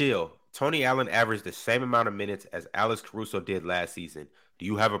 said, "Chill. Tony Allen averaged the same amount of minutes as Alex Caruso did last season. Do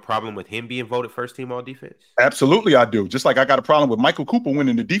you have a problem with him being voted first team all defense? Absolutely, I do. Just like I got a problem with Michael Cooper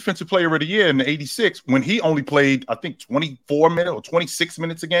winning the Defensive Player of the Year in the 86 when he only played, I think, 24 minutes or 26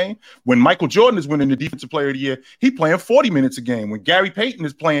 minutes a game. When Michael Jordan is winning the Defensive Player of the Year, he playing 40 minutes a game. When Gary Payton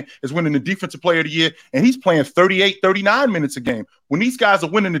is winning the Defensive Player of the Year, and he's playing 38, 39 minutes a game. When these guys are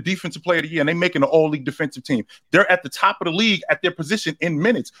winning the Defensive Player of the Year and they're making an all-league defensive team, they're at the top of the league at their position in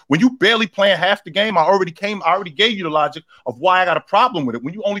minutes. When you barely playing half the game, I already gave you the logic of why I got a problem with it.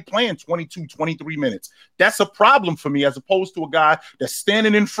 When you only playing 22, 23 minutes, that's a problem for me as opposed to a guy that's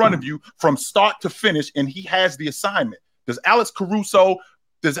standing in front of you from start to finish and he has the assignment. Is Alex Caruso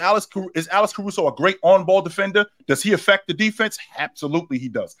a great on-ball defender? Does he affect the defense? Absolutely he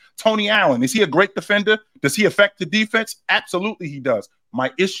does. Tony Allen, is he a great defender? Does he affect the defense? Absolutely he does. My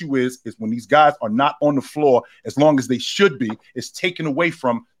issue is when these guys are not on the floor as long as they should be, it's taken away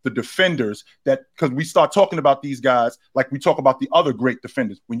from the defenders because we start talking about these guys like we talk about the other great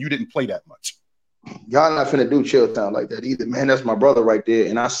defenders when you didn't play that much. Y'all not finna do Chilltown like that either, man. That's my brother right there.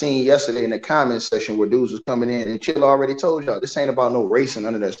 And I seen yesterday in the comment section where dudes was coming in, and Chill already told y'all this ain't about no race and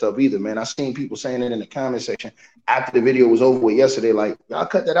none of that stuff either, man. I seen people saying it in the comment section after the video was over with yesterday, like, y'all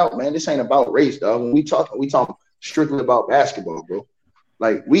cut that out, man. This ain't about race, dog. When we talk strictly about basketball, bro.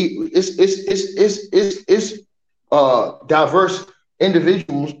 Like it's diverse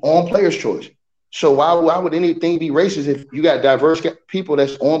individuals on Players' Choice. So why would anything be racist if you got diverse people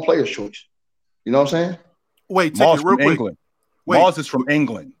that's on Players' Choice? You know what I'm saying? Wait, take Mars it real quick. England. Mars is from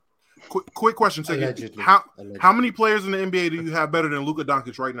England. Quick question, take it. How many players in the NBA do you have better than Luka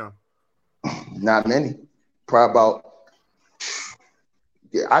Doncic right now? Not many. Probably about.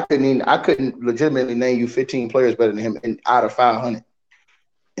 Yeah, I couldn't legitimately name you 15 players better than him out of 500,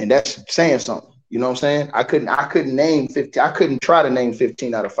 and that's saying something. You know what I'm saying? I couldn't name 50. I couldn't try to name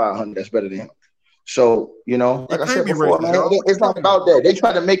 15 out of 500 that's better than him. So, you know, like I said before, man, it's not about that. They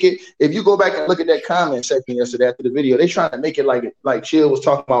try to make it. If you go back and look at that comment section yesterday after the video, they trying to make it like Chill was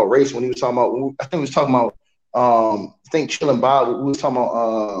talking about race when he was talking about. I think he was talking about. I think Chill and Bob. We was talking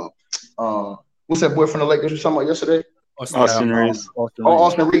about. What's that boy from the Lakers we was talking about yesterday? Austin Reeves.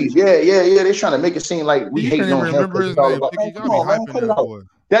 Austin Reeves. Yeah. They're trying to make it seem like we hate on him.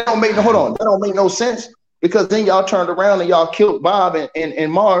 That don't make That don't make no sense because then y'all turned around and y'all killed Bob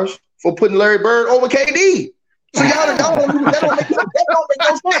and Mars for putting Larry Bird over KD. So that don't make no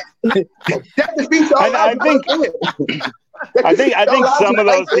sense. That defeats all. I think some of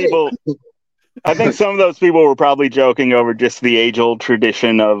those people. I think some of those people were probably joking over just the age-old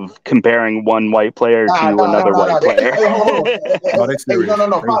tradition of comparing one white player to another white player.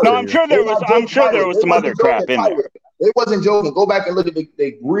 No, I'm sure there was some other crap in there. It wasn't joking. Go back and look at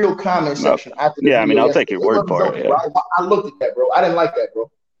the real comment section after the video. I mean, I'll take your word for it. Yeah. I looked at that, bro. I didn't like that, bro.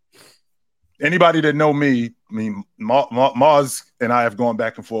 Anybody that know me, I mean, Mars and I have gone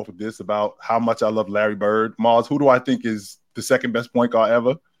back and forth with this about how much I love Larry Bird. Mars, who do I think is the second best point guard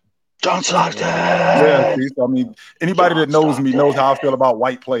ever? John Stockton. Yeah, I mean, anybody that knows me knows how I feel about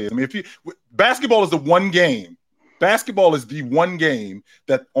white players. I mean, basketball is the one game. Basketball is the one game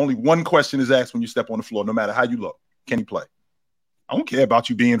that only one question is asked when you step on the floor, no matter how you look. Can you play? I don't care about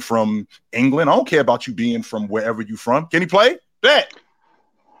you being from England. I don't care about you being from wherever you're from. Can he play? Bet.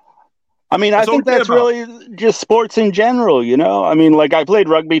 I mean, I think that's really just sports in general, you know? I mean, like I played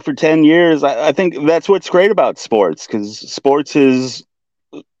rugby for 10 years. I think that's what's great about sports because sports is,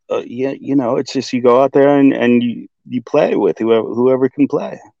 you know, it's just you go out there and you play with whoever can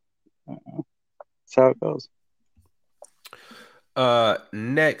play. That's how it goes.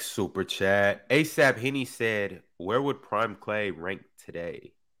 Next super chat. ASAP Henny said, where would Prime Clay rank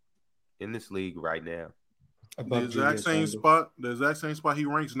today in this league right now? The exact same spot he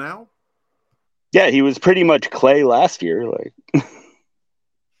ranks now? Yeah, he was pretty much Clay last year. Like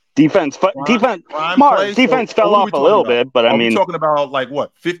defense fell off a little bit, but I mean, we're talking about like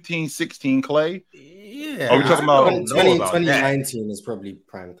what, 15, 16 Clay? Yeah. Are we talking about 2019 is probably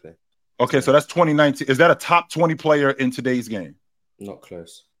Prime Clay. Okay, so that's 2019. Is that a top 20 player in today's game? Not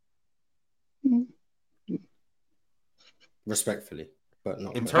close. Respectfully, but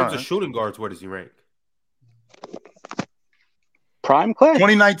not in terms of shooting guards. Where does he rank? Prime Clay.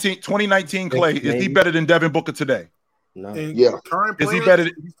 2019 Clay. Is he better than Devin Booker today? No. Yeah. Current is he better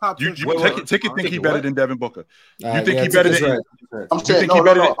than you take it think he better than Devin Booker? You think he better than I'm saying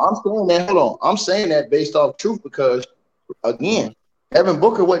no. I'm saying that. Hold on. I'm saying that based off truth because again, Devin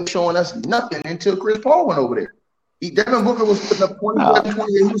Booker wasn't showing us nothing until Chris Paul went over there. Devin Booker was putting up 27,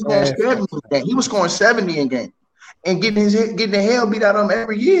 28. He was scoring 70 in game. He was scoring 70 in game and getting the hell beat out of him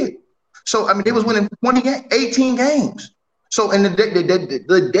every year. So I mean, they was winning 18 games. So in the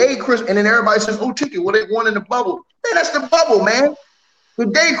day Chris and then everybody says, "Oh, Chicken, well they won in the bubble." Man, that's the bubble, man. The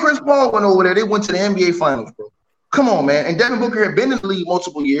day Chris Paul went over there, they went to the NBA Finals, bro. Come on, man. And Devin Booker had been in the league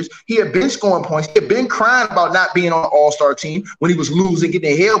multiple years. He had been scoring points. He had been crying about not being on the All-Star team when he was losing,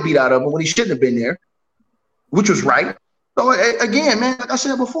 getting the hell beat out of him when he shouldn't have been there, which was right. So, again, man, like I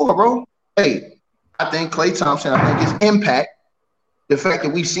said before, bro, hey, I think Klay Thompson, I think his impact, the fact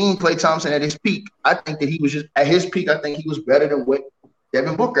that we've seen Klay Thompson at his peak, I think that he was just at his peak. I think he was better than what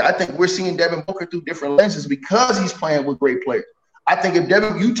Devin Booker. I think we're seeing Devin Booker through different lenses because he's playing with great players. I think if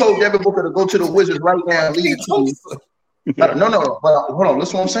you told Devin Booker to go to the Wizards right now and lead the team, no, but hold on,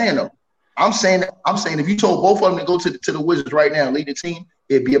 listen what I'm saying though. I'm saying if you told both of them to go to the Wizards right now and lead the team,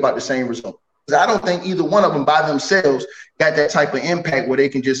 it'd be about the same result. Because I don't think either one of them by themselves got that type of impact where they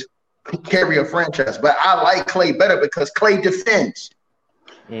can just carry a franchise. But I like Klay better because Klay defends.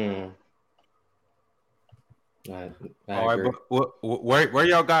 All right, but where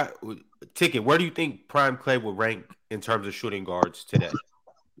y'all got Ticket? Where do you think Prime Klay will rank in terms of shooting guards today?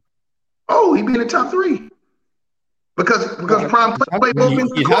 Oh, he'd be in the top 3 because Prime Klay both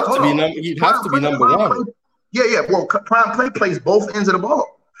ends. You'd have to be number 1. Yeah. Well, Prime Klay plays both ends of the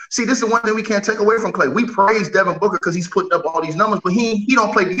ball. See, this is one thing we can't take away from Klay. We praise Devin Booker because he's putting up all these numbers, but he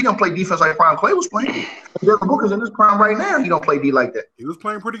don't play defense like Prime Klay was playing. Devin Booker's in his prime right now. He don't play D like that. He was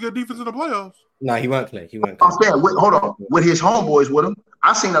playing pretty good defense in the playoffs. No, he won't play. I'm saying, hold on, with his homeboys with him.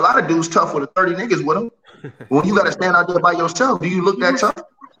 I've seen a lot of dudes tough with 30 niggas with him. When you got to stand out there by yourself, do you look that tough?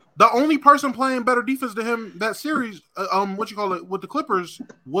 The only person playing better defense than him that series, with the Clippers,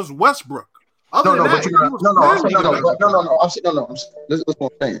 was Westbrook. No. Listen what I'm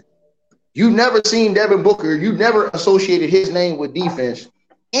saying. You never seen Devin Booker. You never associated his name with defense.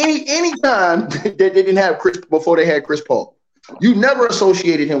 Any time they didn't have Chris before they had Chris Paul. You never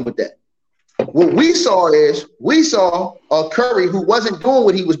associated him with that. What we saw a Curry who wasn't doing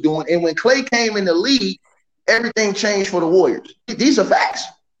what he was doing, and when Klay came in the league, everything changed for the Warriors. These are facts.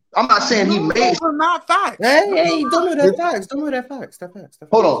 I'm not saying he made. Those are not facts. Hey, don't know that facts. Don't know that facts. That facts.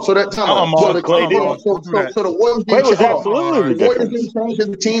 Hold on. So that time. So the Warriors didn't absolutely the Warriors didn't change as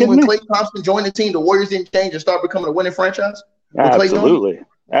a team when Klay Thompson joined the team. The Warriors didn't change and start becoming a winning franchise. Absolutely.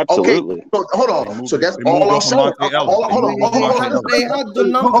 Okay, so hold on. So that's all I'm saying. Hold on. They had the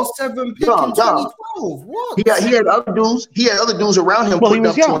number 7 pick in 2012. What? He had other dudes. He had other dudes around him putting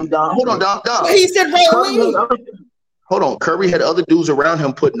up 20. Hold on, Dom. He said Hold on. Curry had other dudes around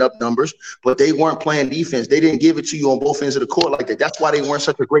him putting up numbers, but they weren't playing defense. They didn't give it to you on both ends of the court like that. That's why they weren't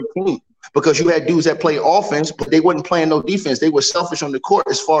such a great team, because you had dudes that played offense, but they weren't playing no defense. They were selfish on the court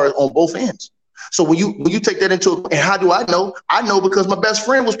as far as on both ends. So when you take that into, and how do I know? I know because my best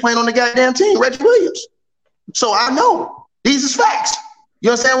friend was playing on the goddamn team, Reggie Williams. So I know these is facts. You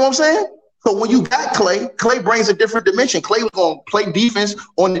understand what I'm saying? So when you got Klay brings a different dimension. Klay was going to play defense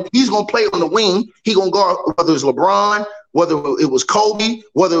he's going to play on the wing. He going to guard whether it was LeBron, whether it was Kobe,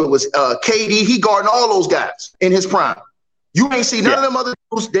 whether it was KD. He guarding all those guys in his prime. You ain't see none of them other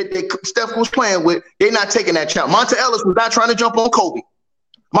dudes that Steph was playing with. They're not taking that chance. Monta Ellis was not trying to jump on Kobe.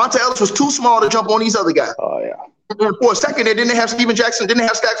 Monta Ellis was too small to jump on these other guys. Oh, yeah. And for a second there, didn't they have Steven Jackson? Didn't they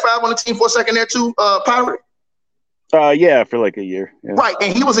have Stack 5 on the team for a second there too, Pirate? Yeah, for like a year. Yeah. Right,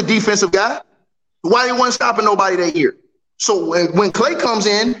 and he was a defensive guy. Why they weren't stopping nobody that year? So when Klay comes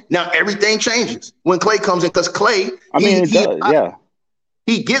in, now everything changes. When Klay comes in, because Klay,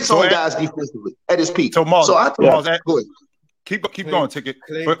 he gets on guys defensively at his peak. So, Mark, go ahead. Keep going, Ticket.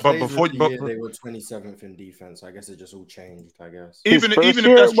 But before they were 27th in defense. I guess it just all changed. I guess even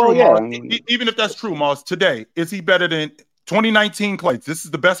if that's true, even if that's true, Mars, today is he better than 2019 Klay? This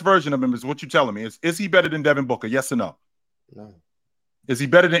is the best version of him. Is what you're telling me? Is he better than Devin Booker? Yes or no? No. Is he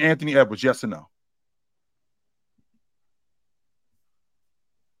better than Anthony Edwards? Yes or no?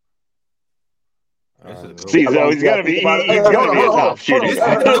 See, so he's got to be. He's got to be a top shooter.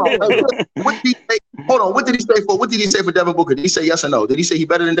 Hold on. What did he say for? What did he say for Devin Booker? Did he say yes or no? Did he say he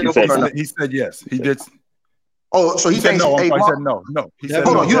better than Devin Booker? He said yes. He did. Oh, so he said no. He said no. No. He said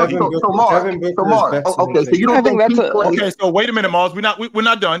no. So Mark. Okay, so you don't think that's okay? So wait a minute, Mars. We're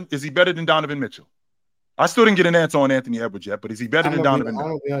not done. Is he better than Donovan Mitchell? I still didn't get an answer on Anthony Edwards yet, but is he better than Donovan Mitchell?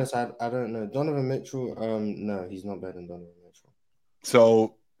 I'm gonna be honest. I don't know. Donovan Mitchell. No, he's not better than Donovan Mitchell.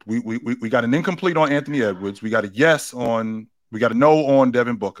 So. We got an incomplete on Anthony Edwards. We got a yes on. We got a no on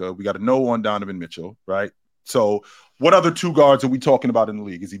Devin Booker. We got a no on Donovan Mitchell. Right. So, what other two guards are we talking about in the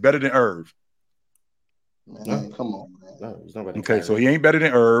league? Is he better than Irv? Man, come on, man. No, he's not better. Okay, so he ain't better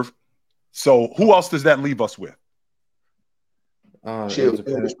than Irv. So, who else does that leave us with? Shit,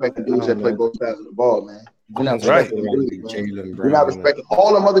 we're respecting dudes that play both sides of the ball, man. We're not respecting Jaylen Brown. We're not respecting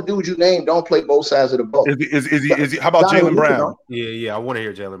all them other dudes you named. Don't play both sides of the ball. Is he? How about Jaylen Brown? Yeah. I want to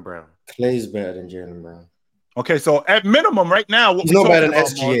hear Jaylen Brown. Klay's better than Jaylen Brown. Okay, so at minimum, right now, what He's not better than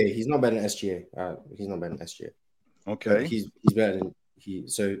SGA. He's not better than SGA. He's not better than SGA. Okay, he's better than he.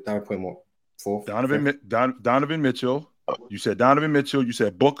 So that would put him what, fourth? Donovan Mitchell. You said Donovan Mitchell. You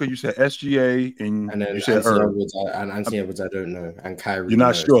said Booker. You said SGA, and then you said Anthony Edwards. I don't know, and Kyrie. You're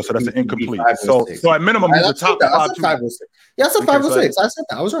not sure, so that's an incomplete. So at minimum, he's a top 5. I said 5 or 6. Yeah, I said 5 or 6. I said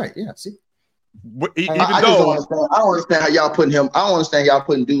that. I was right. Yeah. See. I don't understand how y'all putting him. I don't understand y'all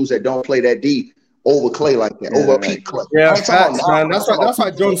putting dudes that don't play that deep over Clay like that, over Pete Clay. Yeah, facts, man. That's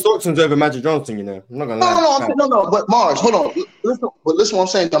why John Stockton's over Magic Johnson. You know, I'm not gonna lie. No. But Mars, hold on. Listen what I'm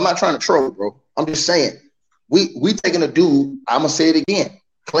saying. I'm not trying to troll, bro. I'm just saying we taking a dude. I'm gonna say it again.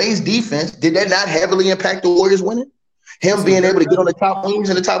 Clay's defense, did that not heavily impact the Warriors winning? Him being able to get on the top wings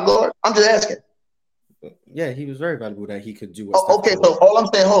and the top guard. I'm just asking. Yeah, he was very valuable that he could do. Okay, so all I'm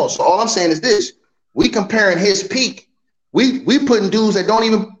saying, hold on. So all I'm saying is this: we comparing his peak. We putting dudes that don't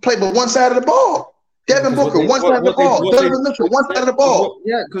even play but one side of the ball. Devin Booker, one side of the ball. Donovan Mitchell, one side of the ball.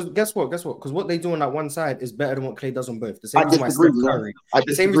 Yeah, because guess what? Because what they do on that one side is better than what Clay does on both. The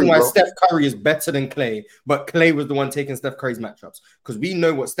same reason why Steph Curry is better than Clay, but Clay was the one taking Steph Curry's matchups. Because we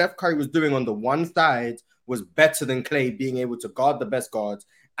know what Steph Curry was doing on the one side was better than Clay being able to guard the best guards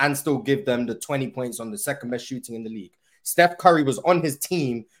and still give them the 20 points on the second best shooting in the league. Steph Curry was on his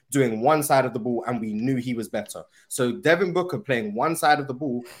team doing one side of the ball, and we knew he was better. So Devin Booker playing one side of the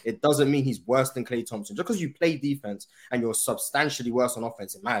ball, it doesn't mean he's worse than Klay Thompson. Just because you play defense and you're substantially worse on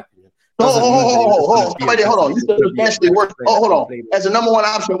offense, in my opinion. Hold on. You said substantially worse. Hold on. As a number one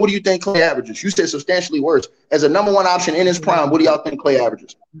option, what do you think Klay averages? You said substantially worse. As a number one option in his prime, what do y'all think Klay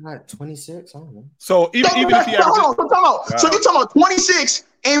averages? 26. I don't know. So even if he averages, so you talking about 26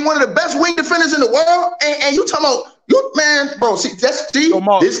 and one of the best wing defenders in the world, and you talking about bro. See, that's the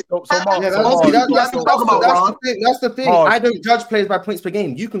thing. I don't judge players by points per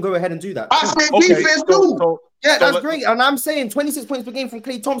game. You can go ahead and do that. I said defense too. Yeah, that's great. And I'm saying 26 points per game from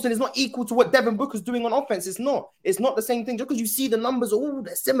Klay Thompson is not equal to what Devin Booker's doing on offense. It's not. It's not the same thing. Just because you see the numbers,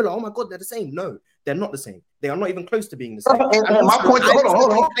 they're similar. Oh my God, they're the same. No, they're not the same. They are not even close to being the same. And my point,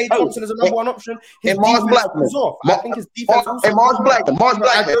 hold on. Klay Thompson is a number one option. His Mars Blackman. I think his defense also. And Mars Blackman.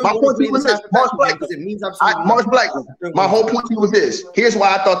 My point to you was this. Mars Blackman. My whole point to you was this. Here's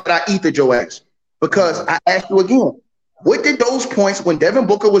why I thought that I ethered your ass. Because I asked you again, what did those points when Devin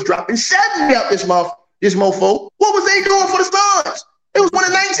Booker was dropping 70 out this mofo, what was they doing for the Suns? It was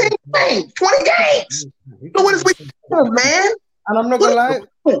winning 19 games, 20 games. So what is we doing, man? And I'm not gonna lie,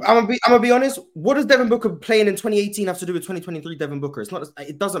 I'm gonna be honest. What does Devin Booker playing in 2018 have to do with 2023 Devin Booker? It's not.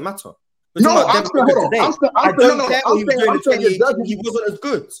 It doesn't matter. I don't care what he was doing in 2018. He wasn't as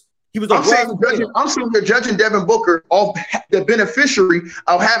good. He was. I'm saying you're judging Devin Booker off the beneficiary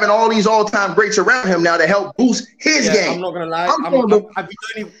of having all these all-time greats around him now to help boost his game. I'm not gonna lie.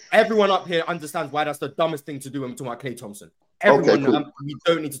 Everyone up here understands why that's the dumbest thing to do when we're talking about Klay Thompson. Everyone, cool. We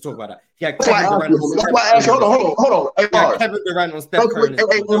don't need to talk about that. Yeah, that's why I asked. Hold on. Hey, Mars. Kevin Durant on Steph Curry.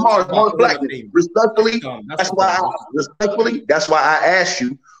 Mars Blackman. Respectfully, that's why I asked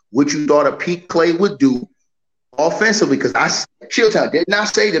you what you thought a peak Klay would do offensively, because Chilltown did not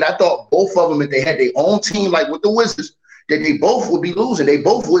say that I thought both of them, if they had their own team, like with the Wizards, that they both would be losing. They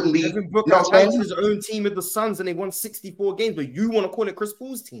both wouldn't be. Devin Booker had his own team with the Suns, and they won 64 games. But you want to call it Chris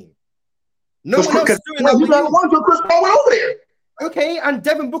Paul's team? No one else is doing that. You got one to Chris Paul went over there. Okay, and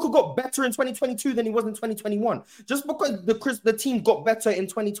Devin Booker got better in 2022 than he was in 2021. Just because the team got better in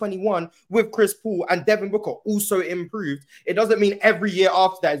 2021 with Chris Paul and Devin Booker also improved, it doesn't mean every year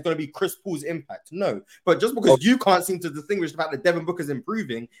after that is going to be Chris Paul's impact. No, but just because you can't seem to distinguish the fact that Devin Booker's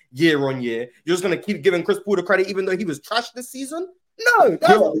improving year on year, you're just going to keep giving Chris Paul the credit even though he was trash this season? No, I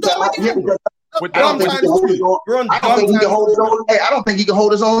don't think he can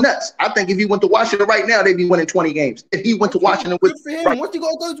hold his own nuts. I think if he went to Washington right now, they'd be winning 20 games. If he went to Washington with him, what's he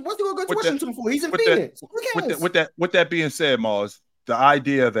gonna go to Washington for? He's in Phoenix. With that being said, Mars, the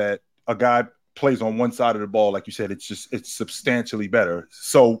idea that a guy plays on one side of the ball, like you said, it's substantially better.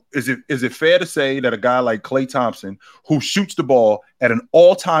 So is it fair to say that a guy like Klay Thompson, who shoots the ball at an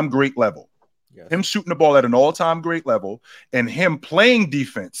all-time great level, him shooting the ball at an all-time great level, and him playing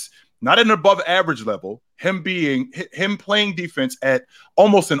defense, not at an above average level, him playing defense at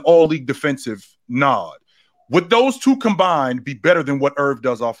almost an all-league defensive nod, would those two combined be better than what Irv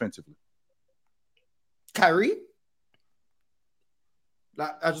does offensively? Kyrie?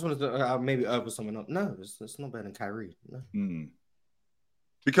 I just wanted to maybe Irv was someone else. No, it's not better than Kyrie. No.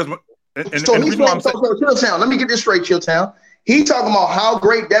 Because let me get this straight, Chilltown. He talking about how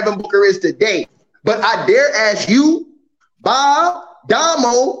great Devin Booker is today. But I dare ask you, Bob,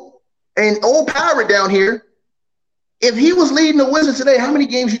 Damo, and old Pirate down here, if he was leading the Wizards today, how many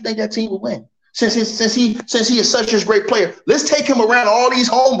games you think that team would win? since he is such a great player, let's take him around all these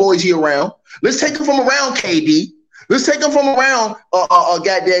homeboys he around. Let's take him from around KD. Let's take him from around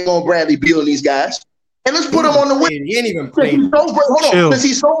goddamn Bradley Beal and these guys. And let's put him on the win. He ain't even played. Since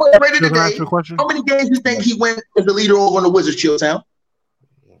he's so much greater today, how many games do you think he went as the leader over on the Wizards, Chilltown?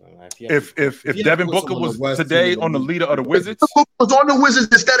 If Devin Booker was today on the leader of the Wizards, was on the Wizards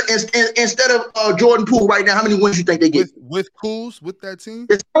instead of Jordan Poole right now, how many wins do you think they get? With Pools, with that team?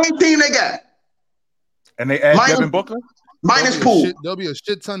 The same team they got. And they add Devin Booker? Minus Poole. They'll be a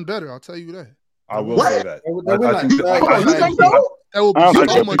shit ton better, I'll tell you that. I will say that. You think so? That would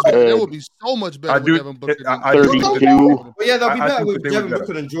be so much better with Devin Booker. 32. But yeah, they'll be better with Devin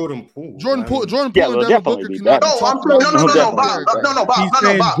Booker than Jordan Poole. Jordan Poole and they'll Devin Booker definitely be cannot better. be talked about. No, Bob.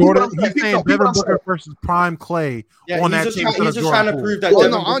 He's saying Devin Booker versus Prime Clay on that team. He's just trying to prove that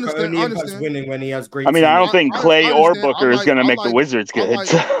Devin Booker only impacts winning when he has great. I mean, I don't think Clay or Booker is going to make the Wizards good.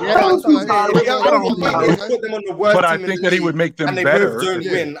 But I think that he would make them better.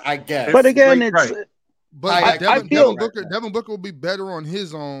 Win, I guess. But again, it's. But I feel Devin Booker will be better on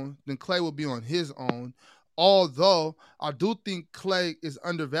his own than Clay will be on his own. Although I do think Clay is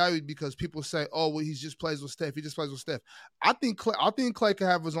undervalued because people say, "Oh, well, he just plays with Steph. He just plays with Steph." I think Clay can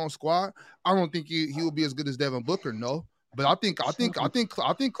have his own squad. I don't think he will be as good as Devin Booker. No, but I think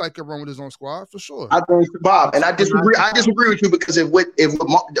Clay can run with his own squad for sure. I think Bob, and I disagree. I disagree with you because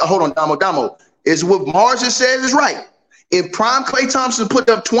hold on, Damo, is what Mars just said is right. If Prime Klay Thompson put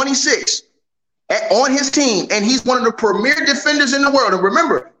up 26 on his team, and he's one of the premier defenders in the world, and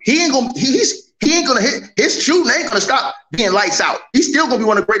remember, he ain't gonna hit his shooting ain't gonna stop being lights out. He's still gonna be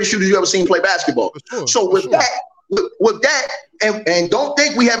one of the greatest shooters you ever seen play basketball. That, and don't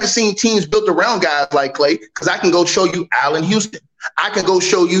think we haven't seen teams built around guys like Clay, because I can go show you Allen Houston. I can go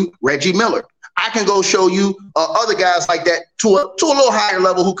show you Reggie Miller. I can go show you other guys like that to a little higher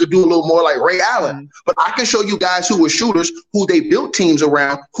level who could do a little more, like Ray Allen. But I can show you guys who were shooters, who they built teams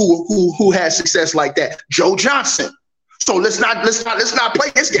around, who had success like that. Joe Johnson. So let's not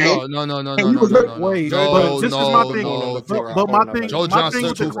play this game. No. Wait, but this is my thing. But my thing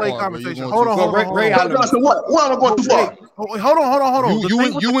with the Clay conversation. Hold on. Ray Allen. What am I going too far? Hold on.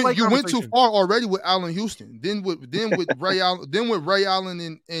 You went too far already with Allen Houston. Then with Ray Allen. Then with Ray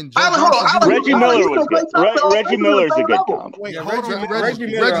Allen and Joe Johnson. Reggie Miller was good. Reggie Miller is a good comp. Reggie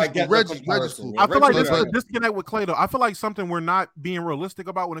Miller, I get I feel like this is a disconnect with Clay, though. I feel like something we're not being realistic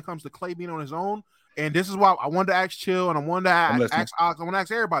about when it comes to Clay being on his own. And this is why I wanted to ask Chill, and I wanted to ask Ox, I want to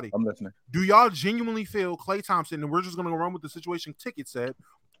ask everybody. I'm listening. Do y'all genuinely feel Klay Thompson, and we're just going to run with the situation Ticket said,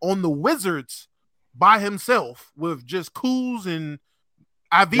 on the Wizards by himself with just Kuz and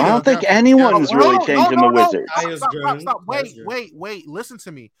Avila? I don't think anyone's really changing the Wizards. Stop. Wait. Listen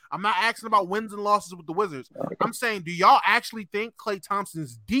to me. I'm not asking about wins and losses with the Wizards. Okay. I'm saying, do y'all actually think Klay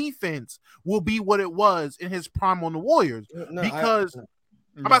Thompson's defense will be what it was in his prime on the Warriors?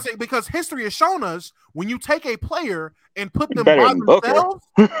 I'm about to say, because history has shown us when you take a player and put them by themselves,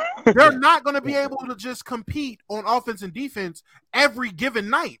 they're not going to be able to just compete on offense and defense every given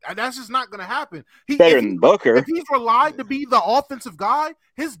night. That's just not going to happen. Better than Booker. If he's relied to be the offensive guy,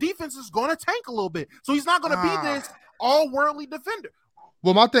 his defense is going to tank a little bit. So he's not going to be this all-worldly defender.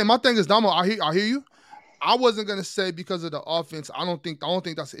 Well, my thing is, Damo, I hear you. I wasn't gonna say because of the offense. I don't think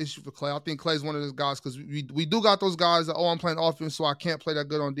that's an issue for Clay. I think Clay's one of those guys because we do got those guys that I'm playing offense, so I can't play that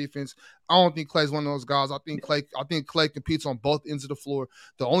good on defense. I don't think Clay's one of those guys. I think Clay competes on both ends of the floor.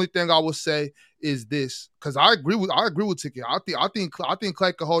 The only thing I would say is this, because I agree with Ticket. I think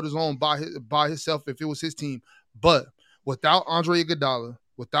Clay could hold his own by himself if it was his team. But without Andre Iguodala,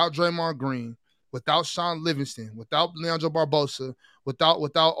 without Draymond Green, without Sean Livingston, without Leandro Barbosa, without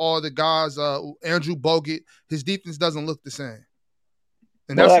all the guys, Andrew Bogut, his defense doesn't look the same.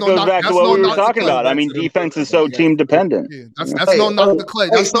 And that goes back to what we were talking about. I mean, defense is so team dependent. Yeah, that's no knock to Clay.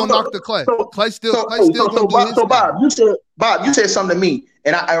 That's no knock to Clay. Clay still going to do his thing. Bob, you said something to me,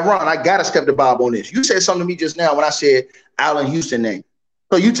 and Ron, I got to step to Bob on this. You said something to me just now when I said Allen Houston name.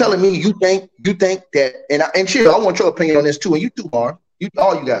 So you telling me you think that, and Chill, I want your opinion on this too, and you too, Mark.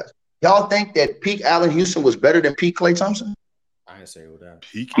 All you guys. Y'all think that peak Allen Houston was better than peak Klay Thompson? I didn't say that.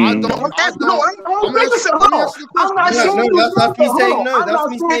 Peak. I'm not saying no. That's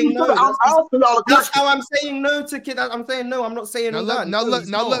me saying no. That's how I'm saying no to kid. I'm saying no. I'm not saying no. Now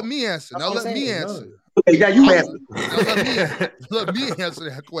let me answer. Okay, yeah, you answer. Let me answer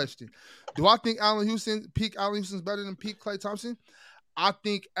that question. Do I think peak Allen Houston's better than peak Klay Thompson? I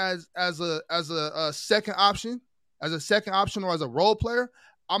think as a second option, or as a role player,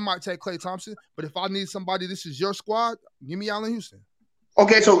 I might take Klay Thompson. But if I need somebody, this is your squad, give me Allen Houston.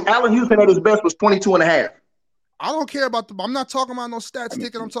 Okay, so Allen Houston at his best was 22 and a half. I don't care about the. I'm not talking about no stats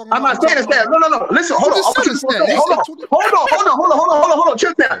ticket. I'm talking. I'm not saying it's that. No. Listen, hold on. Hold on.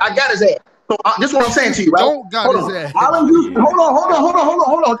 Check that. I got his ass. So this is what I'm saying to you, right? Don't got his ass. Allen Houston. Hold on. Hold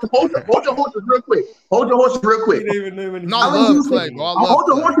your horses real quick. Hold your horses real quick. No, I love Clay, bro.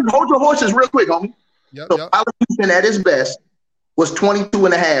 Hold your horses real quick, homie. Yep. Allen Houston at his best was 22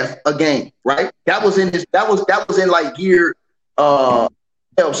 and a half a game, right? That was in like year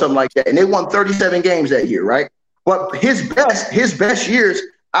something like that. And they won 37 games that year, right? But his best years,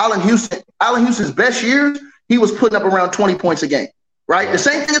 Allen Houston's best years, he was putting up around 20 points a game, right? The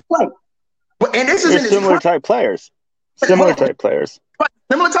same thing as Clay. But and this is in similar type players. Similar type player.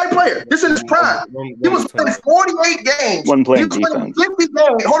 This is his prime. He was winning 48 games. One playing he was winning 50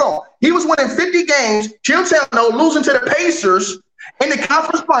 games. Hold on. He was winning 50 games. Chilltown, though, losing to the Pacers in the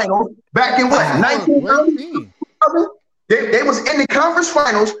conference finals back in what? 1930? They was in the conference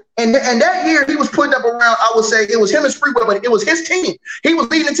finals, and that year he was putting up around, I would say, it was him and Spreewell, but it was his team. He was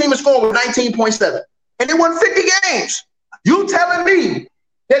leading the team in scoring with 19.7. And they won 50 games. You telling me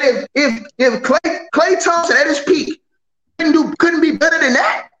that if Klay Thompson at his peak couldn't be better than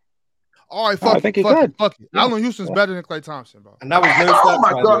that? All right, fuck it. Allen Houston's better than Klay Thompson, bro. And that was no oh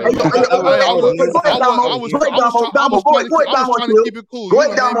my God. I was trying to keep it cool. Go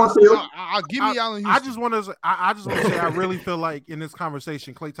ahead, I'll give me Allen Houston. I just want to say I really feel like in this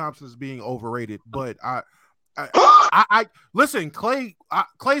conversation, Klay Thompson is being overrated. But I listen,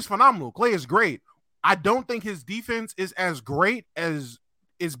 Klay's phenomenal. Klay is great. I don't think his defense is as great as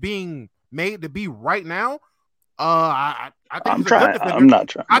is being made to be right now. I think he's a good defender. I'm not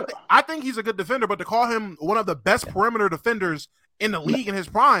trying. I think he's a good defender, but to call him one of the best perimeter defenders in the league in his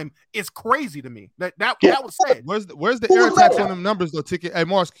prime is crazy to me. That was said. Where's the air tax on them numbers though? Ticket. Hey,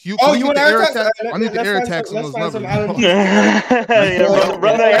 Mars, you want the air tax? I need the air tax on those numbers. Run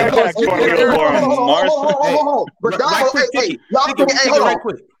the air tax formula for him, Mars.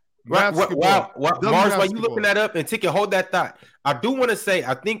 Mars, while you looking that up and Ticket, hold that thought. I do want to say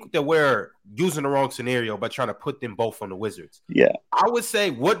I think that we're using the wrong scenario by trying to put them both on the Wizards. Yeah, I would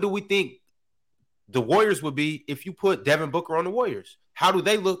say, what do we think the Warriors would be if you put Devin Booker on the Warriors? How do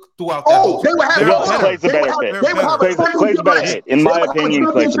they look throughout that? They would have Clay's a better fit. In my opinion,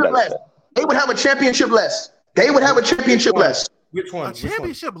 Clay's a better fit. They would have a championship less. Which one? A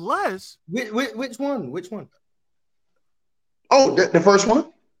championship less? Which one? Oh, the first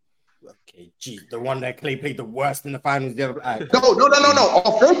one. Okay, geez, the one that Klay played the worst in the finals. No.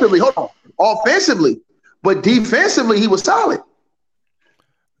 Offensively, hold on. But defensively, he was solid.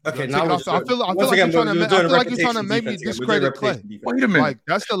 Okay, now I feel like you're trying to make me discredit Klay. Wait a minute. Like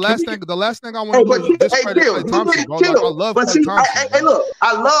that's the last thing. The last thing I want to do is discredit Klay Thompson, bro. Like, I love Klay Thompson. Hey, look,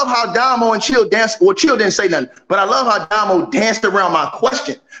 I love how Damo and Chill danced. Well, Chill didn't say nothing, but I love how Damo danced around my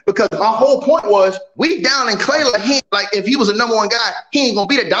question because my whole point was we down in Klay like if he was a number one guy, he ain't gonna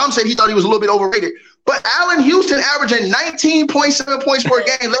be that. Dom said he thought he was a little bit overrated. But Allen Houston averaging 19.7 points per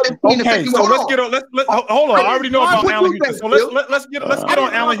game. Okay, so let's get on. Hold on. I already know about Allen Houston. So let's get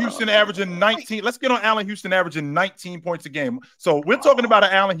on Allen Houston averaging 19. Let's get on Allen Houston averaging 19 points a game. So we're talking about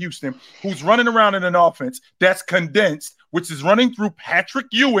an Allen Houston who's running around in an offense that's condensed, which is running through Patrick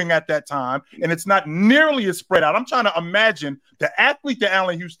Ewing at that time, and it's not nearly as spread out. I'm trying to imagine the athlete that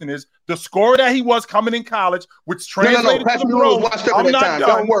Allen Houston is, the scorer that he was coming in college, which translated Patrick to the Ewing was washed up at that time.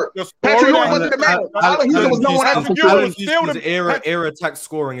 Don't work. Patrick Ewing wasn't the man. Allen Houston was no one else. Allen Houston's era attack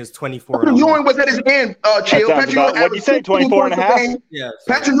scoring is 24. Patrick Ewing was at his end. Chill. What'd you say? 24 and a half? Yeah.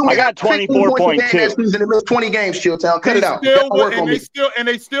 Patrick Ewing. I got 24.2. Season and missed 20 games. Chill town. Cut it out.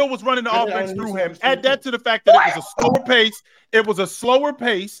 They still was running the offense through him. Add that to the fact that it was a slower pace. It was a slower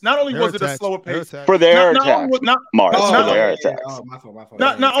pace. Not only was it a slower pace for the air attack, Mars, for the air attack.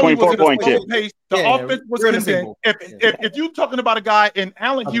 Not only was it a slower pace, the offense was condensed. If you're talking about a guy in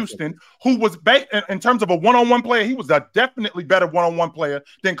Allen Houston who was in terms of a one-on-one player, he was a definitely better one-on-one player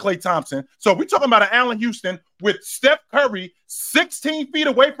than Klay Thompson. So we're talking about an Allen Houston with Steph Curry 16 feet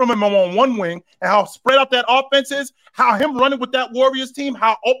away from him on one wing, and how spread out that offense is, how him running with that Warriors team,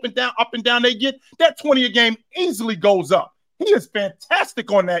 how up and down they get. That 20 a game easily goes up. He is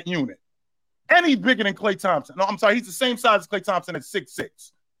fantastic on that unit. And he's bigger than Klay Thompson. No, I'm sorry. He's the same size as Klay Thompson at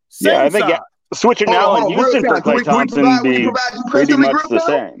 6'6". I think switching Allen Houston for Klay Thompson would be pretty much the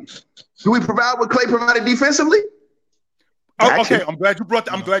same. Do we provide what Klay provided defensively? Okay, I'm glad you brought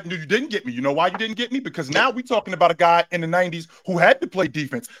that. I'm glad you didn't get me. You know why you didn't get me? Because now we're talking about a guy in the 90s who had to play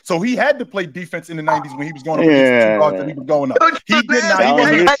defense. So he had to play defense in the 90s when he was going up against the two guards that he was going up. He did not.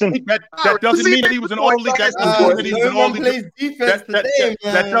 That doesn't mean that he was an all-league. That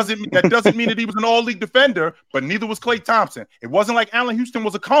doesn't mean that he was an all-league defender, but neither was Klay Thompson. It wasn't like Allen Houston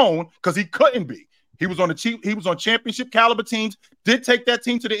was a cone because he couldn't be. He was on championship caliber teams. Did take that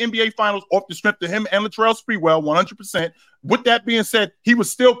team to the NBA Finals off the strength of him and Latrell Sprewell, 100%. With that being said, he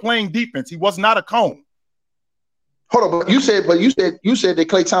was still playing defense. He was not a cone. Hold on, but you said that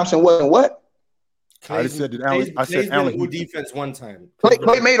Klay Thompson wasn't what? I just said that Allen. I said Allen all defense one time.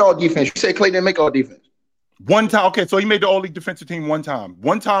 Klay made all defense. You said Klay didn't make all defense. One time, okay, so he made the all-league defensive team one time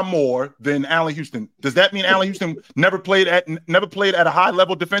more than Allen Houston. Does that mean Allen Houston never played at a high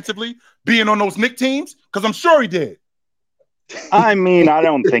level defensively, being on those Knicks teams? Because I'm sure he did. I mean, I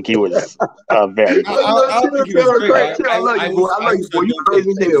don't think he was very. I love you, boy. You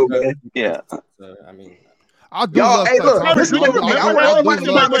crazy deal, man. Yeah. I mean, I do love hey, look, Klay this is Thompson.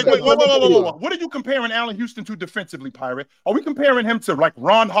 What are you comparing Allen Houston to defensively, Pirate? Are we comparing him to like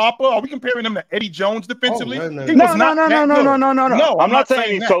Ron Harper? Are we comparing him to Eddie Jones defensively? No. I'm not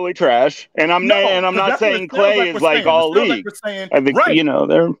saying he's totally trash, and I'm not saying Klay is like all league. I think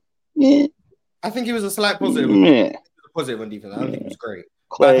they're. Yeah. I think he was a slight positive. Positive on defense. I don't think he was great.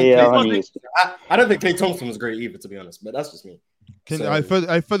 Klay, I don't think Klay Thompson was great either, to be honest. But that's just me. For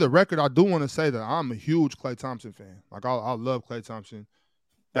the record, I do want to say that I'm a huge Klay Thompson fan. Like I love Klay Thompson.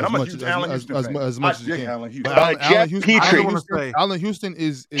 And I'm a huge Allen Houston fan. As much as you can. Allen Houston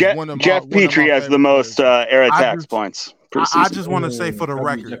is one of my Jeff Petrie has the most air attacks points. I just want to say for the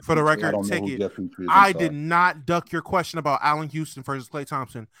record, Ticket, I did not duck your question about Allen Houston versus Klay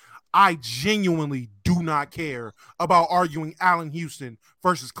Thompson. I genuinely do not care about arguing Allen Houston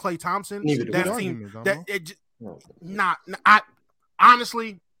versus Klay Thompson.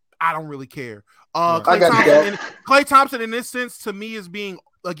 Honestly, I don't really care. Klay Thompson, in this sense, to me, is being,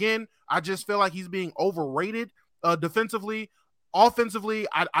 again, I just feel like he's being overrated defensively. Offensively,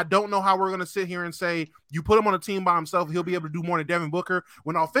 I don't know how we're going to sit here and say you put him on a team by himself, he'll be able to do more than Devin Booker.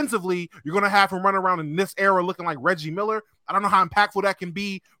 When offensively, you're going to have him run around in this era looking like Reggie Miller. I don't know how impactful that can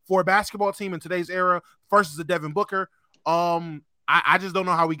be for a basketball team in today's era versus a Devin Booker. I just don't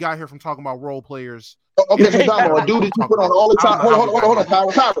know how we got here from talking about role players. Okay, so Damo, a dude that you put on all the time. Hold on,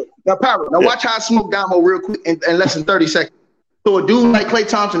 Power. Now watch how I smoke Damo real quick in less than 30 seconds. So a dude like Klay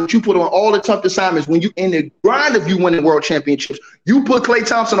Thompson that you put on all the tough assignments when you in the grind of you winning world championships, you put Klay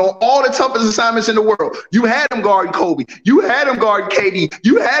Thompson on all the toughest assignments in the world. You had him guard Kobe. You had him guard KD.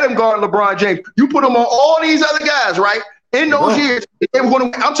 You had him guard LeBron James. You put him on all these other guys, right? In those years, they were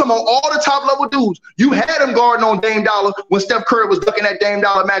going to, I'm talking about all the top level dudes. You had him guarding on Dame Dollar when Steph Curry was ducking that Dame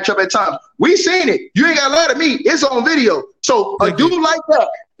Dollar matchup at times. We seen it. You ain't got to lie to me. It's on video. So a dude like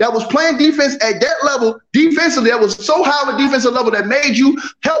that was playing defense at that level, defensively, that was so high of a defensive level that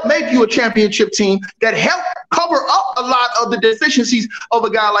helped make you a championship team, that helped cover up a lot of the deficiencies of a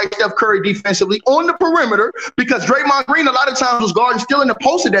guy like Steph Curry defensively on the perimeter, because Draymond Green a lot of times was guarding still in the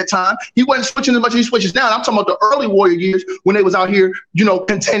post at that time. He wasn't switching as much as he switches now. I'm talking about the early Warrior years when they was out here,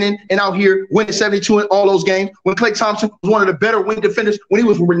 contending and out here winning 72 in all those games, when Klay Thompson was one of the better wing defenders, when he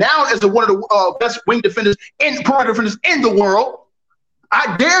was renowned as one of the best wing defenders perimeter defenders in the world.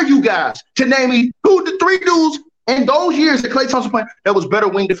 I dare you guys to name me 2 to 3 dudes in those years that Klay Thompson played that was better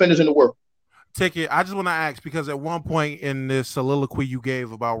wing defenders in the world. Ticket, I just want to ask, because at one point in this soliloquy you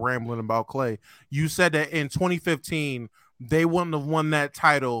gave about rambling about Klay, you said that in 2015 they wouldn't have won that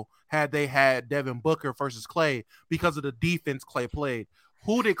title had they had Devin Booker versus Klay because of the defense Klay played.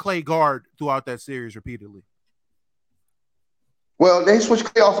 Who did Klay guard throughout that series repeatedly? Well, they switched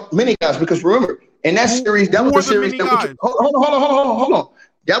Klay off many guys because remember, in that series, that was a series. Hold on.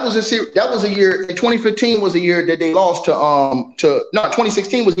 That was a series. That was a year. In 2015 was a year that they lost to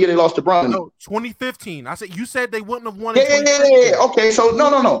 2016 was the year they lost to Brown. No, 2015. You said they wouldn't have won. Yeah. Okay, so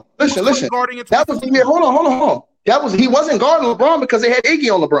no. Listen. That was the year. Hold on. He wasn't guarding LeBron because they had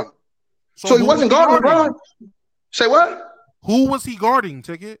Iggy on LeBron. So he wasn't guarding LeBron. Say what? Who was he guarding,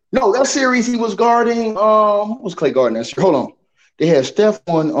 Ticket? No, that series he was guarding. Who was Klay guarding that series? Hold on. They had Steph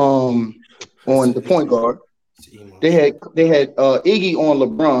on the point guard. They had Iggy on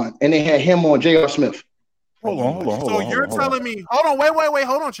LeBron, and they had him on J.R. Smith. Hold on. So you're telling me, hold on, wait,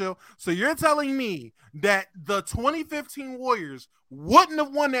 hold on, chill. So you're telling me that the 2015 Warriors wouldn't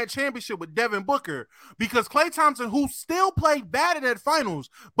have won that championship with Devin Booker because Klay Thompson, who still played bad in that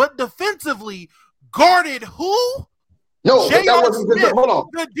finals, but defensively guarded who? No, that wasn't. Hold on.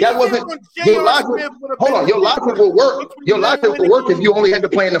 That wasn't. Your logic will work. Your logic will work if you only had to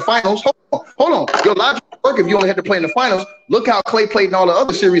play in the finals. Hold on. Your logic will work if you only had to play in the finals. Look how Klay played in all the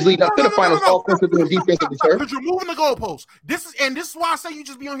other series leading up to the finals, offensively and defensively, sir. Because you're moving the goalposts. This is why I say you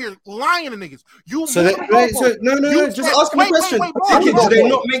just be on here lying to niggas. No. Just ask me a question. Did they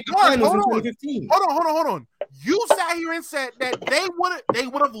not make the finals in 2015? Hold on. You sat here and said that they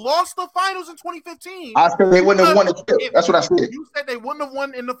would have lost the finals in 2015. I said they wouldn't have won it. That's what I said. You said they wouldn't have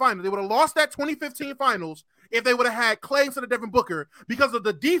won in the finals. They would have lost that 2015 finals if they would have had Klay instead of Devin Booker because of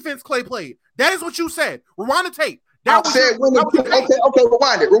the defense Klay played. That is what you said. Rewind the tape. I said win the okay,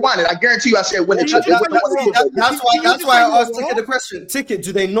 rewind it. I guarantee you I said win the chip. That's why I asked Ticket the question. Ticket,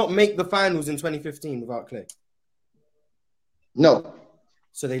 do they not make the finals in 2015 without Klay? No.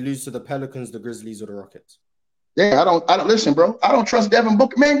 So they lose to the Pelicans, the Grizzlies, or the Rockets. Yeah, I don't listen, bro. I don't trust Devin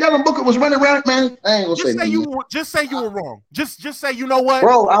Booker. Man, Devin Booker was running around, man. I ain't gonna say that. Just say you were wrong. Just say you know what,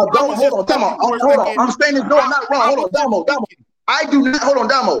 bro. Hold on. I'm saying this. No, I'm not wrong. Hold on, Damo. I do not. Hold on,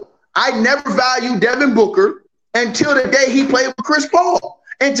 Damo. I never valued Devin Booker until the day he played with Chris Paul.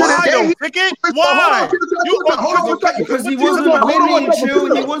 Until the day he played with Why? Hold on. Because he wasn't winning,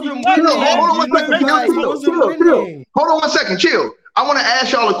 chill. He wasn't winning. Hold on one second, chill. I want to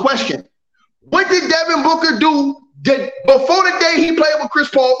ask y'all a question. What did Devin Booker do before the day he played with Chris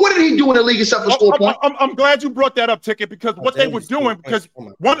Paul? What did he do in the league except for score points? I'm glad you brought that up, Ticket, because what they were doing, because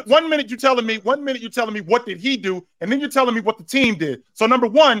one minute you're telling me what did he do, and then you're telling me what the team did. So number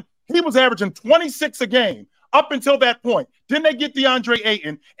one, he was averaging 26 a game up until that point. Then they get DeAndre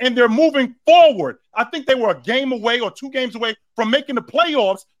Ayton, and they're moving forward. I think they were a game away or 2 games away from making the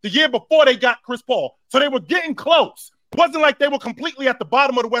playoffs the year before they got Chris Paul. So they were getting close. It wasn't like they were completely at the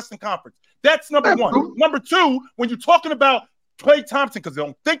bottom of the Western Conference. That's number one. Number two, when you're talking about Klay Thompson, because I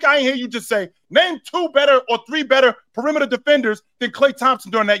don't think I hear you just say, name 2 better or 3 better perimeter defenders than Klay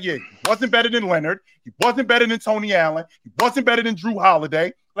Thompson during that year. He wasn't better than Leonard. He wasn't better than Tony Allen. He wasn't better than Drew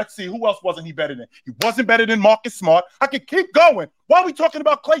Holiday. Let's see, who else wasn't he better than? He wasn't better than Marcus Smart. I could keep going. Why are we talking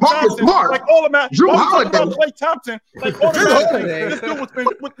about Klay Thompson? Like all of that. Drew Holiday. Klay Thompson. Like all of this dude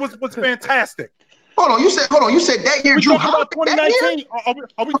was fantastic. Hold on, you said that year Drew Holiday. 2019.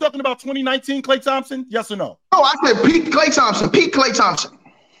 Are we talking about 2019 Klay Thompson? Yes or no? No, I said peak Klay Thompson.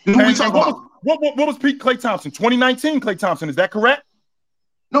 What we talking about? What was peak Klay Thompson? 2019 Klay Thompson, is that correct?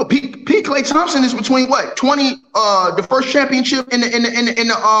 No, peak Klay Thompson is between what? 20 the first championship in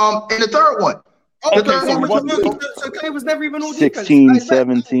the third one. Okay, so Klay was never even all 16,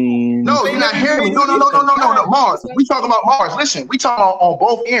 17. No, you're not hearing me. No. Mars. We talking about Mars. Listen, we talking about on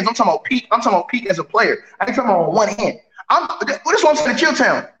both ends. I'm talking about peak as a player. I ain't talking about on one end. That's what I'm saying to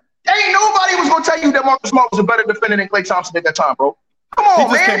Chilltown. Ain't nobody was gonna tell you that Marcus Smart was a better defender than Klay Thompson at that time, bro. Come on,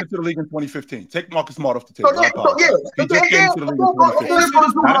 he just came into the league in 2015. Take Marcus Smart off the table. He just came into the league in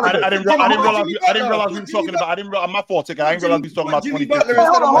 2015. I didn't realize we were talking about. My fault, Ticket. I didn't realize we were talking about 2015.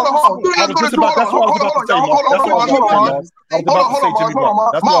 Hold on. That's what I was about to say.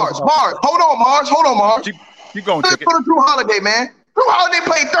 Hold on, Mars. Keep going, Ticket. Let's go to Drew Holiday, man. Drew Holiday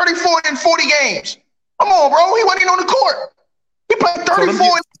played 34 in 40 games. Come on, bro. He wasn't even on the court. He played 34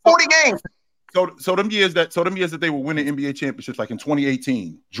 in 40 games. So them years that they were winning NBA championships, like in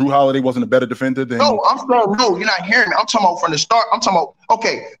 2018, Drew Holiday wasn't a better defender than. No, you're not hearing me. I'm talking about from the start.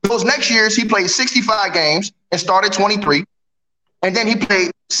 Okay, those next years he played 65 games and started 23, and then he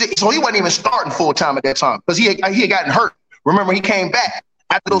played 6. So he wasn't even starting full time at that time because he had gotten hurt. Remember, he came back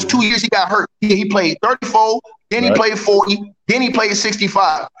after those 2 years. He got hurt. He played 34, then he played 40, then he played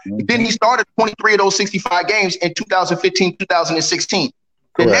 65. Then he started 23 of those 65 games in 2015, 2016.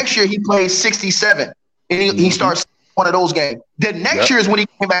 The next year he played 67, and he starts one of those games. The next year is when he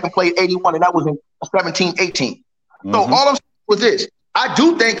came back and played 81, and that was in 17, 18. So all I'm saying was this. I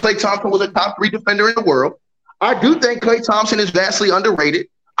do think Klay Thompson was a top 3 defender in the world. I do think Klay Thompson is vastly underrated.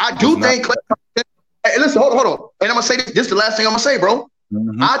 I do think Klay Thompson – hey, listen, hold on. And I'm going to say this. This is the last thing I'm going to say, bro.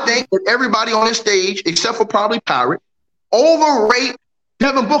 I think that everybody on this stage, except for probably Pirate, overrate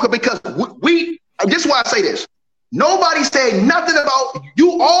Devin Booker because this is why I say this. Nobody said nothing about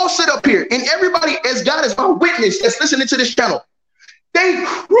you. All sit up here, and everybody, as God is my witness, that's listening to this channel. They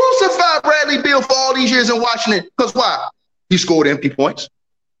crucified Bradley Beal for all these years in Washington because why? He scored empty points.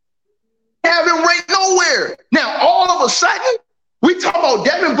 Haven't ranked nowhere. Now all of a sudden, we talk about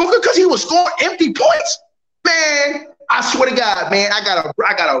Devin Booker because he was scoring empty points. Man, I swear to God, man, I got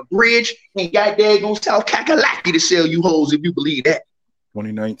a bridge and goddamn South Kakalaki to sell you hoes if you believe that.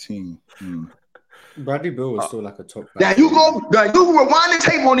 2019. Bradley Beal was still like a top. Now you rewind the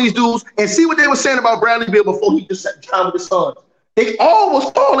tape on these dudes and see what they were saying about Bradley Beal before he just sat down with the Suns. They all was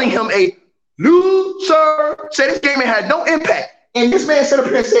calling him a loser. Said this game had no impact. And this man sat up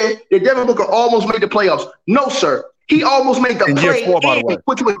here and said that Devin Booker almost made the playoffs. No, sir. He almost made the play,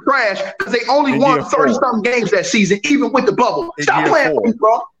 which was trash because they only won 30-something games that season, even with the bubble. Stop playing with me,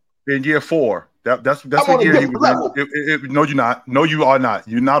 bro. In year 4. That's I'm what on a year he different was level. in. No, you're not. No, you are not.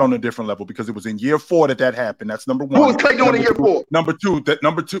 You're not on a different level because it was in year 4 that happened. That's number one. What was Clay doing in year 4? Number two.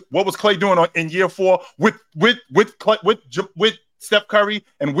 What was Clay doing in year 4 with Steph Curry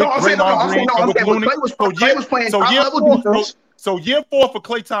and with Draymond Green and with Looney? Clay was playing top level defense. So year 4 for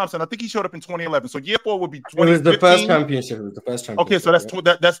Klay Thompson, I think he showed up in 2011. So year 4 would be 2015. It was the first championship. Okay, so that's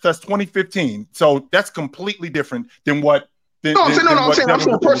 2015. So that's completely different than what. I'm saying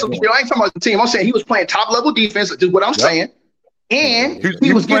personally. I ain't talking about the team. I'm saying he was playing top level defense. Is what I'm saying. And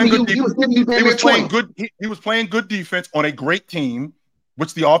he was playing good defense on a great team,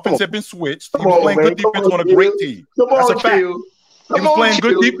 which the offense had been switched. He was playing good defense on a great team. That's a fact. He was playing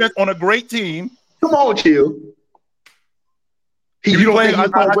good defense on a great team. Come on, chill. I think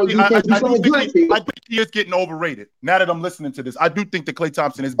he is getting overrated. Now that I'm listening to this, I do think that Klay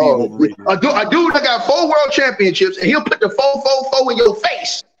Thompson is being overrated. A dude that got 4 world championships and he'll put the 4 in your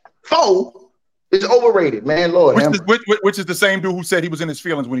face. 4 is overrated, man. Lord, which is the same dude who said he was in his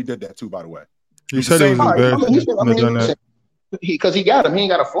feelings when he did that too. By the way, he said he was embarrassed because he got him. He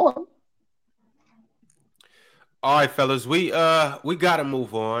ain't got a form. All right, fellas, we gotta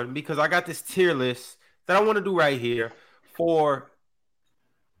move on because I got this tier list that I want to do right here for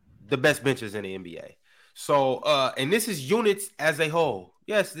the best benches in the NBA. So, and this is units as a whole.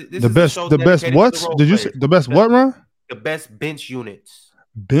 Yes, this the best what? Did you say the best what, Ron? The best bench units.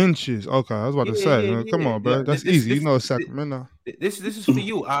 Benches. Okay, I was about to say. Come on, bro. That's easy. You know Sacramento. This is for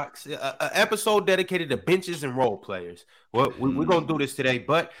you, Ox. An episode dedicated to benches and role players. Well, we're gonna do this today,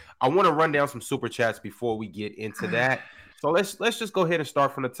 but I want to run down some super chats before we get into that. So let's just go ahead and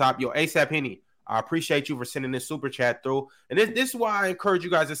start from the top. Yo, ASAP Henny, I appreciate you for sending this super chat through. And this is why I encourage you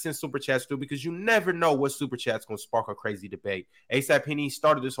guys to send super chats through because you never know what super chat's gonna spark a crazy debate. ASAP Henny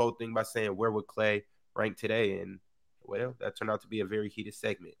started this whole thing by saying, "Where would Clay rank today?" And well, that turned out to be a very heated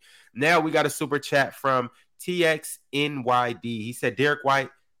segment. Now we got a super chat from TXNYD. He said, Derek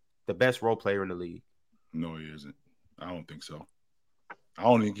White, the best role player in the league. No, he isn't. I don't think so. I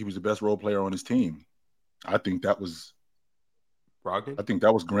don't think he was the best role player on his team. I think that was Brogdon. I think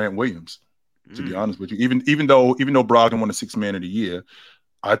that was Grant Williams, to be honest with you. Even though Brogdon won the 6th man of the year,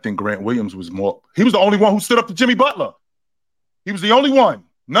 I think Grant Williams was more. He was the only one who stood up to Jimmy Butler. He was the only one.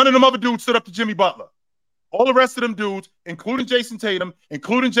 None of them other dudes stood up to Jimmy Butler. All the rest of them dudes, including Jason Tatum,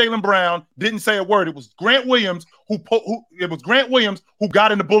 including Jaylen Brown, didn't say a word. It was Grant Williams who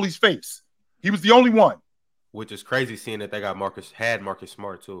got in the bully's face. He was the only one. Which is crazy seeing that they got Marcus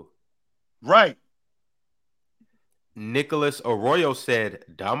Smart too. Right. Nicholas Arroyo said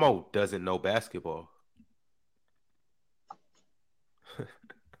Damo doesn't know basketball.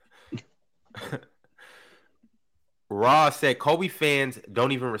 Ross said Kobe fans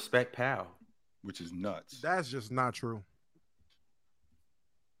don't even respect Powell. Which is nuts. That's just not true.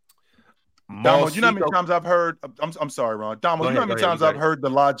 Damo, you know how many times I've heard? I'm sorry, Ron. Damo, you know how many times I've heard the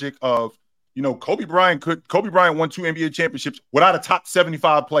logic of, Kobe Bryant won 2 NBA championships without a top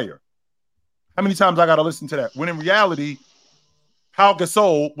 75 player. How many times I got to listen to that? When in reality, Pau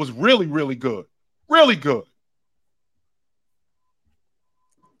Gasol was really, really good. Really good.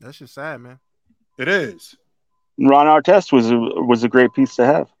 That's just sad, man. It is. Ron Artest was a great piece to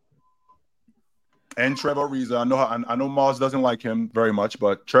have. And Trevor Ariza. I know Mars doesn't like him very much,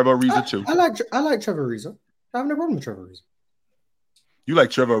 but Trevor Ariza too. I like Trevor Ariza. I have no problem with Trevor Ariza. You like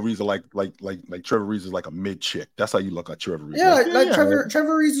Trevor Ariza like Trevor Ariza is like a mid chick. That's how you look at Trevor Ariza. Yeah, Trevor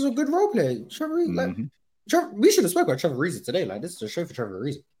Ariza is a good role player. Trevor Ariza, we should have spoken about Trevor Ariza today. Like, this is a show for Trevor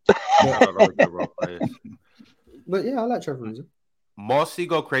Ariza. But yeah, I like Trevor Ariza. Mossy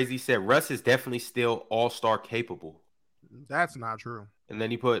Go Crazy said Russ is definitely still all-star capable. That's not true. And then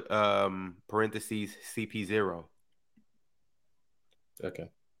he put parentheses CP0. Okay.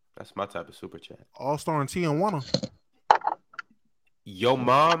 That's my type of super chat. All-star and Tijuana. Yo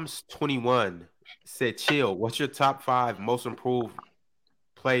Mom's 21 said, chill. What's your top 5 most improved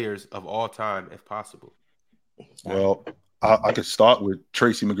players of all time, if possible? Well, I could start with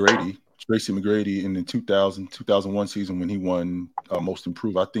Tracy McGrady. Tracy McGrady in the 2001 season when he won most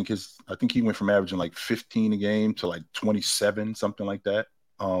improved. I think he went from averaging like 15 a game to like 27, something like that.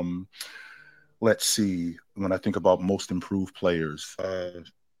 Let's see. When I think about most improved players,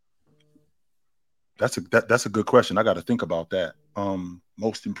 that's a good question. I got to think about that.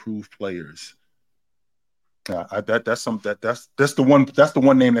 Most improved players. That's the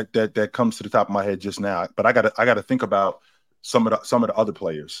one name that comes to the top of my head just now. But I got to think about some of the other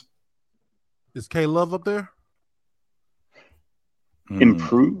players. Is K Love up there?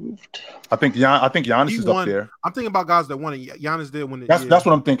 Improved. I think Giannis is up there. I'm thinking about guys that won it. Giannis did win it. That's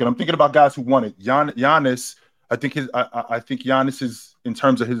what I'm thinking. I'm thinking about guys who won it. Giannis. I think Giannis is, in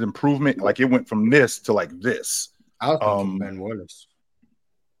terms of his improvement, like it went from this to like this. I was thinking Ben Wallace.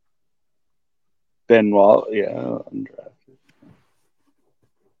 Ben Wallace, yeah, undrafted.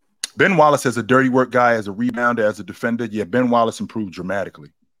 Ben Wallace as a dirty work guy, as a rebounder, as a defender. Yeah, Ben Wallace improved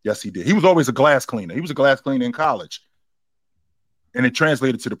dramatically. Yes, he did. He was always a glass cleaner. He was a glass cleaner in college. And it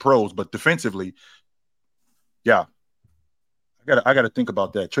translated to the pros, but defensively, yeah. I gotta think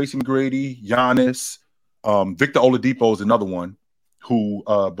about that. Tracy McGrady, Giannis, Victor Oladipo is another one who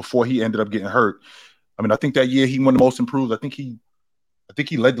before he ended up getting hurt. I mean, I think that year he won the most improved. I think he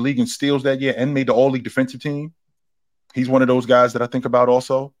led the league in steals that year and made the all-league defensive team. He's one of those guys that I think about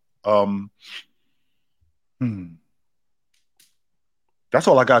also. That's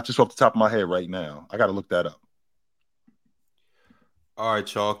all I got just off the top of my head right now. I got to look that up. All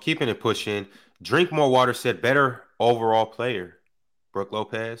right, y'all. Keeping it pushing. Drink More Water said better overall player, Brooke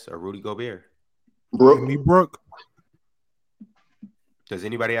Lopez or Rudy Gobert? Give me Brooke. Does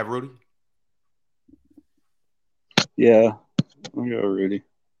anybody have Rudy? Yeah, I'll go Rudy.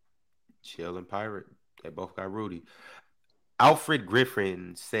 Chill and Pirate. They both got Rudy. Alfred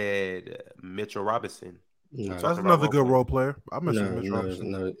Griffin said Mitchell Robinson. No, that's another good role player. I mentioned Mitchell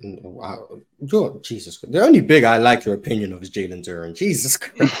Robinson. No. Jesus Christ. The only big I like your opinion of is Jalen Duren. Jesus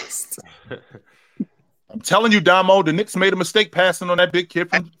Christ. I'm telling you, Damo, the Knicks made a mistake passing on that big kid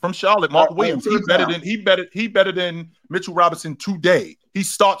from Charlotte, Mark Williams. He better than Mitchell Robinson today. He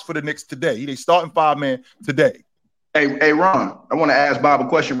starts for the Knicks today. They starting 5-man today. Hey, Ron, I want to ask Bob a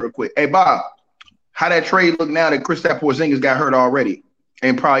question real quick. Hey, Bob, how that trade look now that Kristaps Porzingis got hurt already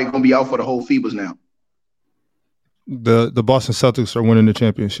and probably going to be out for the whole FIBAs now? The Boston Celtics are winning the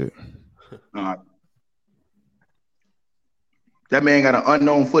championship. That man got an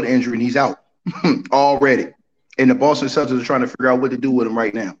unknown foot injury and he's out already. And the Boston Celtics are trying to figure out what to do with him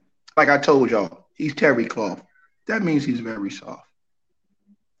right now. Like I told y'all, he's terry cloth. That means he's very soft.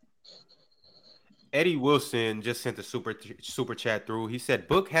 Eddie Wilson just sent a super chat through. He said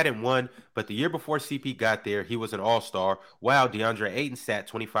Book hadn't won, but the year before CP got there, he was an all-star. Wow, DeAndre Ayton sat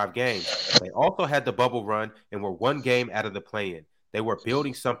 25 games. They also had the bubble run and were one game out of the play-in. They were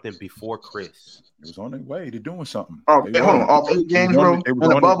building something before Chris. It was on their way to doing something. Oh, hold on. Off 8 games, bro. They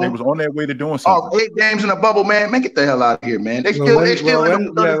was on their way to doing something. Off 8 games in the bubble, man. Man, get the hell out of here, man. They still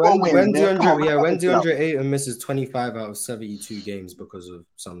in the 34 wins. When DeAndre Ayton misses 25 out of 72 games because of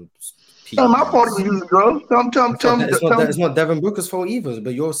some my fault is using drugs. It's not Devin Booker's fault either,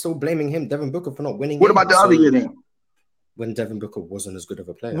 but you're still blaming him, Devin Booker, for not winning. What about the other year then? When Devin Booker wasn't as good of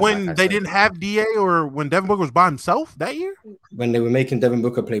a player. When they didn't have DA or when Devin Booker was by himself that year? When they were making Devin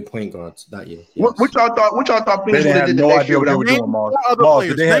Booker play point guards that year. Yes. What y'all thought Phoenix would have did the next year? What they were doing, Mars.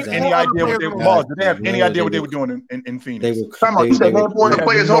 Did they have any idea what they were Mars? Did they have any idea what they were doing in Phoenix? They were you said hold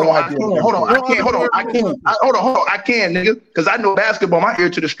on. I can't, nigga. Because I know basketball, my ear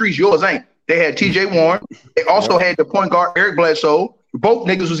to the streets, yours ain't. They had TJ Warren. They also had the point guard Eric Bledsoe. Both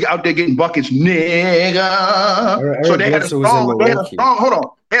niggas was out there getting buckets, nigga. So they had a strong lineup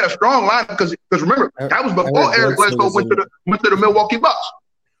because remember that was before Eric Bledsoe went to the Milwaukee Bucks.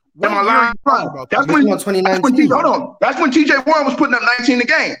 Am I lying? That's when TJ Warren was putting up 19 a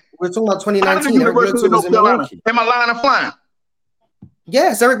game. We're talking about 2019. Eric Bledsoe was in Milwaukee. Am I lying or flying?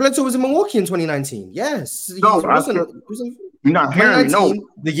 Yes, Eric Bledsoe was in Milwaukee in 2019. Yes. You're not hearing me. No,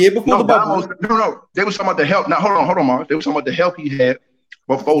 the year before the bubble. No. They were talking about the help. Now, hold on, Mark. They were talking about the help he had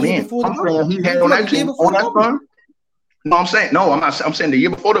before then. I'm saying he had on that team, on that Sun. No, I'm saying no. I'm not. I'm saying the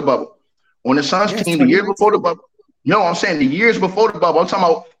year before the bubble. On the Suns team, the year before the bubble. No, I'm saying the years before the bubble. I'm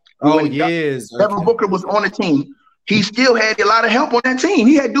talking about years. Devin Booker was on the team. He still had a lot of help on that team.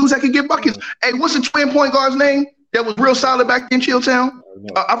 He had dudes that could get buckets. Hey, what's the twin point guard's name that was real solid back in Chilltown?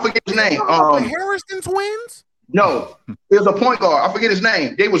 I forget his name. The Harrison twins? No, there's a point guard. I forget his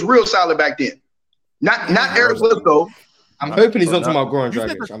name. They was real solid back then. Not Eric Bledsoe. I'm hoping he's not talking about Goran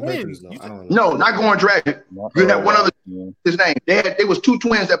Dragic. I'm hoping he's not. I don't know. No, not Goran Dragic. You have one other. His name. They was 2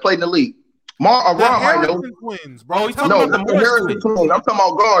 twins that played in the league. Ron might know. Twins, bro. The Harrison twins. I'm talking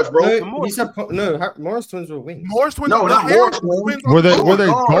about guards, bro. He said Morris twins were wings. Morris twins. No, not Morris twins. Were they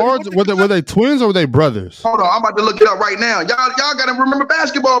guards? Were they twins or were they brothers? Hold on, I'm about to look it up right now. Y'all got to remember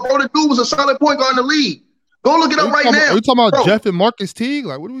basketball, bro. The dude was a solid point guard in the league. Go look it up right now. Are you talking about Jeff and Marcus Teague?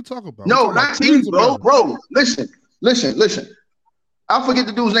 Like, what are we talking about? No, not Teague, bro. Bro, listen. I'll forget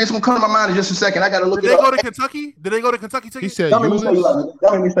the dude's name. It's gonna come to my mind in just a second. I gotta look it up. Did they go to Kentucky? Did they go to Kentucky? He said, "Let me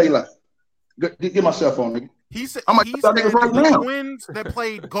say you like." Get my cell phone, nigga. He said the twins that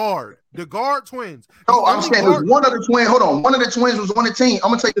played guard. The guard twins. No, I'm saying there's one other twin. Hold on. One of the twins was on the team. I'm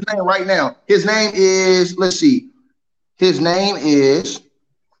gonna take his name right now. His name is. Let's see. His name is,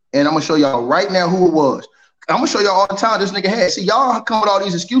 and I'm gonna show y'all right now who it was. I'm gonna show y'all all the time this nigga had. See, y'all come with all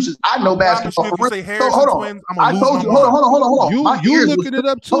these excuses. I know basketball. If you say So hold on. twins, I told you. Hold on. You looking it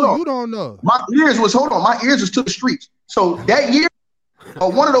up too. You don't know. My ears was to the streets. So that year,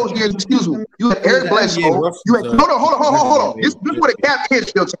 or one of those years, excuse me, you had Eric Bledsoe. You had hold on. This is what a cap is,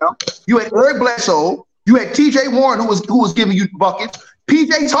 Chilltown. You had Eric Bledsoe. You had T.J. Warren, who was giving you buckets.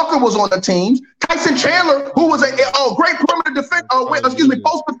 P.J. Tucker was on the teams. Tyson Chandler, who was a great perimeter defender,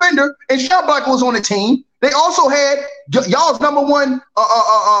 post defender, and shot blocker was on the team. They also had y'all's number one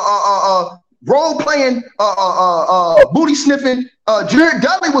role playing booty sniffing Jared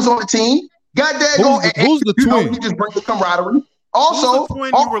Dudley was on the team. Who's the twin? He just brings the camaraderie. Also,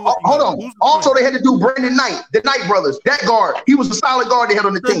 hold on. Also, they had to do Brandon Knight, the Knight brothers. That guard, he was a solid guard they had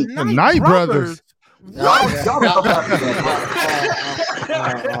on the team. The Knight brothers. Y'all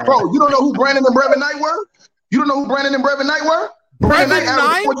Bro, you don't know who Brandon and Brevin Knight were? You don't know who Brandon and Brevin Knight were? Brandon Knight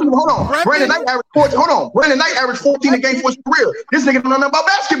averaged 14. Hold on. Brandon Knight averaged 14. Hold on. Brandon Knight averaged 14 a game for his career. This nigga don't know nothing about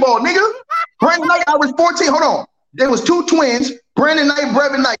basketball, nigga. Brandon Knight averaged 14. Hold on. There was two twins, Brandon Knight and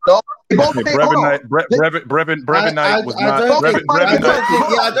Brevin Knight, dog. Brevin Knight was not. I don't think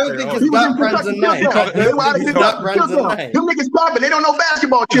it's that Brandon Knight. Them niggas popping. They don't know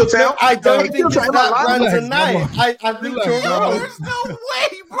basketball, Chilltown. I don't think it's that Brandon Knight. I think you're wrong. There's no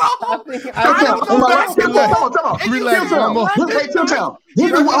way, bro.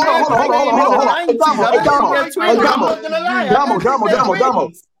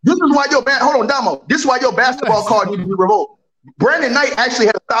 Damo. This is why Damo. This is why your basketball card needs to be revoked. Brandon Knight actually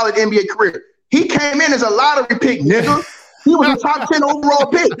had a solid NBA career. He came in as a lottery pick, nigga. He was a top 10 overall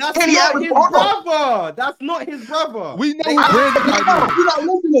pick. That's not his brother. That's not his brother. We know who Brandon Knight is. You're not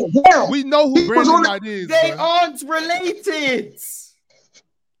listening. Damn. We know who Brandon Knight is. They aren't related.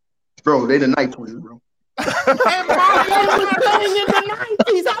 Bro, they the Knight twins, bro. And Mario was playing in the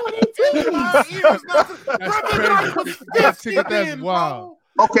 90s. How are they twins? That's wild.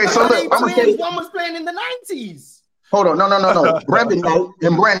 Okay, so look, I'm gonna say one was playing in the 90s. Hold on, no. Brevin Knight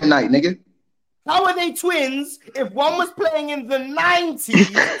and Brandon Knight, nigga. How are they twins if one was playing in the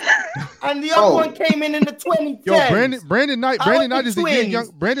 90s and the other one came in the 2010s? Yo,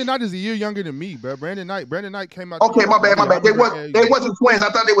 Brandon Knight is a year younger than me, bro. Brandon Knight came out. Okay, my bad. They wasn't twins. I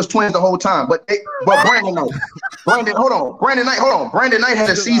thought they was twins the whole time. But Brandon Knight. Brandon Knight had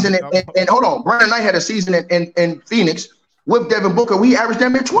a season Brandon Knight had a season in Phoenix with Devin Booker. We averaged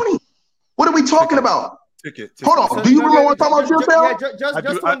them at 20. What are we talking about? Hold on. Do you remember what I'm talking about, Chilltown?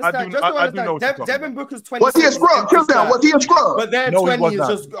 I do know. Devin Booker's 20. Was he a scrub? Chilltown, was he a scrub? But their 20 is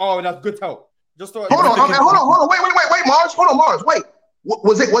just, that's good help. Just hold on. Wait, Mars. Hold on, Mars. Wait.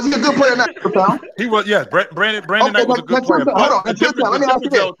 Was he a good player or not, Chilltown? He was, yes. Brandon Knight was a good player. Hold on, Chilltown. Let me ask you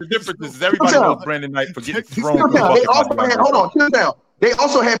this. The difference is everybody knows Brandon Knight for getting thrown. Chilltown. They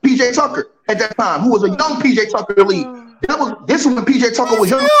also had PJ Tucker at that time, who was a young PJ Tucker in the league. This was when PJ Tucker was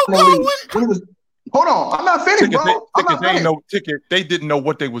young in the league. Hold on, I'm not finished, bro. They didn't know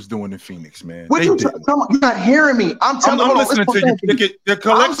what they was doing in Phoenix, man. You're not hearing me. I'm listening to you. Ticket. The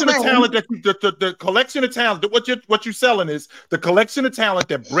collection of talent the collection of talent. What you selling is the collection of talent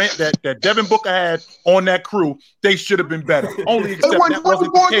that Devin Booker had on that crew. They should have been better. Only except that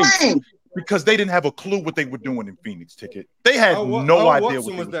wasn't the case. Because they didn't have a clue what they were doing in Phoenix, Ticket. They had no idea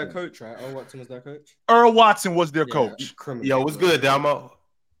what was their coach, right? Watson was their coach. Earl Watson was their coach. Yo, what's good, Damo?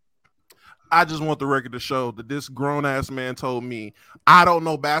 I just want the record to show that this grown-ass man told me, I don't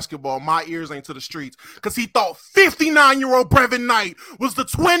know basketball. My ears ain't to the streets. Because he thought 59-year-old Brevin Knight was the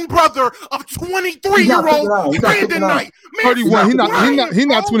twin brother of 23-year-old Brandon Knight. 31. He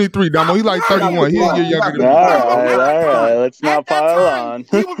not 23, Damo. He like 31. He a year younger than me. All right. Let's not pile on.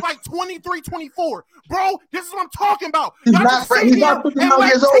 He was like 23, 24. Bro, this is what I'm talking about. He's not 59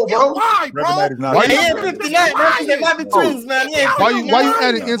 years old, bro. Why, bro? He ain't 59. They might be twins, man. Why you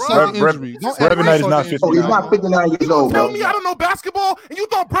adding insult to injury? Brevin Knight is not 59. He's not 59 years old, bro. Tell me I don't know basketball, and you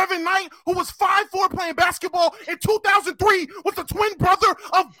thought Brevin Knight, who was 5'4" playing basketball in 2003, was the twin brother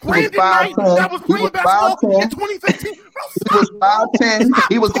of Brandon Knight that was playing basketball in 2015? He was 5'10",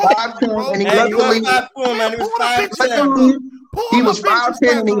 and he left the league. He was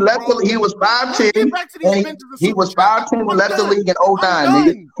 5'10", and he left the league. He was 5'10", and he was 5'10", and left the league in 09.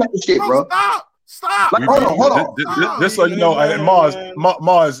 Nigga, cut the shit, bro. Stop. Like, hold on. Just so you know, and Mars,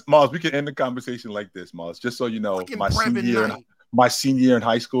 we can end the conversation like this, Mars. Just so you know, my senior year in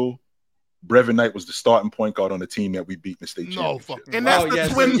high school, Brevin Knight was the starting point guard on the team that we beat in the state championship. And that's the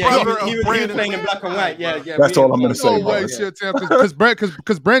twin brother of Brandon. Playing in black and white. Yeah. That's all I'm gonna say. No way, shit,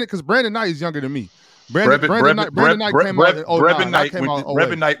 because Brandon Knight is younger than me. Brandon Knight came out in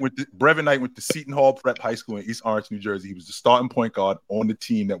 09. Brevin Knight went to Seton Hall Prep High School in East Orange, New Jersey. He was the starting point guard on the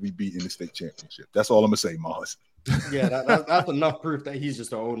team that we beat in the state championship. That's all I'm gonna say, Mars. Yeah, that's enough proof that he's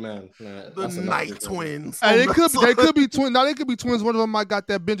just an old man. The Knight twins. And they could be twins. Now they could be twins. One of them might got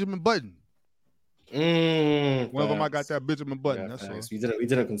that Benjamin Button. One of them might got that Benjamin Button. Yeah, that's all. We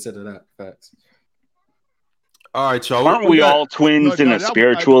didn't consider that. Facts. All right, y'all. Aren't we all twins in a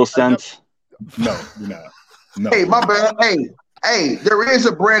spiritual sense? No, we're not. No. Hey, my bad. Hey, there is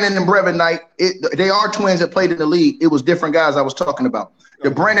a Brandon and Brevin Knight. They are twins that played in the league. It was different guys I was talking about.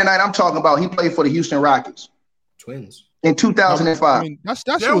 The Brandon Knight I'm talking about, he played for the Houston Rockets. Twins. In 2005. I mean, that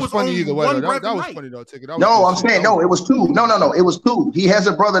shit was funny either way. That was funny though. No, I'm saying no. It was two. No. It was two. He has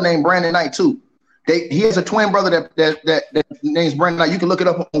a brother named Brandon Knight too. He has a twin brother that name's Brandon Knight. You can look it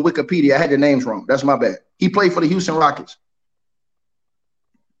up on Wikipedia. I had the names wrong. That's my bad. He played for the Houston Rockets.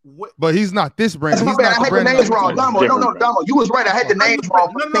 But he's not this Brandon. That's my bad. I had the names wrong. Damo, you was right. I had the names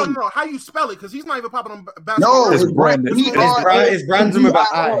wrong. No. How you spell it? Because he's not even popping on basketball. No, it's Brandon. It's Brandon with an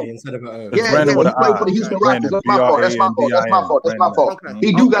I instead of an O. Yeah, he played for the Houston Rockets. That's my fault.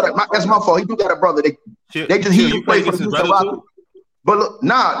 He do got a. That's my fault. He do got a brother. He played for the Houston Rockets. But look,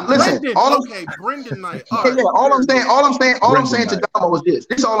 listen. Brendan Knight. All I'm saying to Damo was this.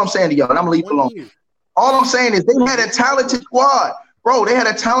 This is all I'm saying to y'all, and I'm gonna leave it alone. All I'm saying is they had a talented squad. Bro, they had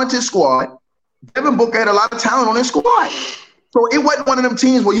a talented squad. Devin Booker had a lot of talent on his squad. So it wasn't one of them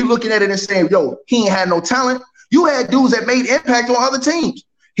teams where you're looking at it and saying, yo, he ain't had no talent. You had dudes that made impact on other teams.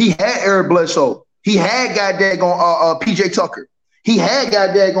 He had Eric Bledsoe. He had goddamn on PJ Tucker. He had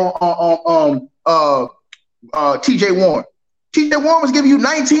goddamn on TJ Warren. TJ Warren was giving you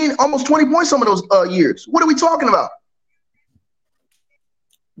 19, almost 20 points some of those years. What are we talking about?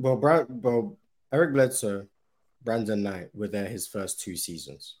 Well, Eric Bledsoe, Brandon Knight were there his first 2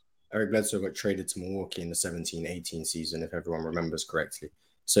 seasons. Eric Bledsoe got traded to Milwaukee in the 17-18 season, if everyone remembers correctly.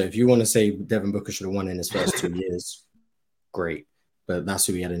 So if you want to say Devin Booker should have won in his first 2 years, great. But that's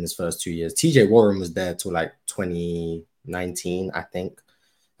who he had in his first 2 years. TJ Warren was there till like 2019, I think.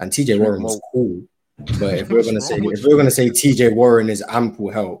 And TJ Warren was cool. But if we're gonna say TJ Warren is ample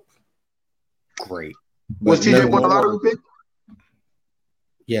help, great. But was TJ Warren a lottery pick?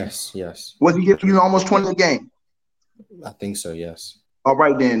 Yes. Was he giving you almost 20 a game? I think so, yes. All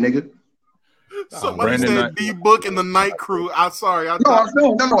right then, nigga. Somebody said D-Book and the Night Crew. I'm sorry. I'm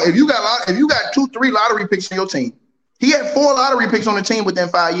saying no. If you got 2-3 lottery picks in your team, he had 4 lottery picks on the team within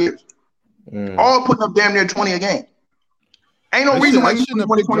 5 years. All putting up damn near 20 a game. Ain't no reason why you shouldn't have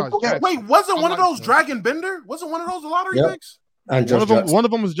played. Wait, wasn't one of those Dragon Bender? Wasn't one of those lottery picks? And one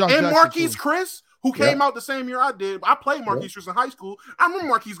of them was Josh and Jackson Marquise too. Chris, who came out the same year I did. I played Marquise Chris in high school. I remember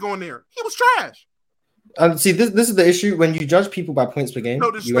Marquise going there. He was trash. See, this is the issue when you judge people by points per game.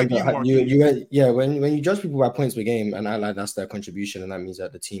 No, when you judge people by points per game and act like that's their contribution, and that means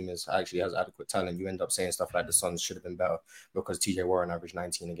that the team actually has adequate talent, you end up saying stuff like the Suns should have been better because TJ Warren averaged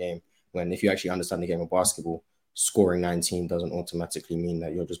 19 a game. When if you actually understand the game of basketball, scoring 19 doesn't automatically mean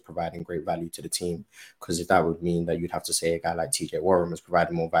that you're just providing great value to the team. Because if that would mean that you'd have to say a guy like TJ Warren was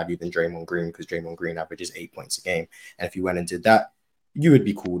providing more value than Draymond Green because Draymond Green averages 8 points a game. And if you went and did that, you would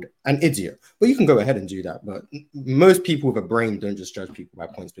be called an idiot. But you can go ahead and do that. But most people with a brain don't just judge people by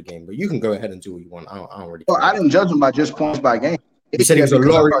points per game. But you can go ahead and do what you want. I don't really care. Well, I didn't judge him by just points by game. You said he was a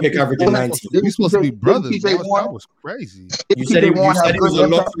lottery pick averaging 19. He's supposed to be brothers. That was crazy. You said he was a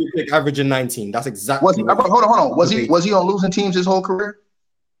lottery pick averaging 19. That's exactly. Hold on. Was he on losing teams his whole career?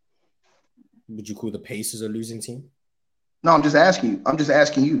 Would you call the Pacers a losing team? No, I'm just asking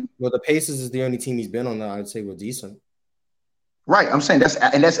you. Well, the Pacers is the only team he's been on that I'd say were decent. Right. I'm saying that's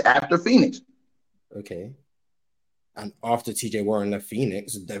after Phoenix. Okay. And after TJ Warren left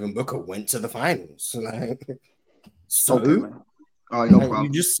Phoenix, Devin Booker went to the finals. So. Okay, all right, no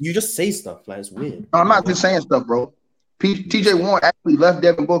problem. You just say stuff like it's weird. No, I'm not just saying stuff, bro. TJ Warren actually left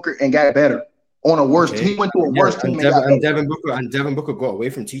Devin Booker and got better on a worse. Okay. He went to a worse team. And Devin Booker got away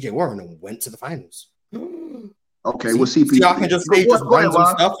from TJ Warren and went to the finals. Okay, we'll see. I can just say random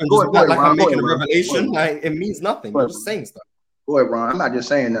stuff and just act like I'm making a revelation. Like it means nothing. You're just saying stuff. Boy, Ron, I'm not just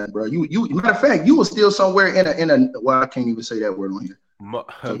saying that, bro. You matter of fact, you were still somewhere in a. Well, I can't even say that word on here.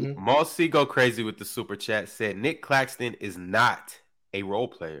 Malcy go crazy with the super chat. Said Nick Claxton is not a role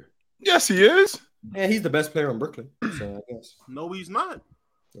player. Yes, he is. Yeah, he's the best player in Brooklyn. So I guess. No, he's not.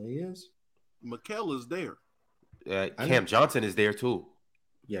 Yeah, he is. Mikal is there. Cam Johnson is there too.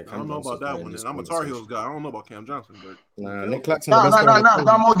 Yeah, I don't know about that one. I'm a Tar Heels guy. I don't know about Cam Johnson, but Nick Claxton.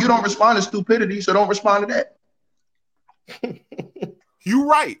 No. You don't respond to stupidity, so don't respond to that. You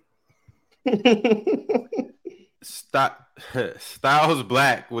right. Styles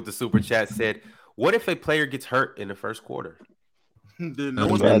Black with the super chat said, What if a player gets hurt in the first quarter? Then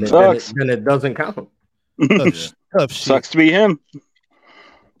it doesn't count. Tough shit. Sucks to be him.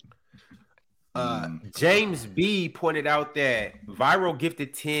 James B pointed out that Viral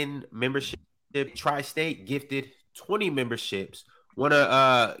gifted 10 membership, Tri-State gifted 20 memberships. Want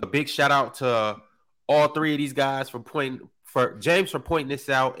a big shout out to all three of these guys for pointing this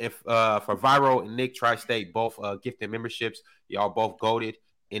out. If for Viral and Nick, Tri-State both gifted memberships. Y'all both goated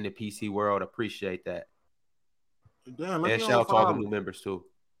in the PC world. Appreciate that. Damn, and shout out to all the new members too.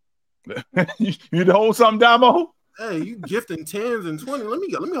 You need to hold something, Damo? Hey, you gifting 10s and 20. Let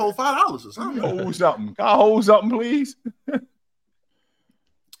me hold $5 or something. Hold something. Can I hold something, please?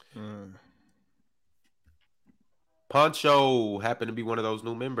 Poncho happened to be one of those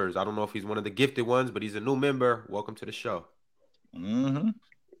new members. I don't know if he's one of the gifted ones, but he's a new member. Welcome to the show.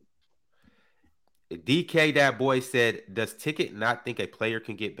 DK, that boy said, does Ticket not think a player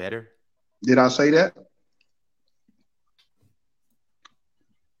can get better? Did I say that?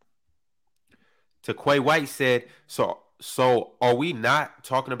 Quay White said, so are we not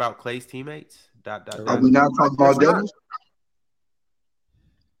talking about Clay's teammates? Are we not talking about Devils?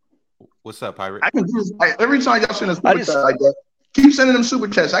 What's up, Pirate? I can do this every time y'all send a super chat like that. Keep sending them super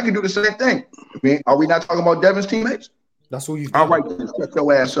chats. I can do the same thing. I mean, are we not talking about Devon's teammates? That's all you've done. All right, then shut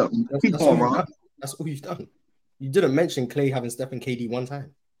your ass up. Keep going, Ron. That's all you've done. You didn't mention Clay having Steph and KD one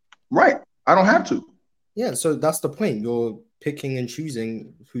time. Right. I don't have to. Yeah, so that's the point. You're picking and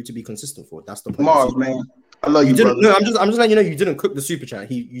choosing who to be consistent for. That's the point. Mars, man. I love you, brother. No, I'm just letting you know you didn't cook the super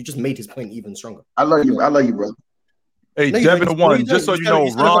chat. You just made his point even stronger. I love you. I love you, brother. Hey, No, Devin the one, you just so don't. you know,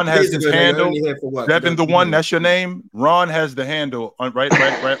 You said Ron a has couple his days ago handle. you're only here for work. Devin the one, that's your name. Ron has the handle right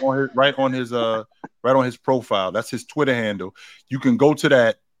on his profile. That's his Twitter handle. You can go to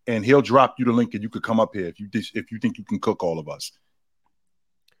that and he'll drop you the link and you could come up here if you think you can cook all of us.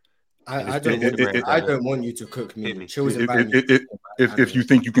 I don't want you to cook me. If you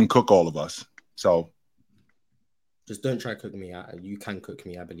think you can cook all of us. So just don't try to cook me. You can cook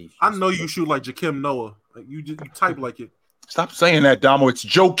me, I believe. I know you shoot like Jakim Noah. Like you type like it. Stop saying that, Damo. It's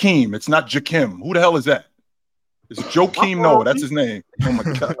Joakim. It's not Jakim. Who the hell is that? It's Joakim Noah. That's his name. Oh my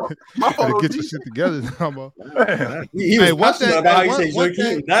god. Gotta get your shit together, Damo. Hey, one thing about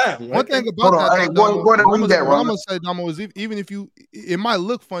that, I'm gonna say, Damo, is even if it might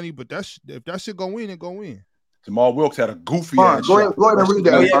look funny, but if that shit go in, it go in. Jamal Wilkes had a goofy ass go ahead and read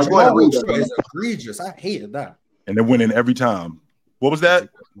that. Go ahead and read that. It's egregious. I hated that. And they're winning every time. What was that?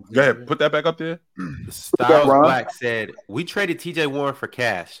 Go ahead, put that back up there. Styles Black said, we traded TJ Warren for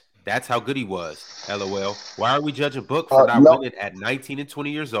cash. That's how good he was. LOL. Why are we judging Book for not winning at 19 and 20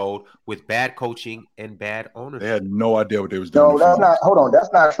 years old with bad coaching and bad ownership? They had no idea what they was doing. No, that's not. Hold on,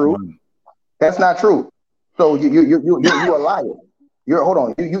 that's not true. That's not true. So you're a liar. You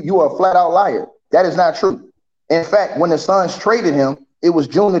are a flat out liar. That is not true. In fact, when the Suns traded him, it was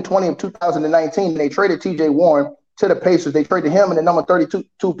June the 20th, 2019, and they traded TJ Warren to the Pacers. They traded him and the number 32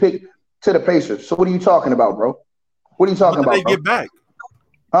 pick to the Pacers. So what are you talking about, bro? What are you talking about? What did they get back?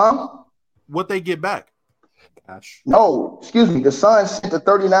 Huh? What they get back? Cash. No, excuse me. The Suns sent the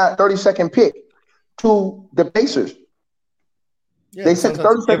 32nd pick to the Pacers. Yeah, they sent the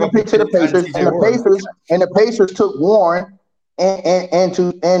 32nd pick to the Pacers, and the Pacers took Warren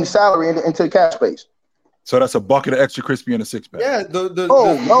and salary into the cap space. So that's a bucket of extra crispy and a six pack. Yeah, no, you're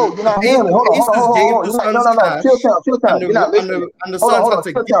not hearing me. Hold on. Chill down. You're not listening. And the Suns had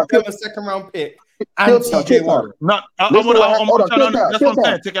to give them a second round pick and TJ Warren. I want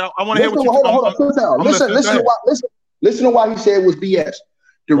to hear what you. Listen to why he said it was BS.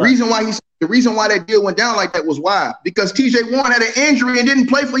 The reason why that deal went down like that was why? Because TJ Warren had an injury and didn't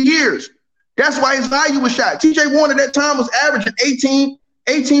play for years. That's why his value was shot. TJ Warren at that time was averaging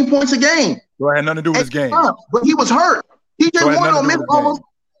 18 points a game. So it had nothing to do with his game. But he was hurt. TJ Warren on missed almost.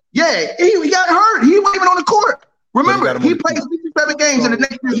 Yeah, he got hurt. He wasn't even on the court. Remember, he played 67 games and the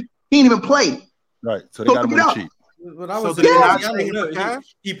next year he didn't even play. Right. So they got him on the cheap.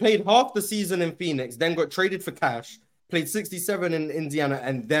 He played half the season in Phoenix, then got traded for cash, played 67 in Indiana,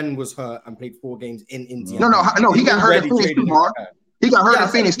 and then was hurt and played 4 games in Indiana. No, he got hurt in Phoenix too, Mark. He got hurt in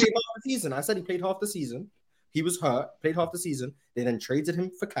Phoenix too. I said he played half the season. He was hurt, played half the season. They then traded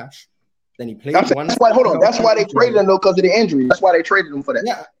him for cash. Then he played one. That's why they traded him though, because of the injury. That's why they traded him for that.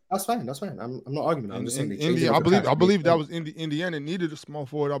 Yeah, that's fine. I'm not arguing. I'm just saying. I believe that was Indiana needed a small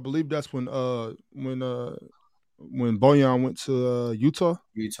forward. I believe that's when Bojan went to Utah.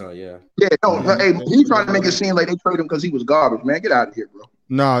 Yeah. Yeah, hey, he's trying to make it seem like they traded him because he was garbage, man. Get out of here, bro.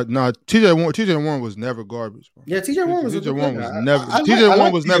 Nah. TJ Warren was never garbage, bro. Yeah, TJ Warren was never. TJ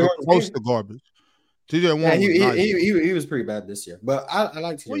Warren was never close to garbage. TJ Warren Yeah, was nice. he was pretty bad this year, but I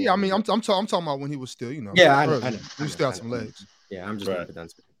like TJ. Well, yeah, I Warren. mean, I'm talking about when he was still, Yeah, I know. when he still had some legs. Yeah, I'm just being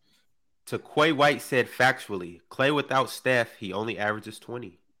pedantic. To Quay White said factually, Clay without Steph, he only averages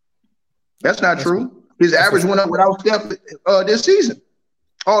 20. That's not true. His average went up without Steph this season.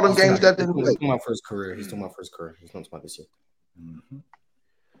 All them games that didn't play. He's talking about for his career. He's talking about for his career. He's not talking about this year. Mm-hmm.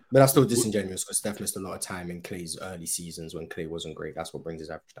 But that's still disingenuous because Steph missed a lot of time in Clay's early seasons when Clay wasn't great. That's what brings his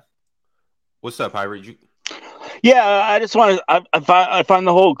average down. What's up, Pirate? Yeah, I just want to. I find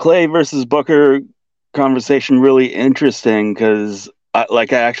the whole Clay versus Booker conversation really interesting because, I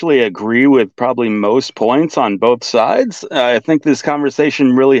actually agree with probably most points on both sides. I think this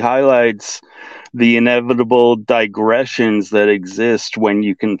conversation really highlights the inevitable digressions that exist when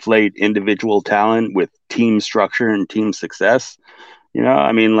you conflate individual talent with team structure and team success.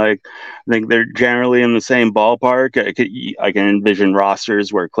 I mean, I think they're generally in the same ballpark. I can envision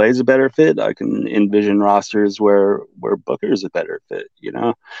rosters where Clay's a better fit. I can envision rosters where Booker's a better fit.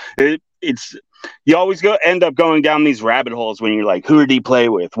 It's you always end up going down these rabbit holes when you're like, who did he play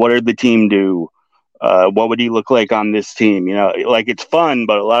with? What did the team do? What would he look like on this team? It's fun,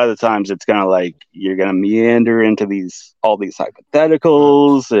 but a lot of the times it's gonna you're gonna meander into all these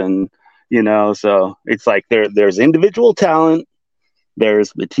hypotheticals, and so it's like there's individual talent.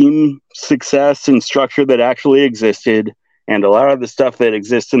 There's the team success and structure that actually existed, and a lot of the stuff that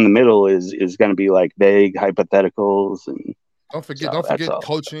exists in the middle is going to be vague hypotheticals. And don't forget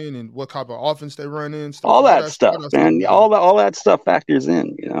coaching and what type of offense they run in. All that stuff, man. All that stuff factors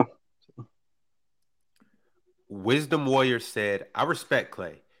in. Wisdom Warrior said, "I respect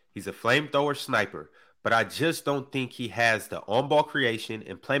Clay. He's a flamethrower sniper, but I just don't think he has the on-ball creation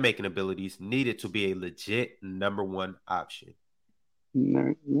and playmaking abilities needed to be a legit number one option."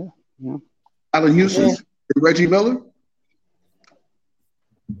 Yeah. Allen Houston, Reggie Miller.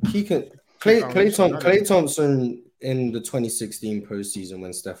 He can Klay Thompson in the 2016 postseason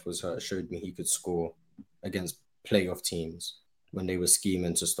when Steph was hurt showed me he could score against playoff teams when they were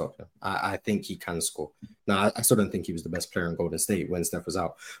scheming to stop him. I think he can score. Now, I still don't think he was the best player in Golden State when Steph was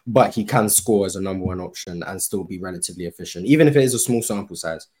out, but he can score as a number one option and still be relatively efficient, even if it is a small sample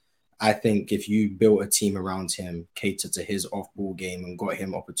size. I think if you built a team around him, catered to his off-ball game and got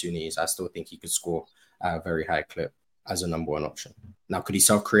him opportunities, I still think he could score at a very high clip as a number one option. Now, could he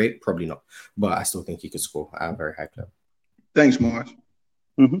self-create? Probably not. But I still think he could score at a very high clip. Thanks, Mars.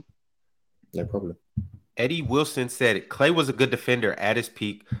 Mm-hmm. No problem. Eddie Wilson said Clay was a good defender at his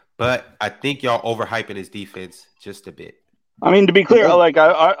peak, but I think y'all overhyping his defense just a bit. I mean, to be clear,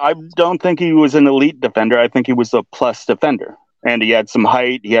 I don't think he was an elite defender. I think he was a plus defender. And he had some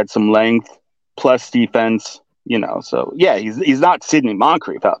height, he had some length, plus defense, So, yeah, he's not Sidney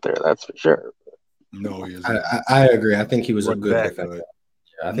Moncrief out there, that's for sure. No, he isn't. I agree. I think he was a good defender.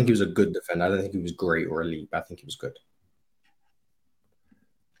 Yeah, I think he was a good defender. I don't think he was great or elite, but I think he was good.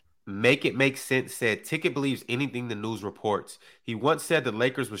 Make It Make Sense said, Ticket believes anything the news reports. He once said the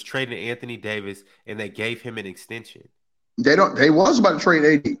Lakers was trading Anthony Davis, and they gave him an extension. They was about to trade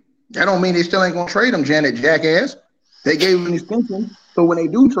AD. That don't mean they still ain't going to trade him, Janet Jackass. They gave him an extension, so when they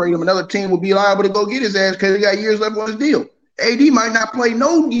do trade him, another team will be liable to go get his ass because he got years left on his deal. AD might not play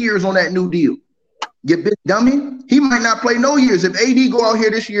no years on that new deal. You big dummy. He might not play no years. If AD go out here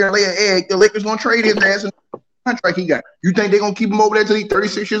this year and lay an egg, the Lakers going to trade his ass in the contract he got. You think they're going to keep him over there until he's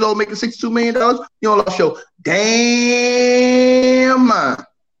 36 years old making $62 million? You know, I'll show. Damn.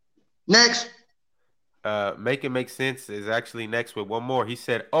 Next. Make It Make Sense is actually next with one more. He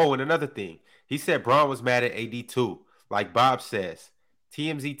said, and another thing. He said Braun was mad at AD too. Like Bob says,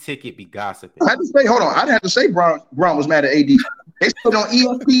 TMZ Ticket be gossiping. I had to say, hold on. I'd have to say Braun was mad at AD. They said it on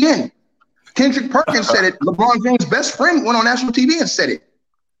ESPN. Kendrick Perkins said it. LeBron James' best friend went on national TV and said it.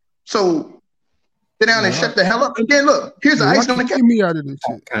 So sit down and shut the hell up. And then look, here's the icing on the cake. Me out of this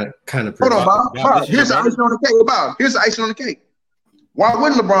shit. Kind of. Hold on, Bob. Here's the icing on the cake. Bob, here's the icing on the cake. Why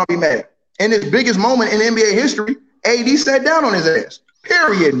wouldn't LeBron be mad? In his biggest moment in NBA history, AD sat down on his ass.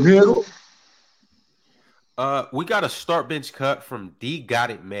 Period, nigga. We got a start bench cut from D Got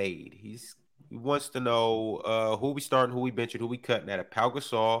It Made. He wants to know who we starting, who we benching, who we cutting at Pau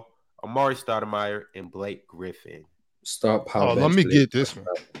Gasol, Amari Stoudemire, and Blake Griffin. Start Pau. Let me get this one.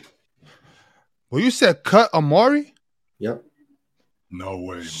 Well, you said cut Amari? Yep. No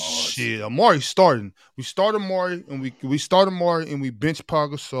way, Mars. Shit, Amari starting. We start Amari and we bench Pau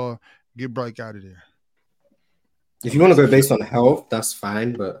Gasol. Get Blake out of there. If you want to go based on health, that's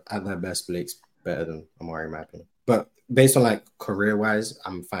fine. But at their best, Blake's better than Amari in my opinion. But based on career-wise,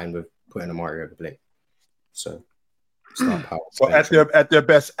 I'm fine with putting Amari over Blake. So start Pau. So at their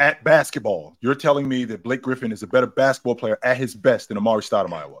best at basketball, you're telling me that Blake Griffin is a better basketball player at his best than Amari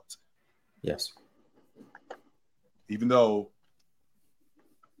Stoudemire was? Yes. even though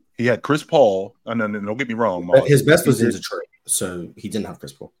he had Chris Paul. No, don't get me wrong, But Mars. his best was in Detroit, so he didn't have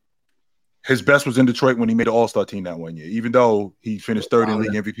Chris Paul. His best was in Detroit when he made the All-Star team that 1 year, even though he finished third in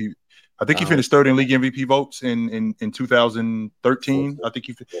league MVP. I think he finished third in league MVP votes in 2013. I think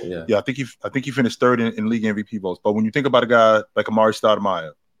he finished third in league MVP votes. But when you think about a guy like Amari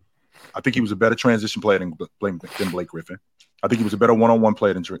Stoudemire, I think he was a better transition player than Blake Griffin. I think he was a better one-on-one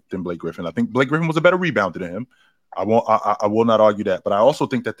player than Blake Griffin. I think Blake Griffin was a better rebounder than him. I will not argue that. But I also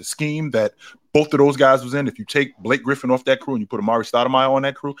think that the scheme that both of those guys was in, if you take Blake Griffin off that crew and you put Amari Stoudemire on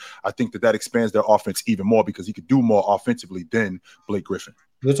that crew, I think that expands their offense even more because he could do more offensively than Blake Griffin.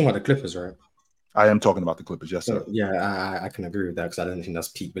 You're talking about the Clippers, right? I am talking about the Clippers, yes, sir. Yeah, I can agree with that because I don't think that's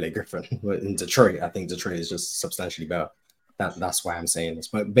peak Blake Griffin. But in Detroit, I think Detroit is just substantially better. That's why I'm saying this.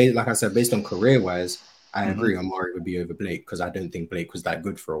 But like I said, based on career-wise, I agree Amari would be over Blake because I don't think Blake was that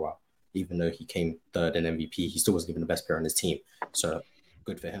good for a while. Even though he came third in MVP, he still wasn't even the best player on his team. So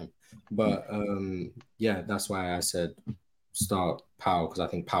good for him. But yeah, that's why I said start Powell because I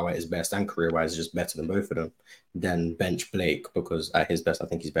think Powell at his best and career-wise is just better than both of them. Then bench Blake because at his best I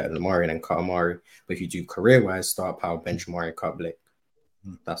think he's better than Amari and then cut Amari. But if you do career-wise, start Powell, bench Amari, and cut Blake.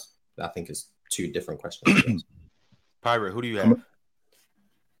 I think it's two different questions. Pirate, who do you have?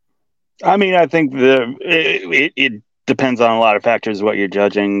 I mean, I think it depends on a lot of factors what you're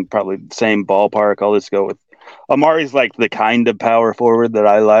judging. Probably the same ballpark. I'll just go with Amari's like the kind of power forward that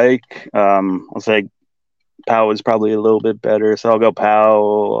I like. I'll say Powell is probably a little bit better, so I'll go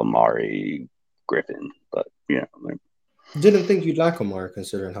Powell, Amari, Griffin. But yeah, didn't think you'd like Amari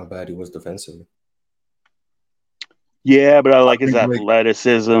considering how bad he was defensively. Yeah, but I like his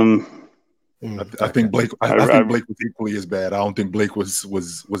athleticism. I think Blake. I think Blake was equally as bad. I don't think Blake was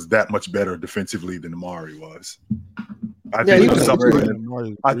that much better defensively than Amari was. I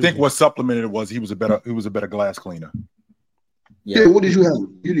think what supplemented it was he was a better glass cleaner. Yeah, what did you have?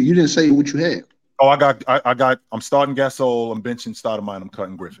 You didn't say what you had. Oh, I got. I'm starting Gasol. I'm benching Stoudemire. I'm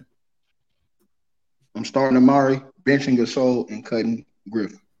cutting Griffin. I'm starting Amari, benching Gasol, and cutting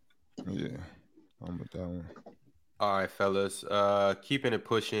Griffin. Yeah, I'm with that one. All right, fellas. Keeping it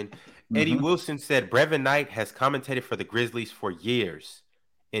pushing. Eddie Wilson said Brevin Knight has commentated for the Grizzlies for years,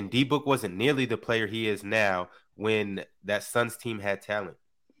 and D-Book wasn't nearly the player he is now when that Suns team had talent.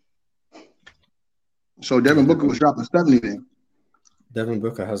 So Devin Booker was dropping 70 then. Devin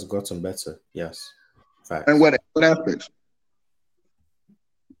Booker has gotten better, yes. Facts. And what aspects?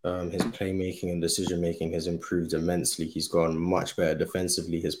 His playmaking and decision-making has improved immensely. He's gotten much better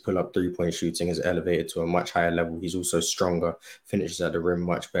defensively. His pull-up three-point shooting is elevated to a much higher level. He's also stronger, finishes at the rim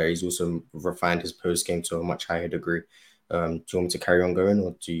much better. He's also refined his post-game to a much higher degree. Do you want me to carry on going,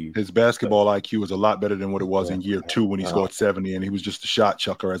 or do you? His basketball IQ is a lot better than what it was in year 2 when he scored 70, and he was just a shot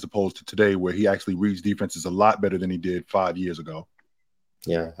chucker as opposed to today where he actually reads defenses a lot better than he did 5 years ago.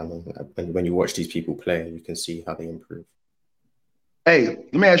 Yeah, I mean, when you watch these people play, you can see how they improve. Hey,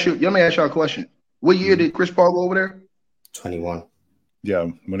 let me ask y'all a question. What year did Chris Paul go over there? 21. Yeah,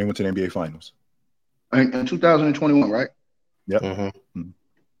 when he went to the NBA Finals. In 2021, right? Yep.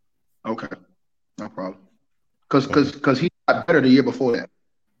 Okay, no problem. Because he got better the year before that.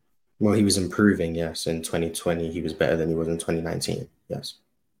 Well, he was improving, yes. In 2020, he was better than he was in 2019, yes.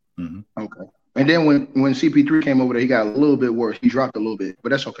 Okay. And then when CP3 came over there, he got a little bit worse. He dropped a little bit, but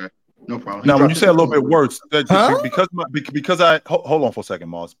that's okay. No problem. Now, when you say a little bit worse, because I hold on for a second,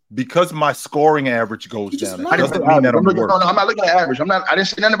 Mars. Because my scoring average goes down, it doesn't mean that I'm worse. No, I'm not looking at average. I didn't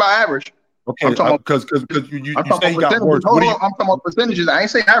say nothing about average. Okay, because you say he got worse. I'm talking about percentages. I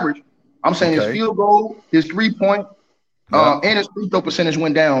ain't saying average. I'm saying his field goal, his 3-point, and his free throw percentage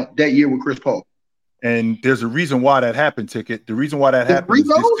went down that year with Chris Paul. And there's a reason why that happened, Ticket. The reason why that happened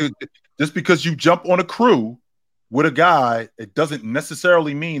is just because you jump on a crew with a guy, it doesn't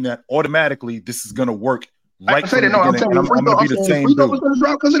necessarily mean that automatically this is going to work right from the beginning. I'm going to be the same dude.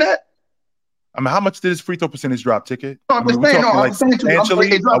 Because of that? I mean, how much did his free throw percentage drop, Ticket? No, I'm saying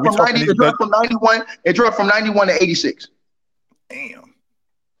it dropped from 91 to 86. Damn.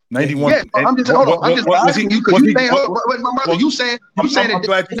 91. Yeah, I'm just asking you because you saying, I'm saying I'm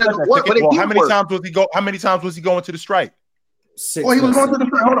glad you said that. Well, how many times was he going to the strike? 6. Well, he was going to the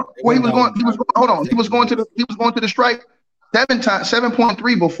strike. Hold on. Well, he was going to the strike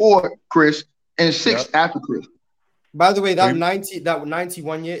 7.3 before Chris and 6 after Chris. By the way, that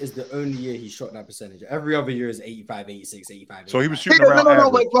 91 year is the only year he shot that percentage. Every other year is 85, 86, 85. 85. So he was shooting around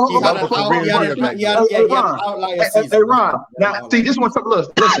average. Hey, Ron. Now, see, this one.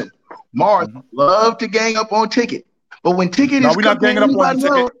 Listen, Mars love to gang up on Ticket. But when Ticket No, is we're not cooking, ganging up on everybody you,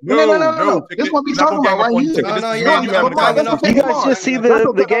 knows. Ticket. No. This is what we We're not talking gonna about gang up right on you, here. Ticket. This No, is yeah, me and you I'm having a ganging up conversation. You guys just see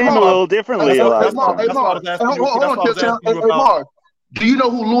the game a little differently a lot. That's why I was asking you. Hold on, That's why I was asking you about. Mark. Do you know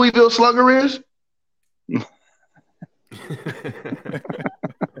who Louisville Slugger is?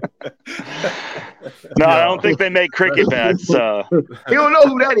 No, I don't think they make cricket bats. You don't know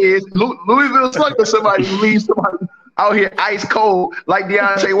who that is. Louisville Slugger, somebody who leaves somebody out here ice cold like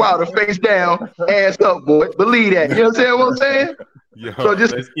Deontay Wilder, face down, ass up, boy. Believe that. You understand what I'm saying? Yo, So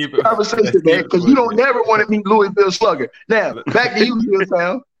just let's keep it. conversation, man, because you don't never want to meet Louisville Slugger. Now, back to you,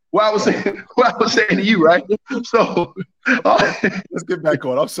 Milltown. What I was saying to you, right? So Let's get back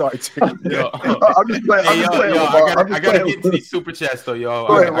on. I'm sorry, Ticket. Yo, I'm just playing. hey, I gotta get into these super chats though, yo.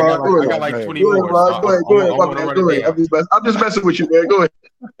 I got like 20 more. Go ahead. I'm just messing with you, man. Go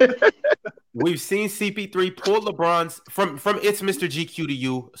ahead. We've seen CP3 pull LeBron's from It's Mr. GQ to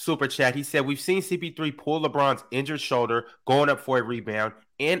you super chat. He said we've seen CP3 pull LeBron's injured shoulder going up for a rebound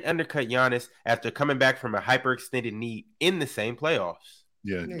and undercut Giannis after coming back from a hyperextended knee in the same playoffs.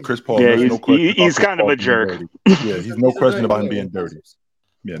 Yeah, Chris Paul. Yeah, he's kind of a jerk. Yeah, he's no question about him being dirty.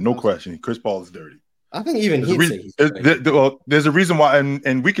 Yeah, no question. Chris Paul is dirty. I think even he'd say he's there's a reason why,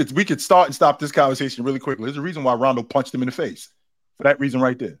 and we could start and stop this conversation really quickly. There's a reason why Rondo punched him in the face. For that reason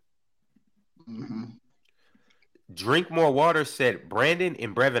right there. Mm-hmm. Drink More Water said Brandon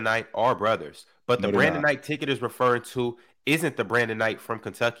and Brevin Knight are brothers, but the Brandon Knight Ticket is referring to isn't the Brandon Knight from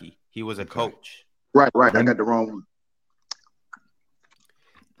Kentucky. He was a coach. Right. I got the wrong one.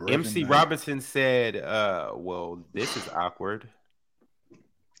 MC Robinson said, well, this is awkward.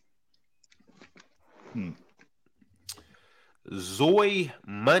 Zoe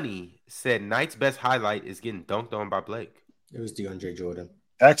Money said Knight's best highlight is getting dunked on by Blake. It was DeAndre Jordan.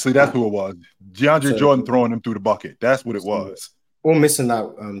 Actually, that's who it was. DeAndre Jordan throwing him through the bucket. That's what it was. Or missing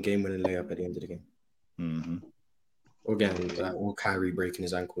that game-winning layup at the end of the game. Mm-hmm. Or getting or Kyrie breaking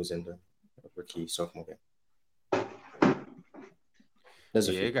his ankles in the rookie sophomore game.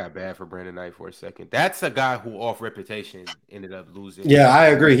 It got bad for Brandon Knight for a second. That's a guy who, off reputation, ended up losing. Yeah, I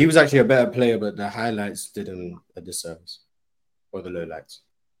agree. He was actually a better player, but the highlights did him a disservice. Or the lowlights.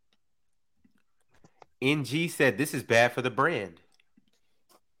 NG said this is bad for the brand.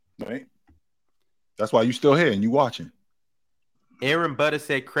 Right. That's why you still here and you watching. Aaron Butter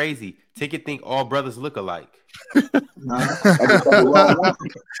said crazy. Ticket think all brothers look alike. That's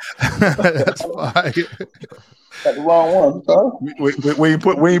fine. Got the wrong one.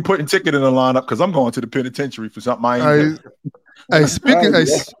 We ain't putting Ticket in the lineup because I'm going to the penitentiary for something I ain't. Speaking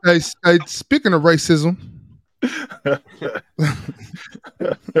of racism.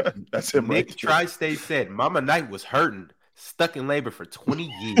 That's him. Nick Tri-State said Mama Knight was hurting, stuck in labor for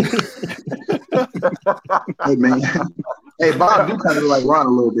 20 years. Hey man, hey Bob do kind of look like Ron a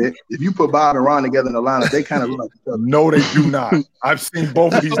little bit. If you put Bob and Ron together in the lineup, they kind of look like each other. No, they do not. I've seen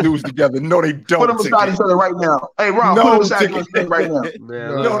both of these dudes together. No, they don't. Put them beside each other right now. Hey Ron, put them beside you on the screen right now.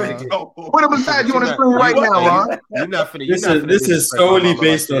 No, they don't. Put them beside you on the screen right now, Ron. You're not finna. This is solely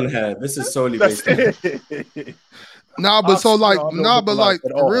based on hair. This is solely based on hair. For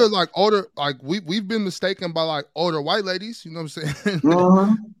real, like older, like we've been mistaken by like older white ladies. You know what I'm saying?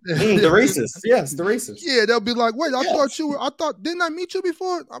 The racists, yes, the racists. Yeah, they'll be like, "Wait, I thought didn't I meet you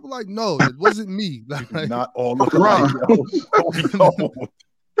before?" I'm like, "No, it wasn't me." Like, not all look alike.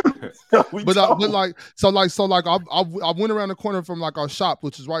 I went around the corner from like our shop,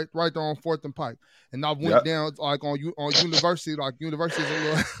 which is right there on 4th and Pike, and I went down like on University, like University.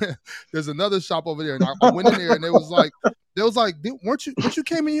 There's another shop over there, and I went in there, and they was like, weren't you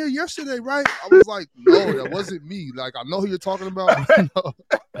came in here yesterday, right? I was like, no, that wasn't me. Like, I know who you're talking about.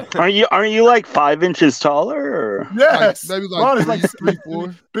 Aren't you like 5 inches taller? Or? Yes, maybe like like 3,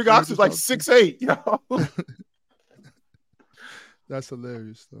 4. Big Ox is like 6'8". You know? That's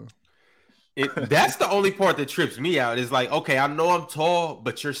hilarious, though. That's the only part that trips me out. Is like, okay, I know I'm tall,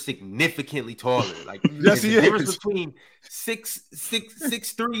 but you're significantly taller. Like, yes, the difference between 6'3",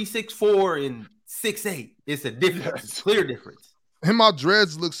 6'4", and 6'8". It's a difference. It's a clear difference. My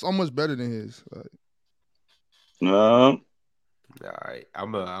dreads look so much better than his. Like, no. All right,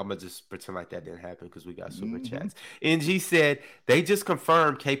 I'm gonna just pretend like that didn't happen because we got super chats. NG said they just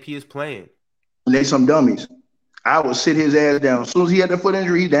confirmed KP is playing. They some dummies. I would sit his ass down. As soon as he had that foot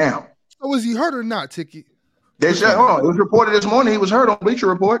injury, he down. So was he hurt or not, Tiki? They said, it was reported this morning he was hurt on Bleacher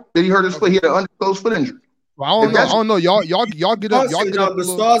Report. That he hurt his foot. He had an undisclosed foot injury. Well, I don't know. Y'all get up. Y'all get up. The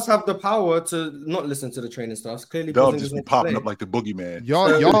stars have the power to not listen to the training stars. Clearly, they'll just be popping up like the boogeyman.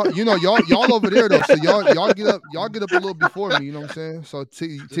 Y'all over there though. So y'all get up. Y'all get up a little before me. You know what I'm saying? So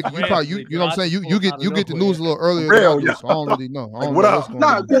Tiki, you know what I'm saying? You get the news a little earlier. So I don't really know. What up?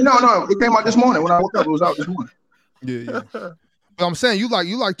 No. It came out this morning when I woke up. It was out this morning. Yeah. But I'm saying you like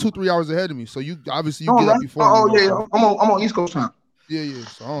 2-3 hours ahead of me, so you obviously you Oh, get up right. before me. Oh, you yeah. know, I'm on East Coast time. Yeah.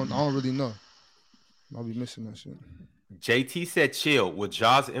 So I don't really know. I'll be missing that shit. JT said, "Chill. Would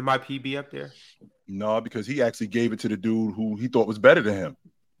Jaws MIP be up there?" No, because he actually gave it to the dude who he thought was better than him,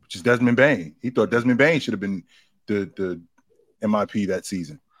 which is Desmond Bain. He thought Desmond Bain should have been the MIP that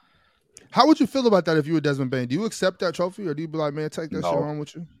season. How would you feel about that if you were Desmond Bain? Do you accept that trophy, or do you be like, man, take that shit home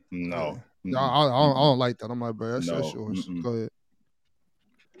with you? No. Yeah. I don't like that. I'm like, bro, that's yours. Go ahead.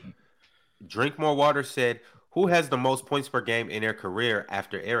 Drink More Water said, "Who has the most points per game in their career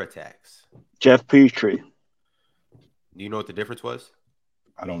after air attacks?" Jeff Petrie. Do you know what the difference was?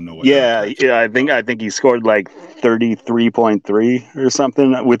 I don't know. Yeah. I think he scored like 33.3 or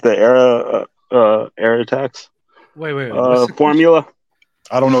something with the air attacks. Wait. Formula.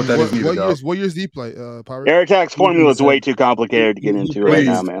 I don't know what that is either. What years did he play? Air attacks formula is way too complicated to get into right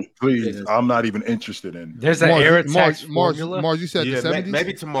now, man. Please, I'm not even interested in. There's an air attacks formula. Mars, you said the 70s?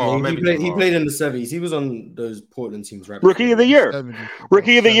 Maybe tomorrow. He played in the 70s. He was on those Portland teams, right? Rookie of the year. 70s.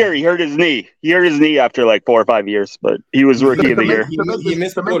 Rookie of the year. He hurt his knee. After like 4 or 5 years, but he was rookie of the year. He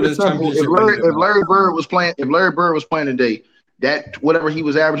missed the Portland championship. If Larry Bird was playing today, that whatever he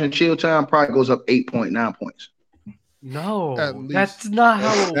was averaging chill time probably goes up 8.9 points. No, that's not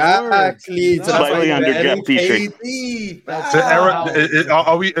how it works. Actually, slightly under Jeff Petrie.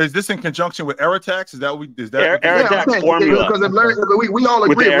 Is this in conjunction with air attacks? Is that air attacks formula? Because if Larry, we all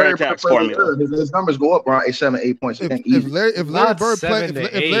agree with the air Larry attacks formula, his numbers go up around 7-8 points. If Larry Bird played today,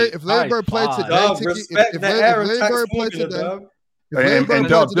 if Larry Bird played today, and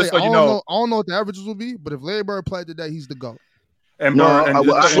Doug, just so you know, I don't know what the averages will be, but if Larry Bird played today, he's the GOAT. And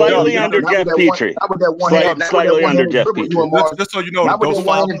slightly under Jeff Petrie. Slightly under Jeff Petrie. Just so you know, those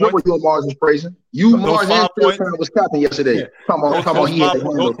 5 points. Mars was praising. Mars was capping yesterday. Come on.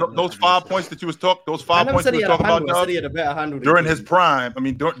 Those 5 points that you was talking. Those 5 points you was talking about, Doug, during his prime. I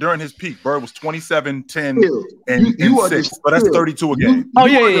mean, during his peak, Bird was 27, 10, and 6. But that's 32 a game. Oh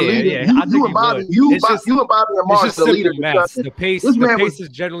yeah. You and Bobby and Mars the leader. The pace is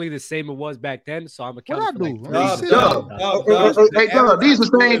generally the same it was back then. So I'm accounting for Hey, Doug, these are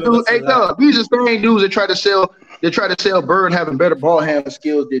the same dudes. These are the same dudes that try to sell. They try to sell Bird having better ball handling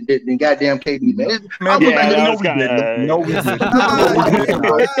skills than goddamn KD, man. He's dribble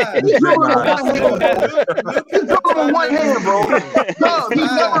with one hand, bro. He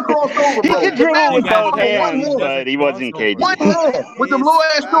never crossed over, bro. He could dribble with both hands, but he wasn't KD. One hand with them low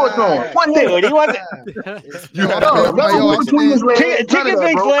ass shorts on. One hand. Dude, he wasn't. Chicken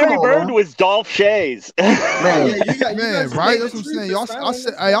thinks Larry Bird was Dolph Shays. Man, right? That's what I'm saying.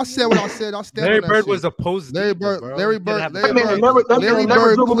 I said what I said. I stand Larry Bird was opposed. Larry Bird Larry Bird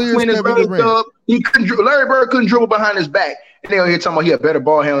couldn't dribble behind his back. And they here talking about he had better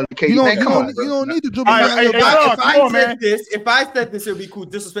ball handling than KD. You don't need to dribble behind your back. If I said this, it would be cool.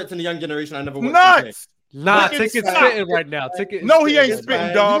 Disrespecting the young generation. I never watched. Nuts. Nah, Ticket's spitting right now. Ticket. No, he ain't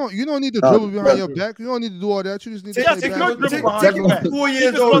spitting, dog. You don't need to dribble behind your back. You don't need to do all that. You just need to play back. 4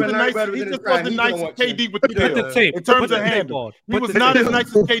 years old. He just wasn't nice as KD with the pill. In terms of handle, he was not as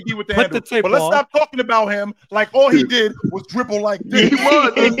nice as KD with the handle. But let's stop talking about him like all he did was dribble like this. He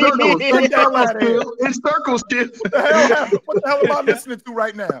was in circles. What the hell am I listening to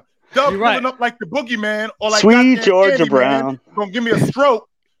right now? Doug pulling up like the boogeyman or like Sweet Georgia Brown. Gonna give me a stroke.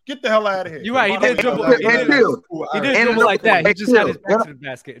 Get the hell out of here. You're right. He didn't dribble. He didn't dribble like that. He just had his back to the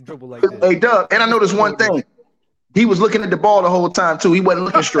basket and dribble like that. Hey, Doug, and I noticed one thing. He was looking at the ball the whole time too. He wasn't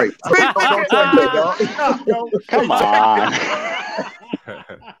looking straight. Come on.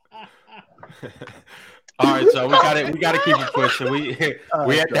 All right, so we gotta keep it pushing. We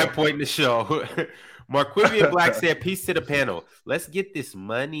at that point in the show. Marquivian Black said, "Peace to the panel. Let's get this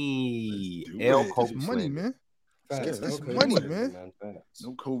money." Money, man. That's money, man.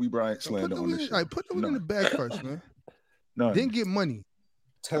 No Kobe Bryant slander on this show. Put them in the bag first, man. No. Then get money.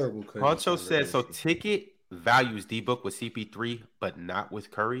 Terrible. Poncho said, "So Ticket values D-Book with CP3, but not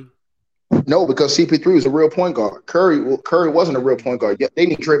with Curry." No, because CP3 is a real point guard. Curry wasn't a real point guard. They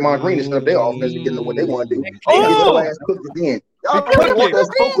need Draymond Green instead of their offense to get into what they want to do. They get their ass cooked again. Y'all don't want that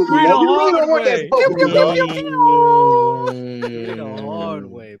smoke with me. You really don't want that smoke with me. The hard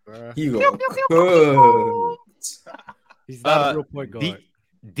way, bro. He's not a real point guard.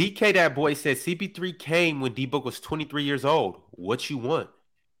 DK, that boy, said CP3 came when D-Book was 23 years old. What you want?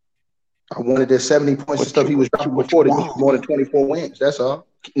 I wanted the 70 points and stuff he was dropping before to get more than 24 wins. That's all.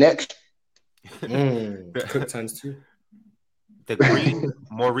 Next. Quick times 2. The Green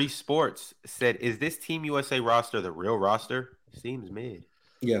Maurice Sports said, "Is this Team USA roster the real roster? Seems mid."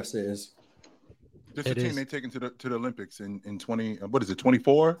 Yes, it is. This is a team they taken to the Olympics in 20. What is it?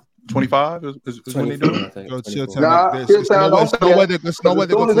 24? 25 is when they do it. Go chill 24. Nah, There's Chill Town, don't say no way that. there's no way As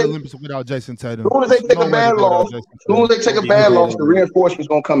they go soon to as the they- Olympics without Jason Tatum. As soon as they There's take no a way bad they go without loss, Jason as soon as Tatum. they take a bad loss, the reinforcements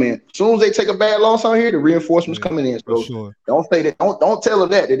gonna come in. As soon as they take a bad loss out here, the reinforcements Yeah, coming in. for So sure. don't say that. Don't tell them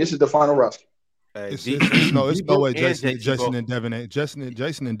that this is the final roster. Hey, It's no D-Book way and Jason JT and Devin ain't Jason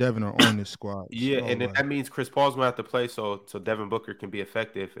and Devin are on this squad. Yeah, No and way. then that means Chris Paul's gonna have to play, so Devin Booker can be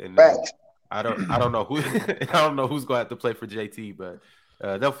effective. And Facts. I don't know who I don't know who's gonna have to play for JT, but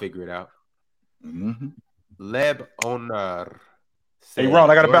they'll figure it out. Mm-hmm. Leb Onar. Hey,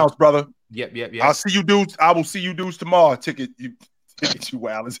 Ron, I got to bounce, brother. Yep. I'll see you dudes. I will see you dudes tomorrow. Ticket you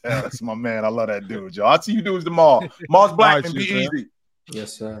wild as hell. That's my man. I love that dude, y'all. I'll see you dudes tomorrow. Mars Blackman, be cheers, easy.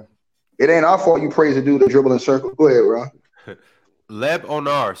 Yes, sir. It ain't our fault you praise the dude that dribble in circle. Go ahead, Ron. Leb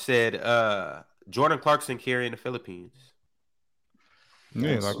Onar said Jordan Clarkson carrying the Philippines.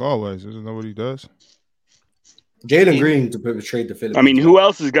 Yeah, like always. Isn't that what he does? Jalen Green to betrayed the Philippines. I mean, who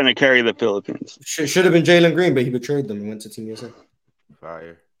else is going to carry the Philippines? Should have been Jalen Green, but he betrayed them and went to Team USA.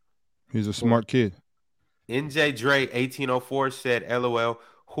 Fire. He's a smart kid. NJ Dre 1804 said, "LOL,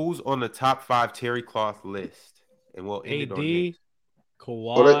 who's on the top 5 terry cloth list?" And we'll end it on this.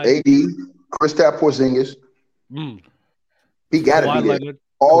 So that's Kawhi, AD, Kristaps Porzingis. He got to Kawhi be there. Leonard,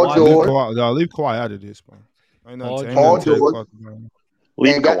 All Kawhi George. Leave Kawhi out of this, bro. Paul George.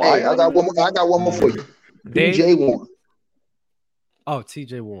 Leave And Kawhi. I got one more for you. Dave? TJ Warren. Oh,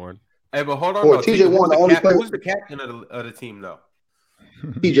 TJ Warren. Hey, but hold on. Boy, though. TJ Warren, the only player. Who's the captain of the team, though?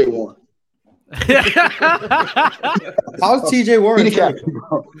 TJ Warren. How's TJ Warren? He's the captain,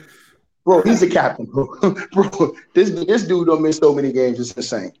 bro. Bro, he's the captain, bro. Bro, this dude don't miss so many games. It's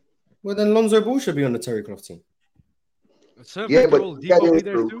insane. Well, then Lonzo Ball should be on the Terry Clough team. Yeah, but Debo be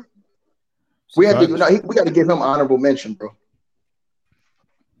there too? we got to give him honorable mention, bro.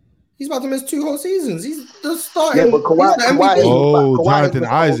 He's about to miss 2 whole seasons. He's the starting. Yeah, but Kawhi, he's the Kawhi, MVP. Oh, Kawhi Jonathan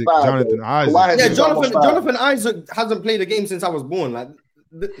has Isaac. almost five, Jonathan bro. Isaac. Kawhi has Yeah, almost five. Jonathan Isaac hasn't played a game since I was born. Like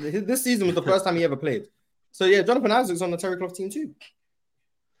this season was the first time he ever played. So yeah, Jonathan Isaac's on the Terry Clough team too.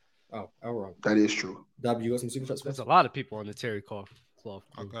 Oh, all wrong. That is true. W, you got some super chats? There's a lot of people on the Terry Clough.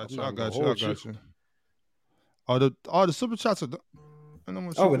 I got you. All the super chats are done.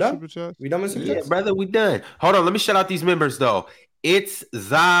 We're done? Super chats? We done with super Yeah, chats? brother, we done. Hold on, let me shout out these members though. It's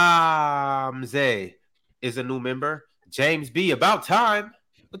Zamze is a new member. James B, about time.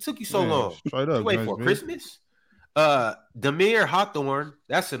 What took you so long? Straight up. You wait James for B. Christmas? Demir Hawthorne,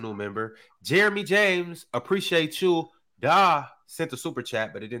 that's a new member. Jeremy James, appreciate you. Da sent a super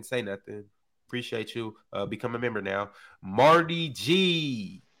chat, but it didn't say nothing. Appreciate you. Become a member now. Marty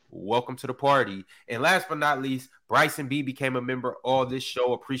G, welcome to the party. And last but not least, Bryson B became a member of this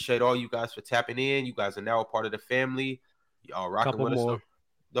show. Appreciate all you guys for tapping in. You guys are now a part of the family. Y'all rocking Couple with more. us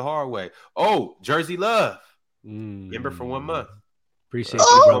the hard way. Oh, Jersey Love, member for 1 month. Appreciate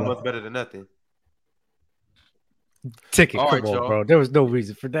Oh! you, 1 brother. month better than nothing. Ticket, All come right, on, y'all. bro. There was no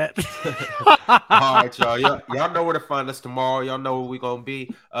reason for that. All right, y'all. Y'all know where to find us tomorrow. Y'all know where we're going to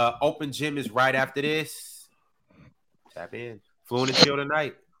be. Open gym is right after this. Tap in. Fluent and chill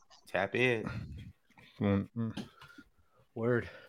tonight. Tap in. Mm-hmm. Word.